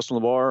me at Justin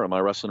LeBar.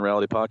 My Wrestling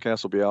Reality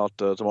podcast will be out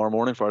tomorrow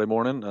morning, Friday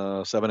morning,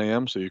 7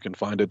 a.m. So you can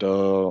find it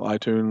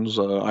iTunes,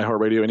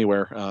 iHeartRadio,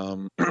 anywhere.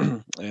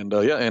 And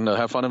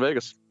have fun in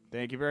Vegas.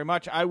 Thank you very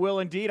much. I will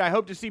indeed. I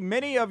hope to see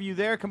many of you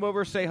there. Come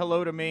over, say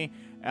hello to me.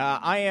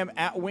 I am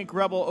at Wink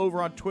Rebel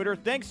over on Twitter.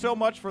 Thanks so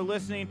much for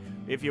listening.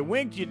 If you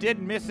winked, you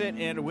didn't miss it.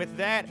 And with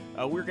that,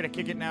 we're going to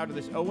kick it now to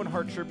this Owen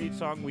Hart tribute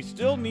song, We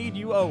Still Need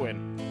You,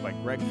 Owen, by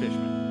Greg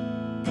Fishman.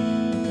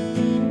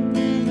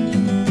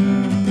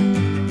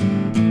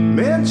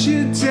 Met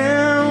you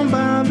down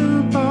by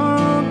the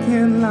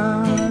parking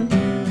lot,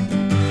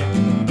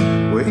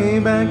 way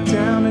back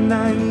down in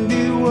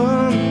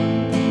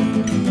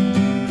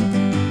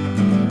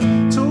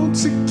 91. Told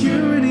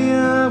security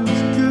I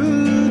was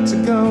good to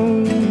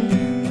go,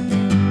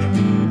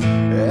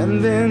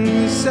 and then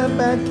you sat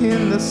back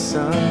in the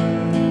sun.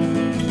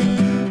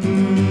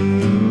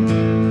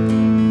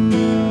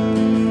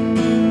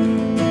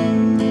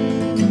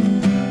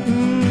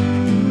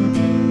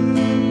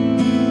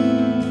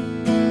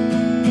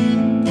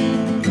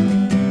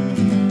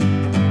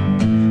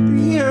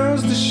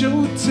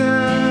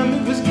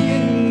 Showtime, it was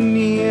getting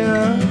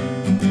near.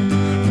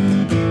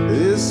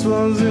 This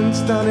wasn't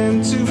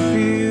starting to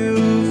feel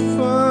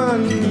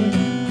fun.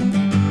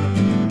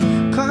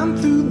 Climbed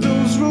through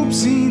those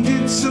ropes, he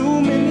did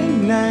so many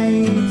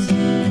nights.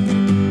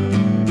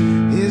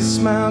 His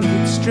smile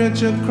could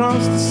stretch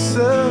across the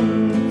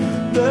sun.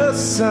 The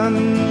sun.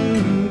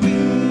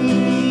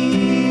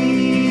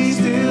 We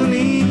still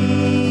need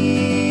you.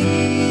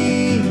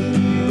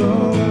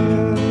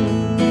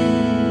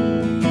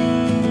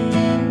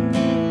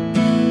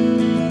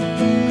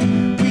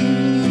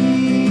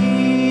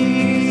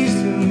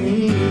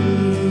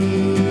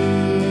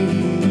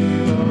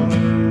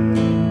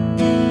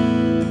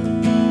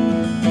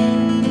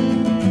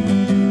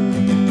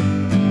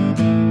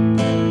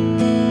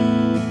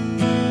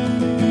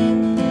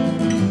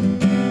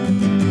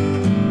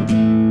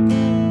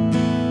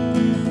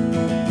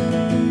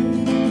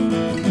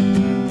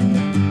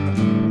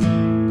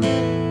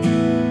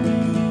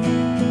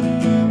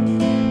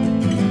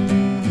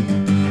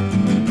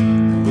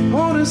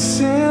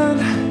 Said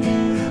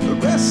a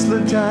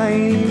wrestler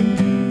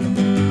died.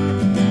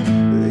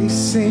 They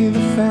say the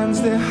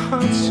fans, their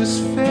hearts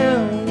just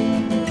fell.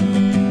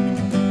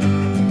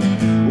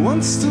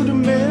 Once stood a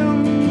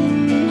man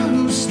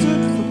who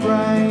stood for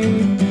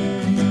pride.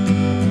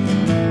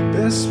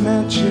 Best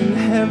match in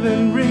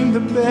heaven, ring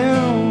the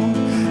bell,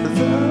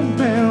 the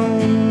bell.